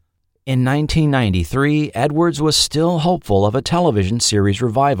Jack. In 1993, Edwards was still hopeful of a television series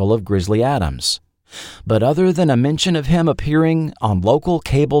revival of Grizzly Adams. But other than a mention of him appearing on local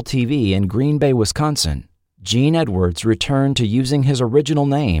cable TV in Green Bay, Wisconsin, Gene Edwards returned to using his original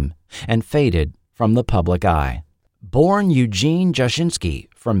name and faded from the public eye. Born Eugene Jashinsky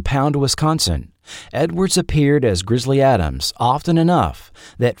from Pound, Wisconsin, Edwards appeared as Grizzly Adams often enough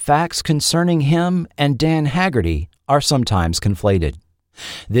that facts concerning him and Dan Haggerty are sometimes conflated.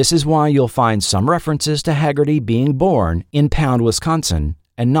 This is why you'll find some references to Haggerty being born in Pound, Wisconsin,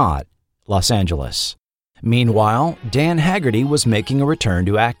 and not Los Angeles. Meanwhile, Dan Haggerty was making a return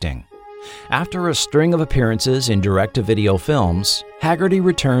to acting. After a string of appearances in direct-to-video films, Haggerty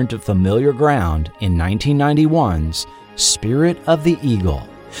returned to familiar ground in 1991's Spirit of the Eagle,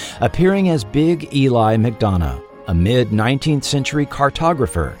 appearing as Big Eli McDonough, a mid-19th century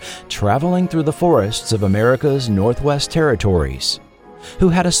cartographer traveling through the forests of America's Northwest Territories, who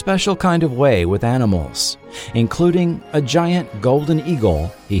had a special kind of way with animals, including a giant golden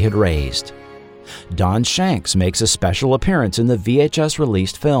eagle he had raised. Don Shanks makes a special appearance in the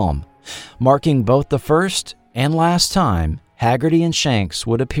VHS-released film, marking both the first and last time Haggerty and Shanks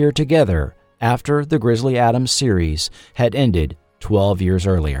would appear together after the Grizzly Adams series had ended 12 years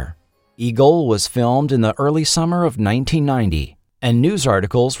earlier. Eagle was filmed in the early summer of 1990, and news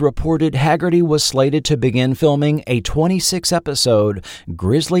articles reported Haggerty was slated to begin filming a 26-episode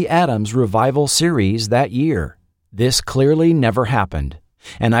Grizzly Adams revival series that year. This clearly never happened,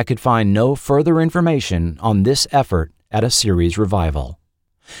 and I could find no further information on this effort at a series revival.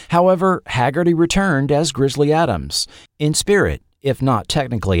 However, Haggerty returned as Grizzly Adams, in spirit, if not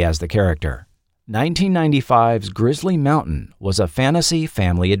technically as the character. 1995's Grizzly Mountain was a fantasy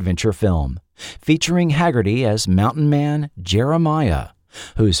family adventure film featuring Haggerty as Mountain Man Jeremiah,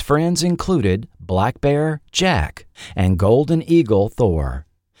 whose friends included Black Bear Jack and Golden Eagle Thor.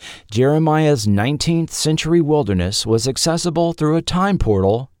 Jeremiah's 19th century wilderness was accessible through a time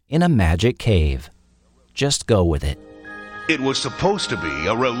portal in a magic cave. Just go with it. It was supposed to be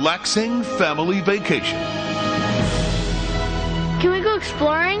a relaxing family vacation. Can we go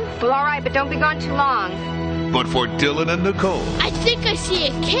exploring? Well, all right, but don't be gone too long. But for Dylan and Nicole, I think I see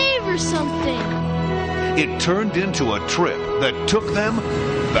a cave or something. it turned into a trip that took them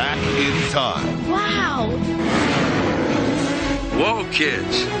back in time. Wow. Whoa,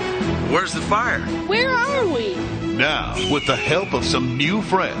 kids. Where's the fire? Where are we? Now, with the help of some new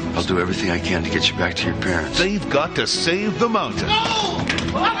friends, I'll do everything I can to get you back to your parents. They've got to save the mountain. No!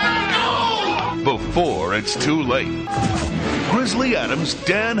 Before it's too late. Grizzly Adams,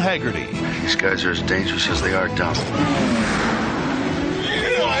 Dan Haggerty. These guys are as dangerous as they are dumb.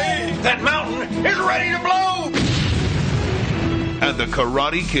 That mountain is ready to blow! And the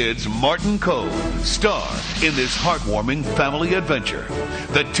Karate Kid's Martin Coe star in this heartwarming family adventure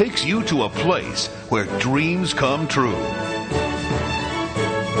that takes you to a place where dreams come true.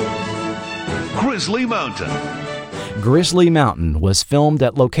 Grizzly Mountain. Grizzly Mountain was filmed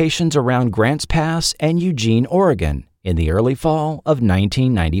at locations around Grants Pass and Eugene, Oregon in the early fall of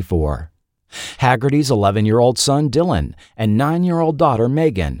 1994. Haggerty's 11-year-old son Dylan and 9-year-old daughter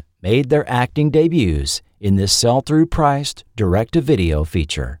Megan made their acting debuts in this sell-through priced direct-to-video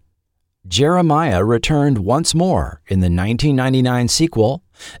feature. Jeremiah returned once more in the 1999 sequel,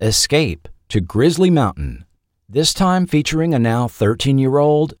 Escape to Grizzly Mountain, this time featuring a now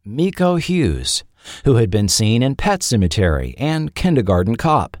 13-year-old Miko Hughes, who had been seen in Pet Sematary and Kindergarten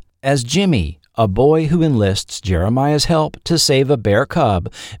Cop, as Jimmy, a boy who enlists Jeremiah's help to save a bear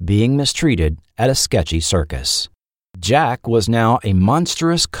cub being mistreated at a sketchy circus. Jack was now a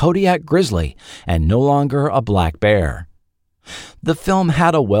monstrous Kodiak grizzly and no longer a black bear. The film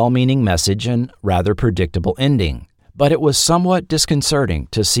had a well-meaning message and rather predictable ending, but it was somewhat disconcerting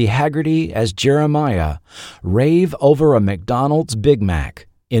to see Haggerty as Jeremiah rave over a McDonald's Big Mac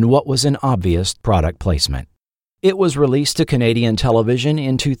in what was an obvious product placement. It was released to Canadian television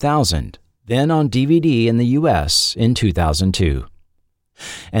in 2000, then on DVD in the U.S. in 2002.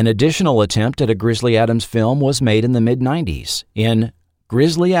 An additional attempt at a Grizzly Adams film was made in the mid-90s in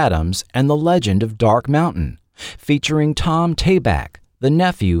Grizzly Adams and the Legend of Dark Mountain, featuring Tom Tabak, the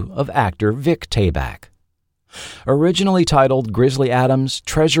nephew of actor Vic Tabak. Originally titled Grizzly Adams,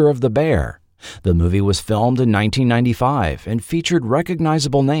 Treasure of the Bear, the movie was filmed in 1995 and featured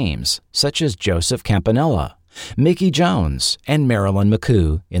recognizable names such as Joseph Campanella, Mickey Jones, and Marilyn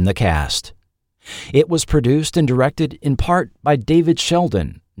McCoo in the cast. It was produced and directed in part by David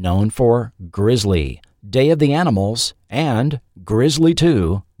Sheldon, known for Grizzly, Day of the Animals, and Grizzly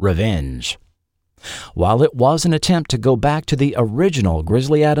 2, Revenge. While it was an attempt to go back to the original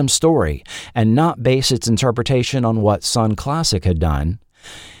Grizzly Adams story and not base its interpretation on what Sun Classic had done,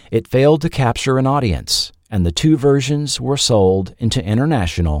 it failed to capture an audience, and the two versions were sold into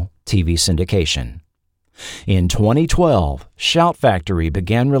international TV syndication. In 2012, Shout Factory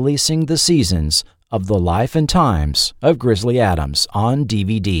began releasing the seasons of The Life and Times of Grizzly Adams on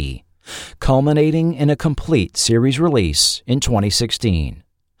DVD, culminating in a complete series release in 2016,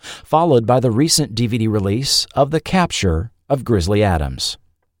 followed by the recent DVD release of The Capture of Grizzly Adams.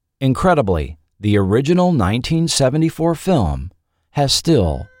 Incredibly, the original 1974 film has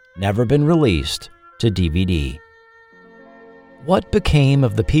still never been released to DVD. What became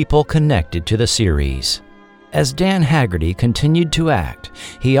of the people connected to the series? As Dan Haggerty continued to act,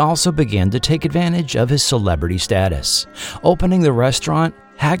 he also began to take advantage of his celebrity status, opening the restaurant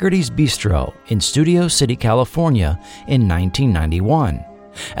Haggerty's Bistro in Studio City, California in 1991,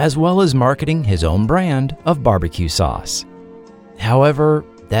 as well as marketing his own brand of barbecue sauce. However,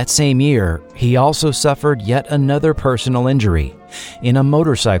 that same year, he also suffered yet another personal injury in a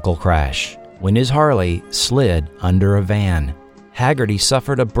motorcycle crash when his Harley slid under a van. Haggerty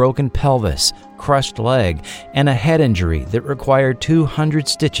suffered a broken pelvis, crushed leg, and a head injury that required 200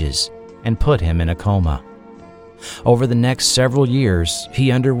 stitches and put him in a coma. Over the next several years,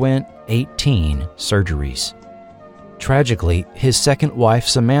 he underwent 18 surgeries. Tragically, his second wife,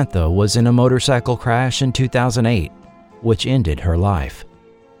 Samantha, was in a motorcycle crash in 2008, which ended her life.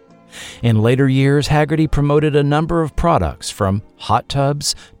 In later years, Haggerty promoted a number of products, from hot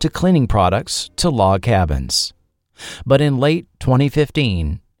tubs to cleaning products to log cabins. But in late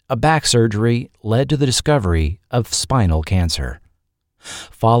 2015, a back surgery led to the discovery of spinal cancer.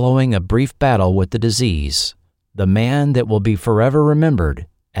 Following a brief battle with the disease, the man that will be forever remembered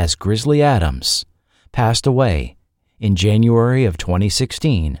as Grizzly Adams passed away in January of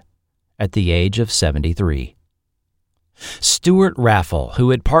 2016 at the age of 73. Stuart Raffle,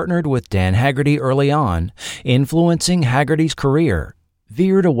 who had partnered with Dan Haggerty early on, influencing Haggerty's career,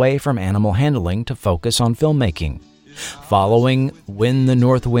 veered away from animal handling to focus on filmmaking. Following When the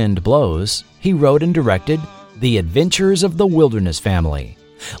North Wind Blows, he wrote and directed The Adventures of the Wilderness Family,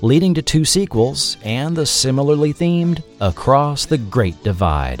 leading to 2 sequels and the similarly themed Across the Great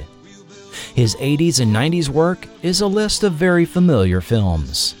Divide. His 80s and 90s work is a list of very familiar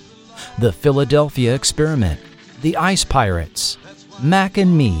films: The Philadelphia Experiment, The Ice Pirates, Mac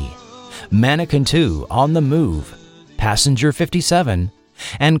and Me, Mannequin 2 on the Move, Passenger 57,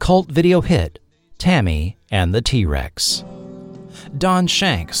 and cult video hit Tammy and the T-Rex. Don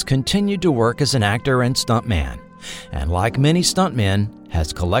Shanks continued to work as an actor and stuntman, and like many stuntmen,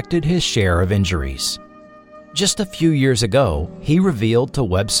 has collected his share of injuries. Just a few years ago, he revealed to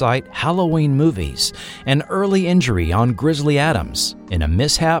website Halloween Movies an early injury on Grizzly Adams in a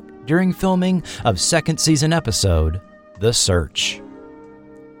mishap during filming of second season episode The Search.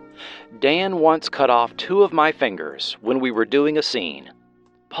 Dan once cut off 2 of my fingers when we were doing a scene.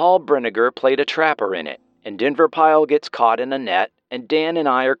 Paul Brinegar played a trapper in it, and Denver Pyle gets caught in a net, and Dan and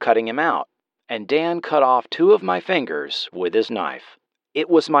I are cutting him out, and Dan cut off 2 of my fingers with his knife. It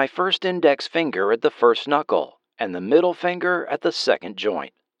was my first index finger at the first knuckle, and the middle finger at the second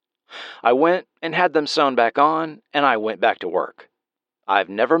joint. I went and had them sewn back on, and I went back to work. I've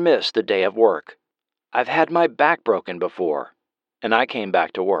never missed a day of work. I've had my back broken before, and I came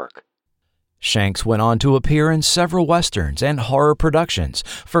back to work. Shanks went on to appear in several westerns and horror productions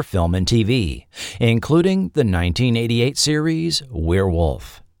for film and TV, including the 1988 series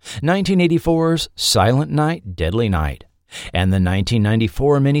Werewolf, 1984's Silent Night, Deadly Night, and the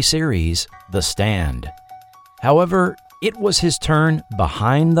 1994 miniseries The Stand. However, it was his turn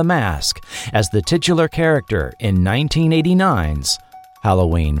behind the mask as the titular character in 1989's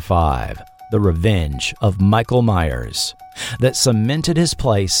Halloween 5, The Revenge of Michael Myers, that cemented his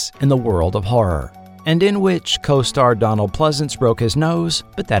place in the world of horror, and in which co-star Donald Pleasance broke his nose,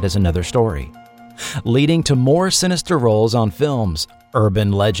 but that is another story, leading to more sinister roles on films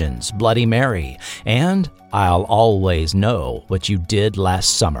Urban Legends, Bloody Mary, and I'll Always Know What You Did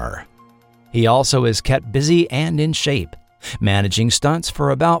Last Summer. He also is kept busy and in shape, managing stunts for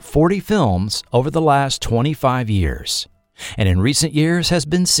about 40 films over the last 25 years, and in recent years has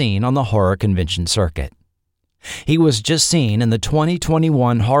been seen on the horror convention circuit. He was just seen in the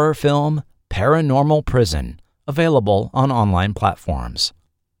 2021 horror film Paranormal Prison, available on online platforms.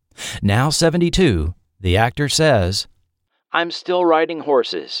 Now 72, the actor says, I'm still riding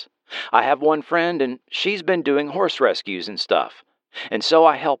horses. I have one friend, and she's been doing horse rescues and stuff, and so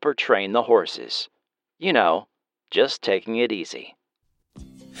I help her train the horses. You know, just taking it easy.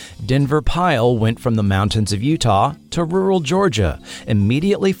 Denver Pyle went from the mountains of Utah to rural Georgia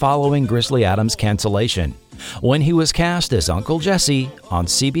immediately following Grizzly Adams' cancellation, when he was cast as Uncle Jesse on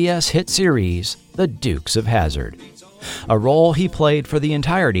CBS hit series The Dukes of Hazzard, a role he played for the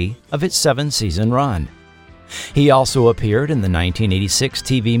entirety of its 7-season run. He also appeared in the 1986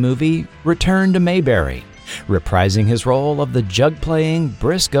 TV movie Return to Mayberry, reprising his role of the jug-playing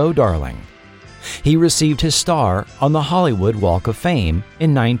Briscoe Darling. He received his star on the Hollywood Walk of Fame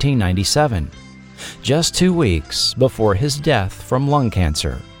in 1997, just 2 weeks before his death from lung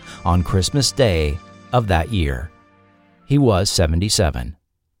cancer on Christmas Day of that year. He was 77.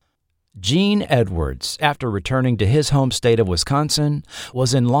 Gene Edwards, after returning to his home state of Wisconsin,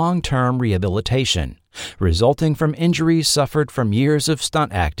 was in long-term rehabilitation, resulting from injuries suffered from years of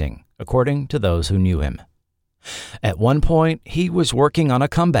stunt acting, according to those who knew him. At one point, he was working on a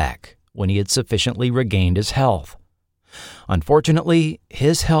comeback when he had sufficiently regained his health. Unfortunately,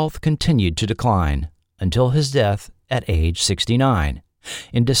 his health continued to decline until his death at age 69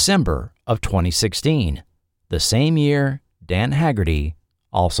 in December of 2016, the same year Dan Haggerty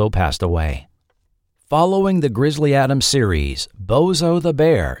also passed away. Following the Grizzly Adams series, Bozo the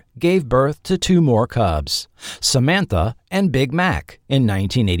Bear gave birth to two more cubs, Samantha and Big Mac, in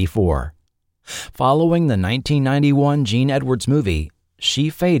 1984. Following the 1991 Gene Edwards movie, she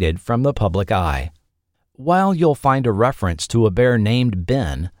faded from the public eye. While you'll find a reference to a bear named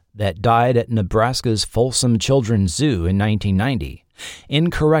Ben that died at Nebraska's Folsom Children's Zoo in 1990,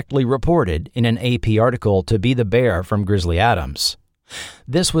 incorrectly reported in an AP article to be the bear from Grizzly Adams,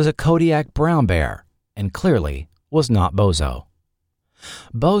 this was a Kodiak brown bear and clearly was not Bozo.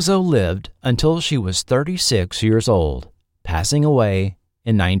 Bozo lived until she was 36 years old, passing away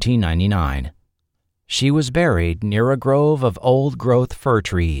in 1999. She was buried near a grove of old-growth fir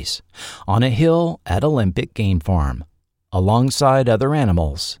trees on a hill at Olympic Game Farm, alongside other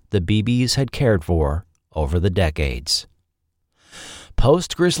animals the Beebes had cared for over the decades.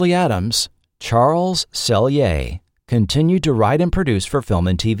 Post-Grizzly Adams, Charles Sellier continued to write and produce for film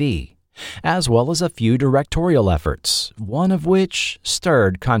and TV, as well as a few directorial efforts, one of which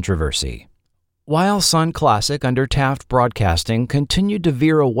stirred controversy. While Sun Classic under Taft Broadcasting continued to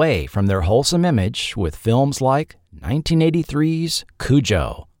veer away from their wholesome image with films like 1983's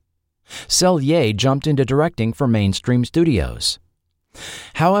Cujo, Sellier jumped into directing for mainstream studios.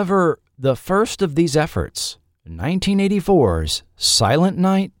 However, the first of these efforts, 1984's Silent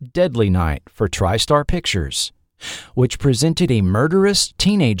Night, Deadly Night for TriStar Pictures, which presented a murderous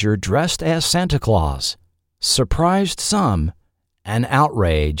teenager dressed as Santa Claus, surprised some and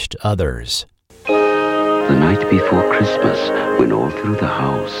outraged others. The night before Christmas, when all through the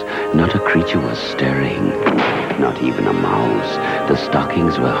house, not a creature was stirring, not even a mouse. The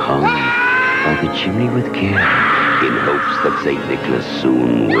stockings were hung by the chimney with care, in hopes that St. Nicholas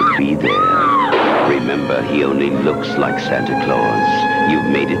soon would be there. Remember, he only looks like Santa Claus.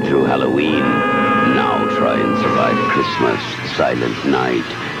 You've made it through Halloween. Now try and survive Christmas. Silent Night,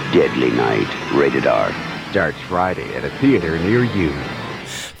 Deadly Night, rated R. Starts Friday at a theater near you.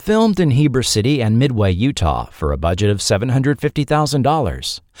 Filmed in Heber City and Midway, Utah, for a budget of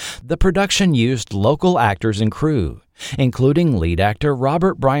 $750,000, the production used local actors and crew, including lead actor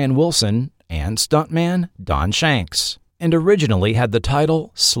Robert Brian Wilson and stuntman Don Shanks, and originally had the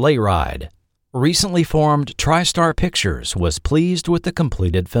title Sleigh Ride. Recently formed TriStar Pictures was pleased with the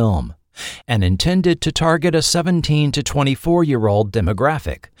completed film and intended to target a 17 to 24-year-old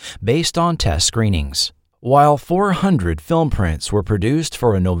demographic based on test screenings. While 400 film prints were produced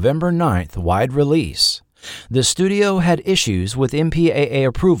for a November 9th wide release, the studio had issues with MPAA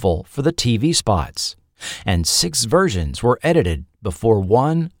approval for the TV spots, and 6 versions were edited before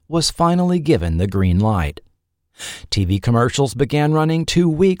one was finally given the green light. TV commercials began running 2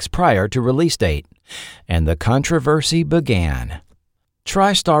 weeks prior to release date, and the controversy began.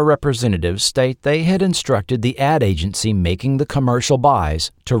 TriStar representatives state they had instructed the ad agency making the commercial buys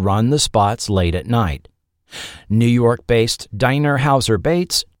to run the spots late at night. New York-based Diner Hauser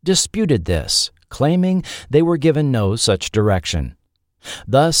Bates disputed this, claiming they were given no such direction.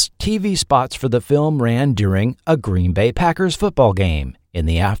 Thus, TV spots for the film ran during a Green Bay Packers football game in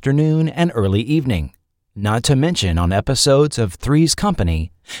the afternoon and early evening, not to mention on episodes of Three's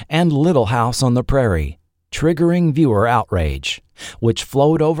Company and Little House on the Prairie, triggering viewer outrage, which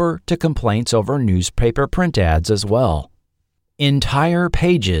flowed over to complaints over newspaper print ads as well. Entire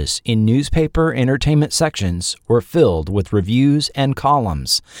pages in newspaper entertainment sections were filled with reviews and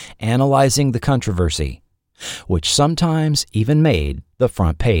columns analyzing the controversy, which sometimes even made the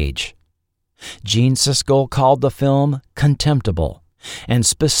front page. Gene Siskel called the film contemptible and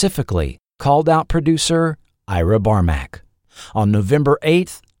specifically called out producer Ira Barmak. On November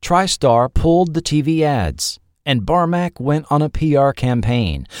 8th, TriStar pulled the TV ads, and Barmak went on a PR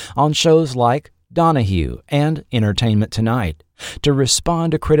campaign on shows like Donahue and Entertainment Tonight to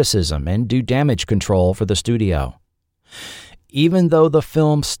respond to criticism and do damage control for the studio. Even though the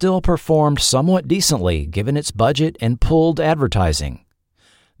film still performed somewhat decently given its budget and pulled advertising,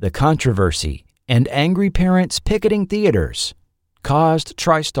 the controversy and angry parents picketing theaters caused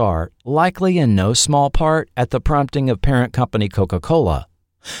TriStar, likely in no small part at the prompting of parent company Coca-Cola,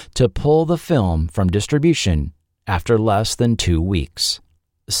 to pull the film from distribution after less than 2 weeks.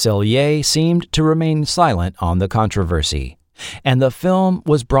 Sellier seemed to remain silent on the controversy, and the film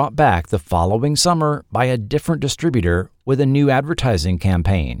was brought back the following summer by a different distributor with a new advertising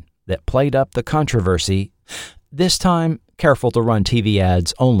campaign that played up the controversy, this time careful to run TV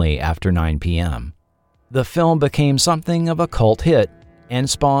ads only after 9 p.m. The film became something of a cult hit and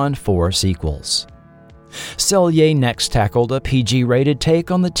spawned 4 sequels. Selye next tackled a PG-rated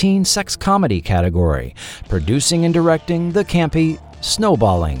take on the teen sex comedy category, producing and directing the campy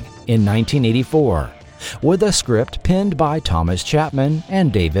Snowballing in 1984, with a script penned by Thomas Chapman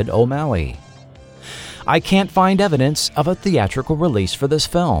and David O'Malley. I can't find evidence of a theatrical release for this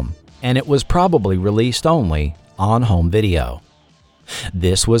film, and it was probably released only on home video.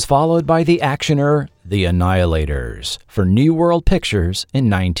 This was followed by the actioner The Annihilators for New World Pictures in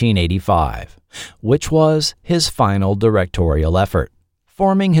 1985, which was his final directorial effort.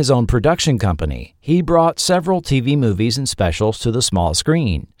 Forming his own production company, he brought several TV movies and specials to the small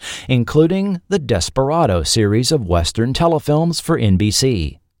screen, including the Desperado series of Western telefilms for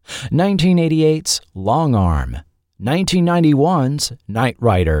NBC, 1988's Long Arm, 1991's Knight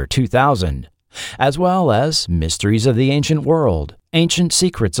Rider 2000, as well as Mysteries of the Ancient World, Ancient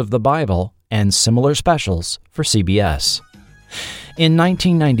Secrets of the Bible, and similar specials for CBS. In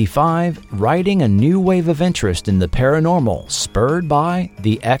 1995, riding a new wave of interest in the paranormal spurred by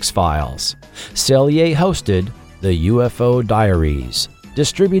The X-Files, Selye hosted the UFO Diaries,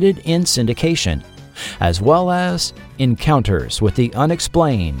 distributed in syndication, as well as Encounters with the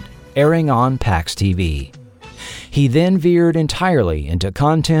Unexplained, airing on Pax TV. He then veered entirely into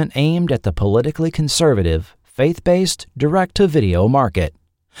content aimed at the politically conservative, faith-based direct-to-video market,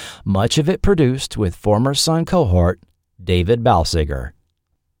 much of it produced with former Sun cohort David Balsiger.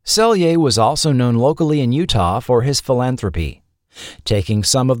 Selye was also known locally in Utah for his philanthropy. Taking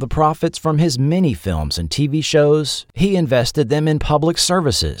some of the profits from his many films and TV shows, he invested them in public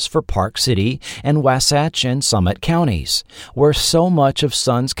services for Park City and Wasatch and Summit counties, where so much of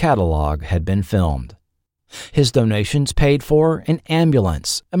Sun's catalog had been filmed. His donations paid for an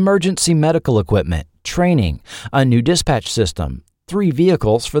ambulance, emergency medical equipment, training, a new dispatch system, 3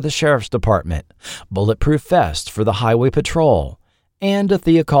 vehicles for the sheriff's department, bulletproof vests for the highway patrol, and a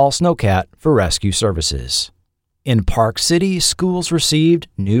Theocall Snowcat for rescue services. In Park City, schools received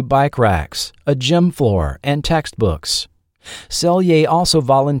new bike racks, a gym floor, and textbooks. Selye also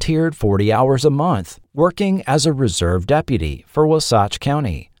volunteered 40 hours a month, working as a reserve deputy for Wasatch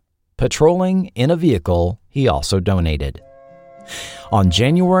County. Patrolling in a vehicle he also donated. On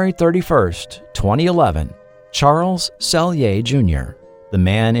January 31st, 2011, Charles Selye Jr., the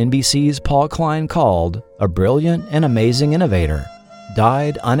man NBC's Paul Klein called a brilliant and amazing innovator,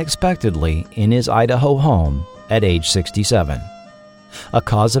 died unexpectedly in his Idaho home at age 67. A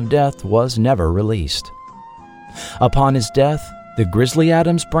cause of death was never released. Upon his death, the Grizzly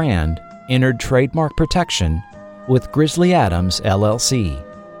Adams brand entered trademark protection with Grizzly Adams LLC,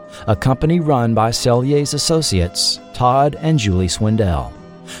 a company run by Selye's associates Todd and Julie Swindell,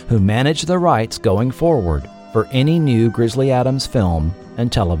 who manage the rights going forward for any new Grizzly Adams film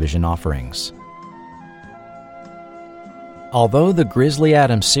and television offerings. Although the Grizzly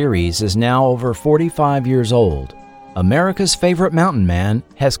Adams series is now over 45 years old, America's favorite mountain man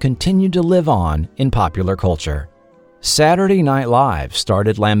has continued to live on in popular culture. Saturday Night Live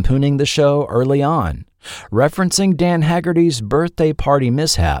started lampooning the show early on, referencing Dan Haggerty's birthday party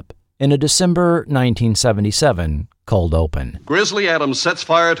mishap in a December 1977 cold open. Grizzly Adams sets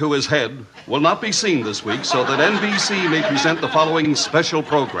fire to his head will not be seen this week so that NBC may present the following special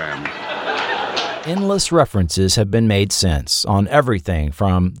program. Endless references have been made since on everything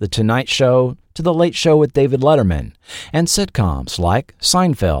from The Tonight Show to The Late Show with David Letterman and sitcoms like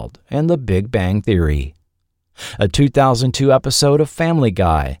Seinfeld and The Big Bang Theory. A 2002 episode of Family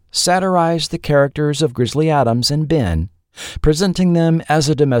Guy satirized the characters of Grizzly Adams and Ben, presenting them as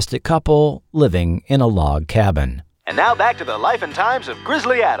a domestic couple living in a log cabin. And now back to the life and times of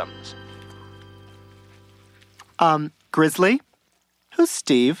Grizzly Adams. Grizzly? Who's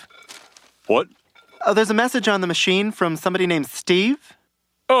Steve? What? There's a message on the machine from somebody named Steve.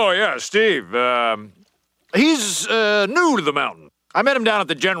 Oh, yeah, Steve. He's new to the mountain. I met him down at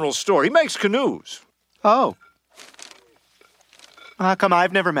the general store. He makes canoes. Oh. How come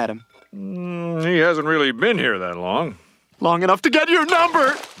I've never met him? He hasn't really been here that long. Long enough to get your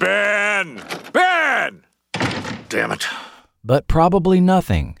number! Ben! Ben! Damn it. But probably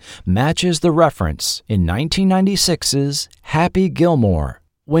nothing matches the reference in 1996's Happy Gilmore,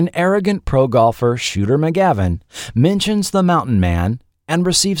 when arrogant pro golfer Shooter McGavin mentions the mountain man and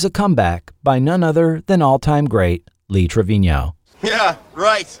receives a comeback by none other than all-time great Lee Trevino. Yeah,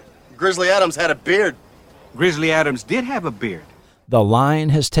 right. Grizzly Adams had a beard. Grizzly Adams did have a beard. The line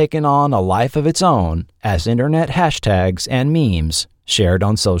has taken on a life of its own as internet hashtags and memes shared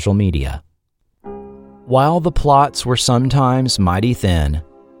on social media. While the plots were sometimes mighty thin,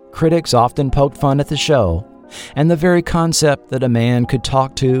 critics often poked fun at the show and the very concept that a man could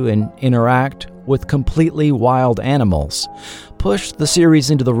talk to and interact with completely wild animals pushed the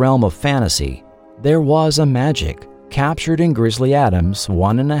series into the realm of fantasy, there was a magic captured in Grizzly Adams'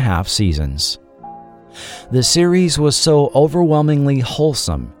 1.5 seasons. The series was so overwhelmingly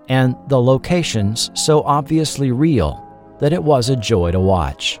wholesome and the locations so obviously real that it was a joy to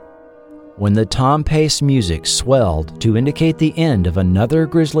watch. When the Tom-paced music swelled to indicate the end of another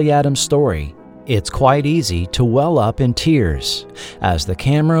Grizzly Adams story, it's quite easy to well up in tears as the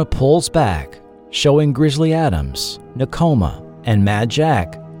camera pulls back, showing Grizzly Adams, Nakoma, and Mad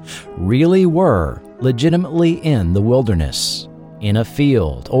Jack really were legitimately in the wilderness, in a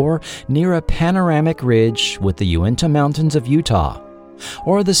field, or near a panoramic ridge with the Uinta Mountains of Utah,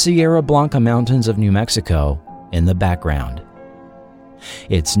 or the Sierra Blanca Mountains of New Mexico in the background.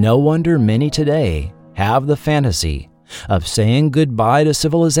 It's no wonder many today have the fantasy of saying goodbye to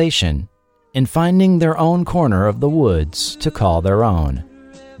civilization and finding their own corner of the woods to call their own,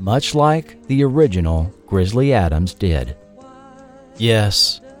 much like the original Grizzly Adams did.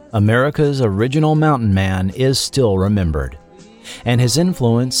 Yes, America's original mountain man is still remembered, and his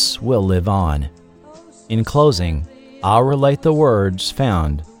influence will live on. In closing, I'll relate the words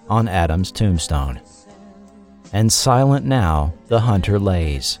found on Adams' tombstone. And silent now the hunter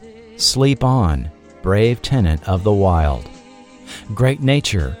lays. Sleep on, brave tenant of the wild. Great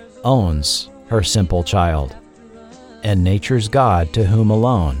nature owns her simple child, and nature's God to whom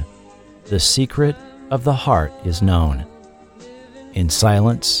alone the secret of the heart is known. In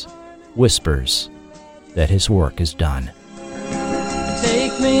silence, whispers that his work is done.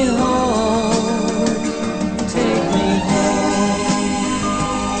 Take me home, take me home.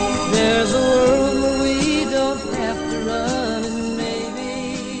 There's a world where we don't have to run, and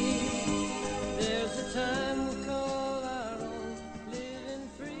maybe there's a time we'll call our own, living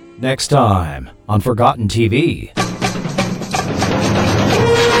free. Next time on Forgotten TV.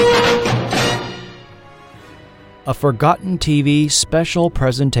 A Forgotten TV special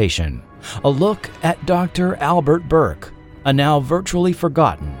presentation. A look at Dr. Albert Burke, a now virtually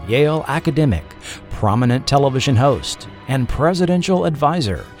forgotten Yale academic, prominent television host, and presidential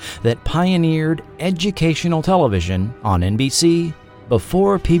advisor that pioneered educational television on NBC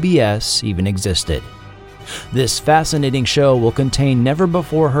before PBS even existed. This fascinating show will contain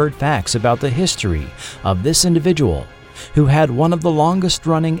never-before-heard facts about the history of this individual who had one of the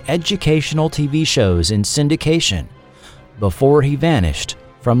longest-running educational TV shows in syndication before he vanished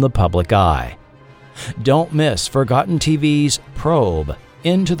from the public eye. Don't miss Forgotten TV's probe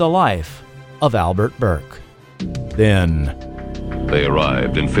into the life of Albert Burke. Then they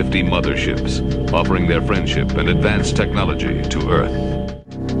arrived in 50 motherships, offering their friendship and advanced technology to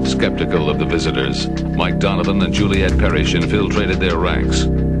Earth. Skeptical of the visitors, Mike Donovan and Juliet Parrish infiltrated their ranks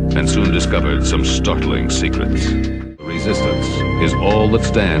and soon discovered some startling secrets. Resistance is all that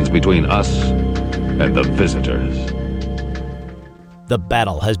stands between us and the visitors. The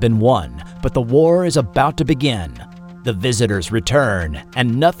battle has been won, but the war is about to begin. The visitors return,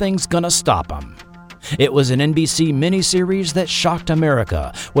 and nothing's gonna stop them. It was an NBC miniseries that shocked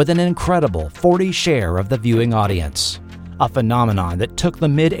America with an incredible 40% share of the viewing audience. A phenomenon that took the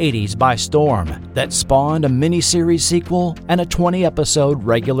mid-'80s by storm, that spawned a miniseries sequel and a 20-episode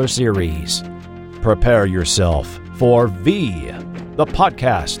regular series. Prepare yourself for V, the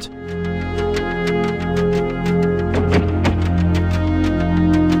podcast.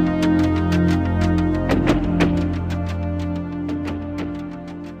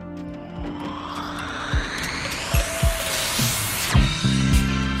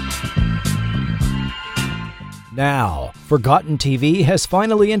 Now, Forgotten TV has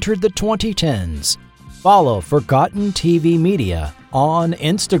finally entered the 2010s. Follow Forgotten TV Media on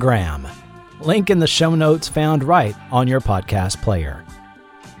Instagram. Link in the show notes found right on your podcast player.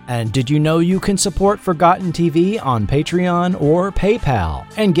 And did you know you can support Forgotten TV on Patreon or PayPal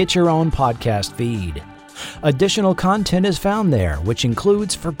and get your own podcast feed? Additional content is found there, which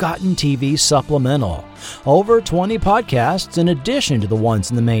includes Forgotten TV Supplemental. Over 20 podcasts in addition to the ones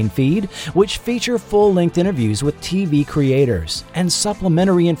in the main feed, which feature full-length interviews with TV creators and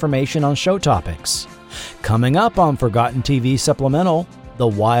supplementary information on show topics. Coming up on Forgotten TV Supplemental, the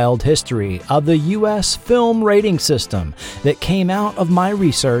wild history of the U.S. film rating system that came out of my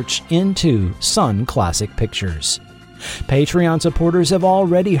research into Sun Classic Pictures. Patreon supporters have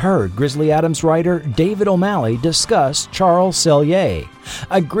already heard Grizzly Adams writer David O'Malley discuss Charles Sellier,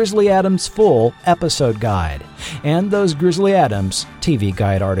 a Grizzly Adams full episode guide, and those Grizzly Adams TV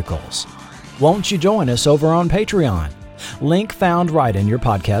guide articles. Won't you join us over on Patreon? Link found right in your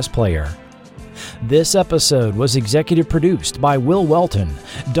podcast player. This episode was executive produced by Will Welton,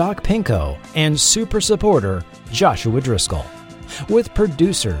 Doc Pinko, and super supporter Joshua Driscoll. with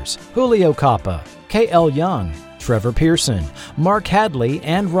producers Julio Capa, K.L. Young, Trevor Pearson, Mark Hadley,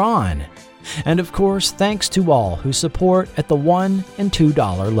 and Ron. And of course, thanks to all who support at the $1 and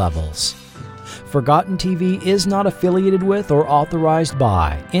 $2 levels. Forgotten TV is not affiliated with or authorized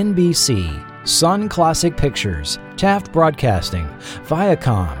by NBC, Sun Classic Pictures, Taft Broadcasting,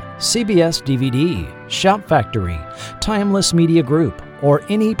 Viacom, CBS DVD, Shout Factory, Timeless Media Group, or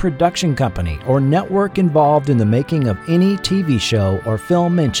any production company or network involved in the making of any TV show or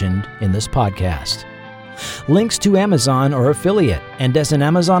film mentioned in this podcast. Links to Amazon or affiliate, and as an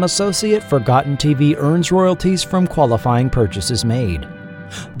Amazon associate, Forgotten TV earns royalties from qualifying purchases made.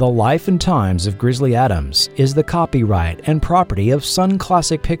 The Life and Times of Grizzly Adams is the copyright and property of Sun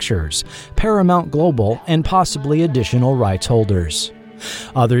Classic Pictures, Paramount Global, and possibly additional rights holders.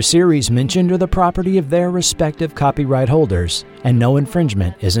 Other series mentioned are the property of their respective copyright holders, and no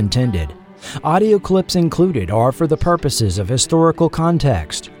infringement is intended. Audio clips included are for the purposes of historical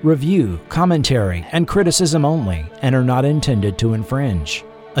context, review, commentary, and criticism only, and are not intended to infringe.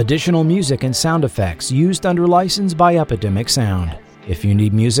 Additional music and sound effects used under license by Epidemic Sound. If you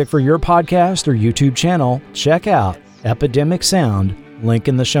need music for your podcast or YouTube channel, check out Epidemic Sound, link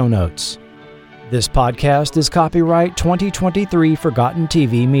in the show notes. This podcast is copyright 2023 Forgotten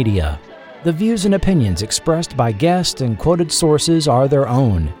TV Media. The views and opinions expressed by guests and quoted sources are their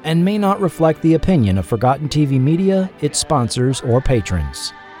own and may not reflect the opinion of Forgotten TV Media, its sponsors, or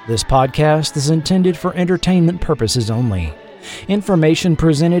patrons. This podcast is intended for entertainment purposes only. Information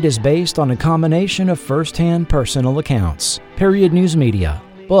presented is based on a combination of first-hand personal accounts, period news media,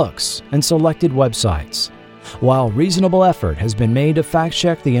 books, and selected websites. While reasonable effort has been made to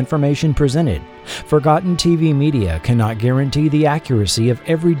fact-check the information presented, Forgotten TV Media cannot guarantee the accuracy of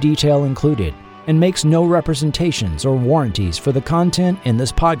every detail included and makes no representations or warranties for the content in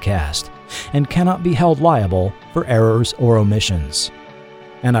this podcast and cannot be held liable for errors or omissions.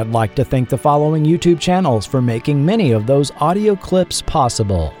 And I'd like to thank the following YouTube channels for making many of those audio clips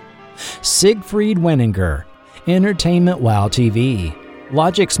possible: Siegfried Wenninger, Entertainment Wow TV,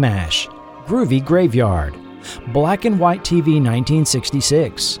 Logic Smash, Groovy Graveyard, Black and White TV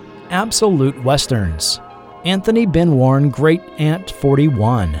 1966, Absolute Westerns, Anthony Benwarn Great Aunt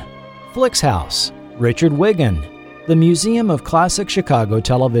 41, Flix House, Richard Wiggin, The Museum of Classic Chicago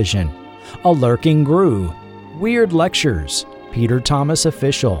Television, A Lurking Gru, Weird Lectures, Peter Thomas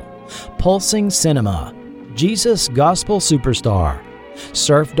Official, Pulsing Cinema, Jesus Gospel Superstar,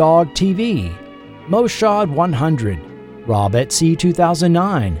 Surf Dog TV, Moshad 100, Rob Etsy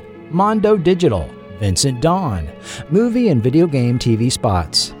 2009, Mondo Digital, Vincent Dawn, Movie and Video Game TV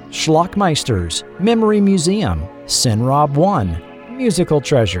Spots, Schlockmeisters, Memory Museum, Sinrob 1, Musical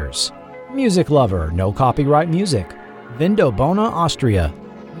Treasures, Music Lover, No Copyright Music, Vindobona Austria,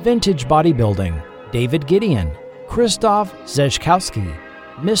 Vintage Bodybuilding, David Gideon, Christoph Zeszkowski,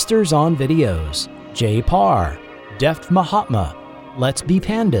 Misters on Videos, Jay Parr, Deft Mahatma, Let's Be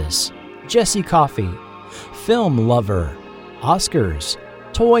Pandas, Jesse Coffey, Film Lover, Oscars,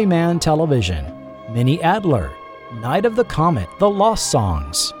 Toy Man Television, Minnie Adler, Night of the Comet, The Lost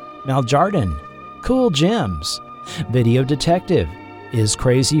Songs, Maljardin, Cool Gems, Video Detective, Is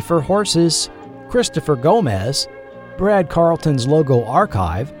Crazy for Horses, Christopher Gomez, Brad Carlton's Logo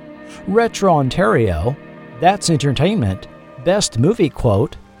Archive, Retro Ontario, That's Entertainment, Best Movie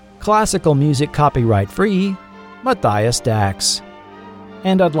Quote, Classical Music Copyright Free, Matthias Dax.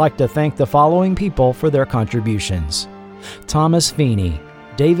 And I'd like to thank the following people for their contributions: Thomas Feeney,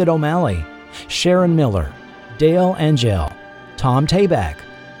 David O'Malley, Sharon Miller, Dale Angel, Tom Tabak,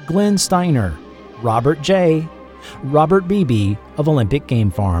 Glenn Steiner, Robert J., Robert Beebe of Olympic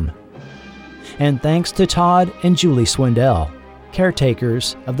Game Farm. And thanks to Todd and Julie Swindell,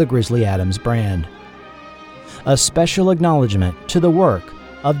 caretakers of the Grizzly Adams brand. A special acknowledgement to the work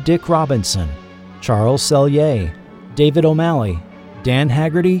of Dick Robinson, Charles Sellier, David O'Malley, Dan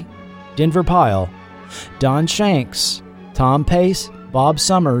Haggerty, Denver Pyle, Don Shanks, Tom Pace, Bob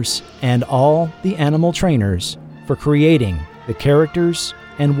Summers, and all the animal trainers for creating the characters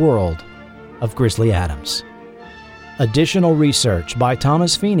and world of Grizzly Adams. Additional research by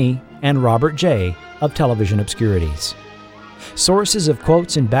Thomas Feeney and Robert J. of Television Obscurities. Sources of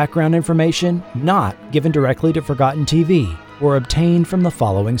quotes and background information not given directly to Forgotten TV were obtained from the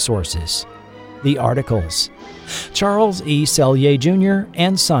following sources: the articles, Charles E. Sellier Jr.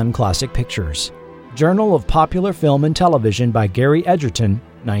 and Sun Classic Pictures, Journal of Popular Film and Television by Gary Edgerton,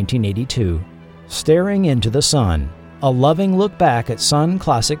 1982, Staring into the Sun, A Loving Look Back at Sun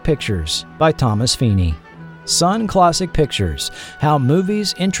Classic Pictures by Thomas Feeney, Sun Classic Pictures, How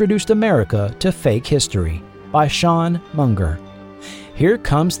Movies Introduced America to Fake History by Sean Munger, Here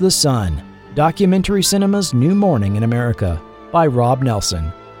Comes the Sun, Documentary Cinema's New Morning in America by Rob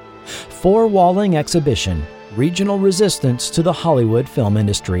Nelson. Four-Walling Exhibition, Regional Resistance to the Hollywood Film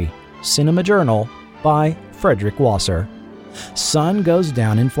Industry, Cinema Journal by Frederick Wasser. Sun Goes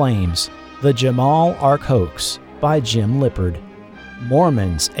Down in Flames, The Jamal Ark Hoax by Jim Lippard.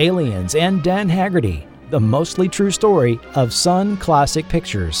 Mormons, Aliens, and Dan Haggerty, The Mostly True Story of Sun Classic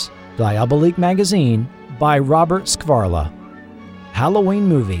Pictures, Diabolique Magazine by Robert Skvarla. Halloween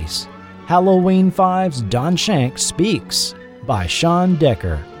Movies, Halloween 5's Don Shank Speaks by Sean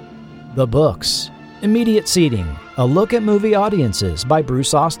Decker. The Books, Immediate Seating, A Look at Movie Audiences by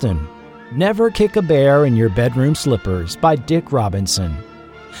Bruce Austin. Never Kick a Bear in Your Bedroom Slippers by Dick Robinson.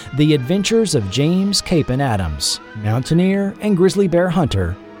 The Adventures of James Capen Adams, Mountaineer and Grizzly Bear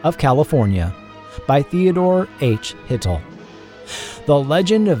Hunter of California by Theodore H. Hittel. The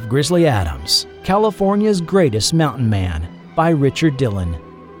Legend of Grizzly Adams, California's Greatest Mountain Man by Richard Dillon.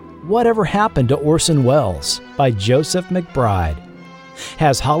 Whatever Happened to Orson Welles by Joseph McBride.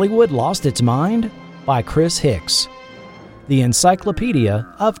 Has Hollywood Lost Its Mind by Chris Hicks. The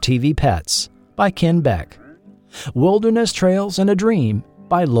Encyclopedia of TV Pets by Ken Beck. Wilderness Trails and a Dream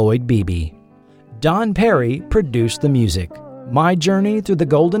by Lloyd Beebe. Don Perry produced the music. My Journey Through the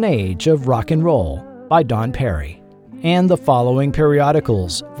Golden Age of Rock and Roll by Don Perry. And the following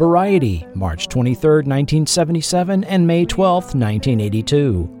periodicals: Variety, March 23, 1977 and May 12,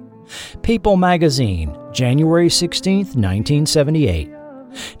 1982. People Magazine, January 16, 1978.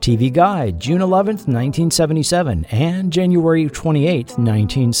 TV Guide, June 11, 1977 and January 28,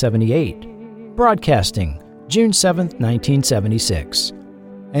 1978. Broadcasting, June 7, 1976.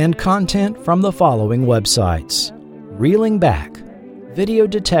 And content from the following websites: Reeling Back, Video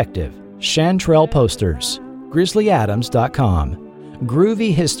Detective, Chantrell Posters, GrizzlyAdams.com,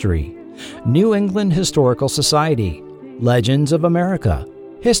 Groovy History, New England Historical Society, Legends of America,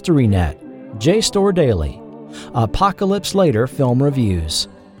 HistoryNet, JSTOR Daily, Apocalypse Later Film Reviews,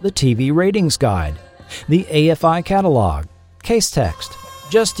 the TV Ratings Guide, the AFI Catalog, Case Text,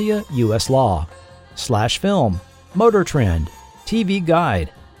 Justia U.S. Law, Slash Film, Motor Trend, TV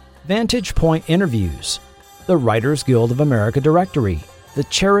Guide, Vantage Point Interviews, the Writers Guild of America Directory, the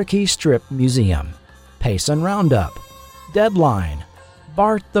Cherokee Strip Museum, Payson Roundup, Deadline,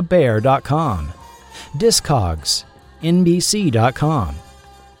 BartTheBear.com, Discogs, NBC.com,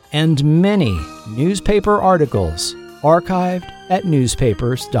 and many newspaper articles archived at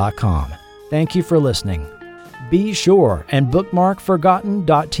newspapers.com. Thank you for listening. Be sure and bookmark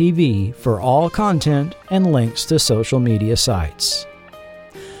Forgotten.tv for all content and links to social media sites.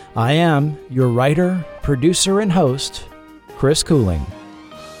 I am your writer, producer, and host, Chris Cooling,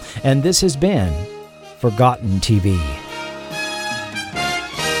 and this has been Forgotten TV.